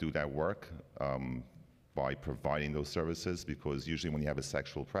Thrive do that work by providing those services? Because usually when you have a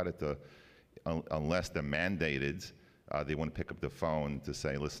sexual predator, unless they're mandated, they want to pick up the phone to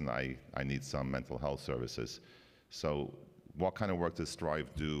say, listen, I need some mental health services. So what kind of work does Thrive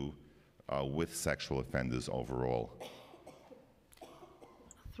do with sexual offenders overall?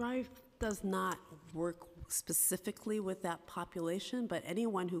 Thrive does not work specifically with that population, but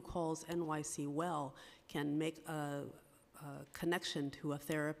anyone who calls NYC Well can make a connection to a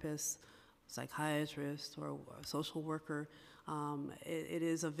therapist, psychiatrist, or a social worker. It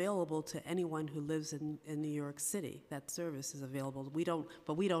is available to anyone who lives in New York City. That service is available. We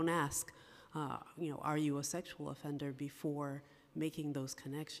don't ask, are you a sexual offender before making those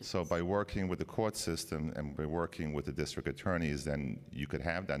connections. So by working with the court system and by working with the district attorneys, then you could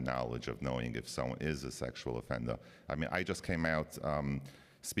have that knowledge of knowing if someone is a sexual offender. I mean, I just came out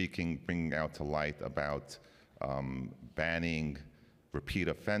bringing out to light about banning repeat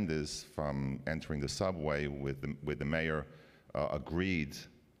offenders from entering the subway with the mayor agreed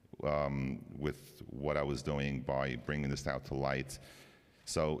with what I was doing by bringing this out to light.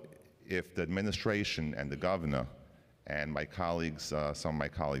 So if the administration and the governor and my colleagues, some of my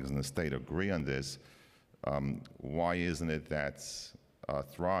colleagues in the state agree on this, why isn't it that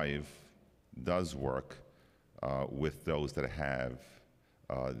Thrive does work with those that have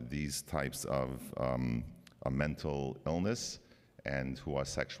these types of a mental illness and who are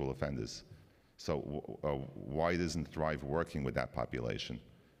sexual offenders? So why isn't Thrive working with that population?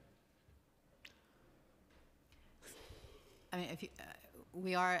 I mean, if you,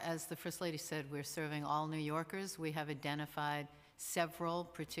 we are, as the First Lady said, we're serving all New Yorkers. We have identified several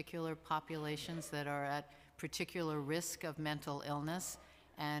particular populations that are at particular risk of mental illness.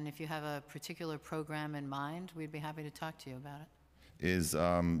 And if you have a particular program in mind, we'd be happy to talk to you about it. Is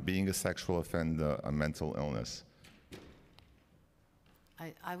being a sexual offender a mental illness?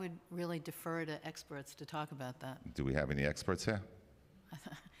 I would really defer to experts to talk about that. Do we have any experts here?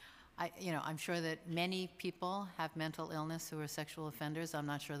 I'm sure that many people have mental illness who are sexual offenders. I'm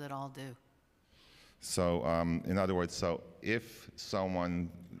not sure that all do. So, in other words, so if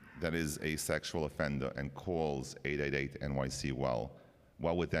someone that is a sexual offender and calls 888-NYC-WELL,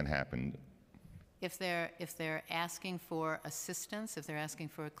 what would then happen? If they're asking for assistance, if they're asking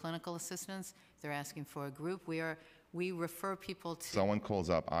for clinical assistance, if they're asking for a group, we refer people to... Someone calls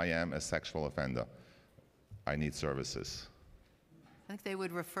up, I am a sexual offender. I need services. I think they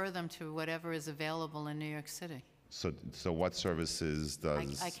would refer them to whatever is available in New York City. So what services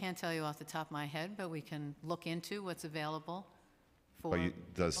does... I can't tell you off the top of my head, but we can look into what's available for...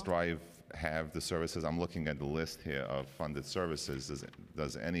 Does Thrive have the services? I'm looking at the list here of funded services.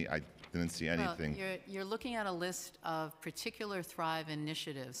 Does any... I didn't see anything. Well, you're looking at a list of particular Thrive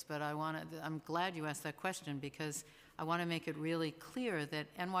initiatives, but I'm glad you asked that question because I want to make it really clear that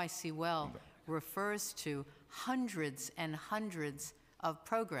NYC Well refers to hundreds and hundreds of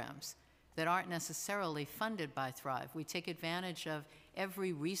programs that aren't necessarily funded by Thrive. We take advantage of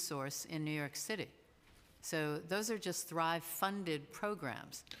every resource in New York City. So those are just Thrive-funded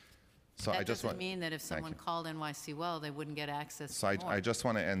programs. So that doesn't mean that if someone called NYC Well, they wouldn't get access to more. I just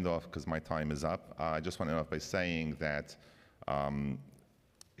want to end off, because my time is up, I just want to end off by saying that,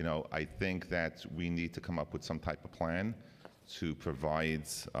 I think that we need to come up with some type of plan to provide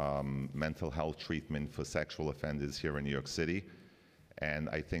mental health treatment for sexual offenders here in New York City. And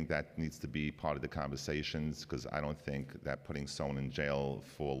I think that needs to be part of the conversations, because I don't think that putting someone in jail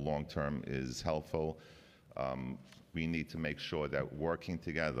for long term is helpful. We need to make sure that working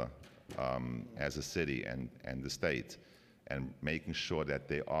together as a city and the state, and making sure that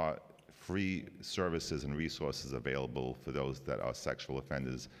they are free services and resources available for those that are sexual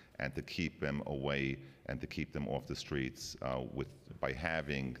offenders, and to keep them away and to keep them off the streets by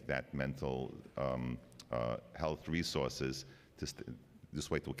having that mental health resources. This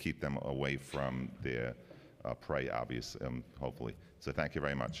way to keep them away from their prey, hopefully. So thank you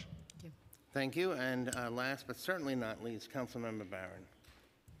very much. Thank you. And last but certainly not least, Councilmember Barron.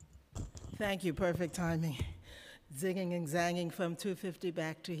 Thank you. Perfect timing. Zigging and zanging from 250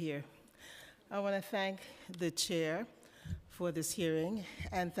 back to here. I want to thank the chair for this hearing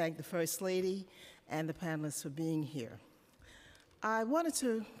and thank the First Lady and the panelists for being here. I wanted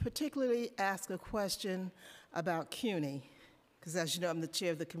to particularly ask a question about CUNY, because as you know, I'm the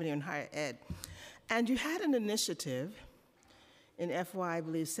chair of the Committee on Higher Ed. And you had an initiative in FY, I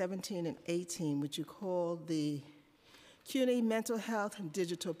believe, 17 and 18, which you called the CUNY Mental Health and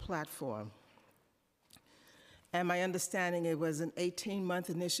Digital Platform. And my understanding, it was an 18-month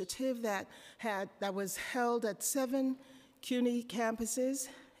initiative that was held at 7 CUNY campuses,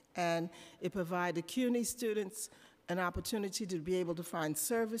 and it provided CUNY students an opportunity to be able to find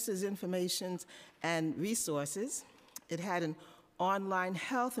services, information, and resources. It had an online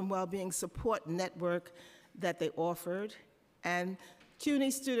health and well-being support network that they offered, and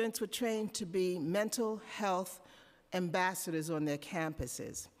CUNY students were trained to be mental health ambassadors on their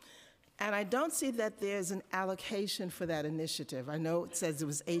campuses. And I don't see that there's an allocation for that initiative. I know it says it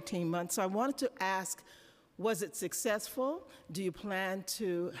was 18 months, so I wanted to ask, was it successful? Do you plan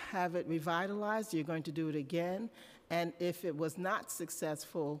to have it revitalized? Are you going to do it again? And if it was not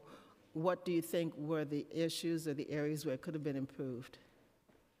successful, what do you think were the issues or the areas where it could have been improved?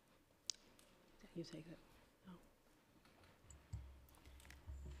 You take it. No.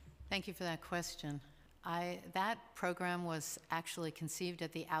 Thank you for that question. That program was actually conceived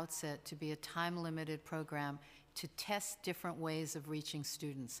at the outset to be a time-limited program to test different ways of reaching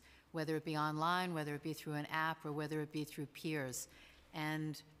students, whether it be online, whether it be through an app, or whether it be through peers.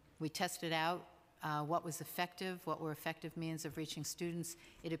 And we tested out what was effective, what were effective means of reaching students.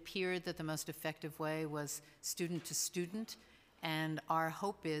 It appeared that the most effective way was student to student, and our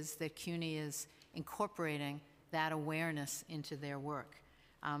hope is that CUNY is incorporating that awareness into their work.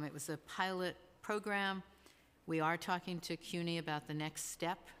 It was a pilot program. We are talking to CUNY about the next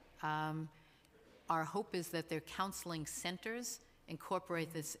step. Our hope is that their counseling centers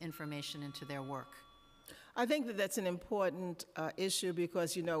incorporate this information into their work. I think that that's an important issue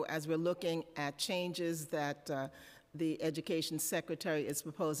because, you know, as we're looking at changes that the Education Secretary is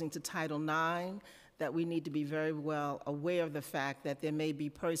proposing to Title IX, that we need to be very well aware of the fact that there may be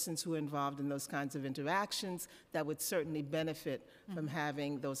persons who are involved in those kinds of interactions that would certainly benefit from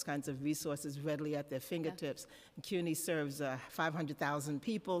having those kinds of resources readily at their fingertips. And CUNY serves 500,000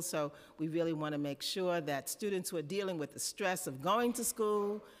 people, so we really want to make sure that students who are dealing with the stress of going to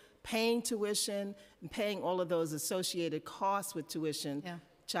school, paying tuition, and paying all of those associated costs with tuition,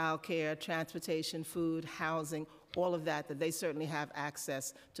 childcare, transportation, food, housing, all of that, that they certainly have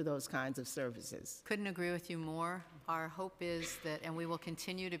access to those kinds of services. Couldn't agree with you more. Our hope is that, and we will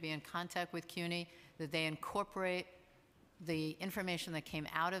continue to be in contact with CUNY, that they incorporate the information that came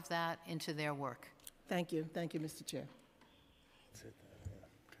out of that into their work. Thank you. Thank you, Mr. Chair.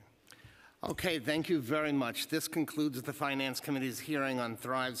 Okay, thank you very much. This concludes the Finance Committee's hearing on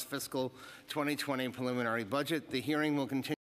Thrive's fiscal 2020 preliminary budget. The hearing will continue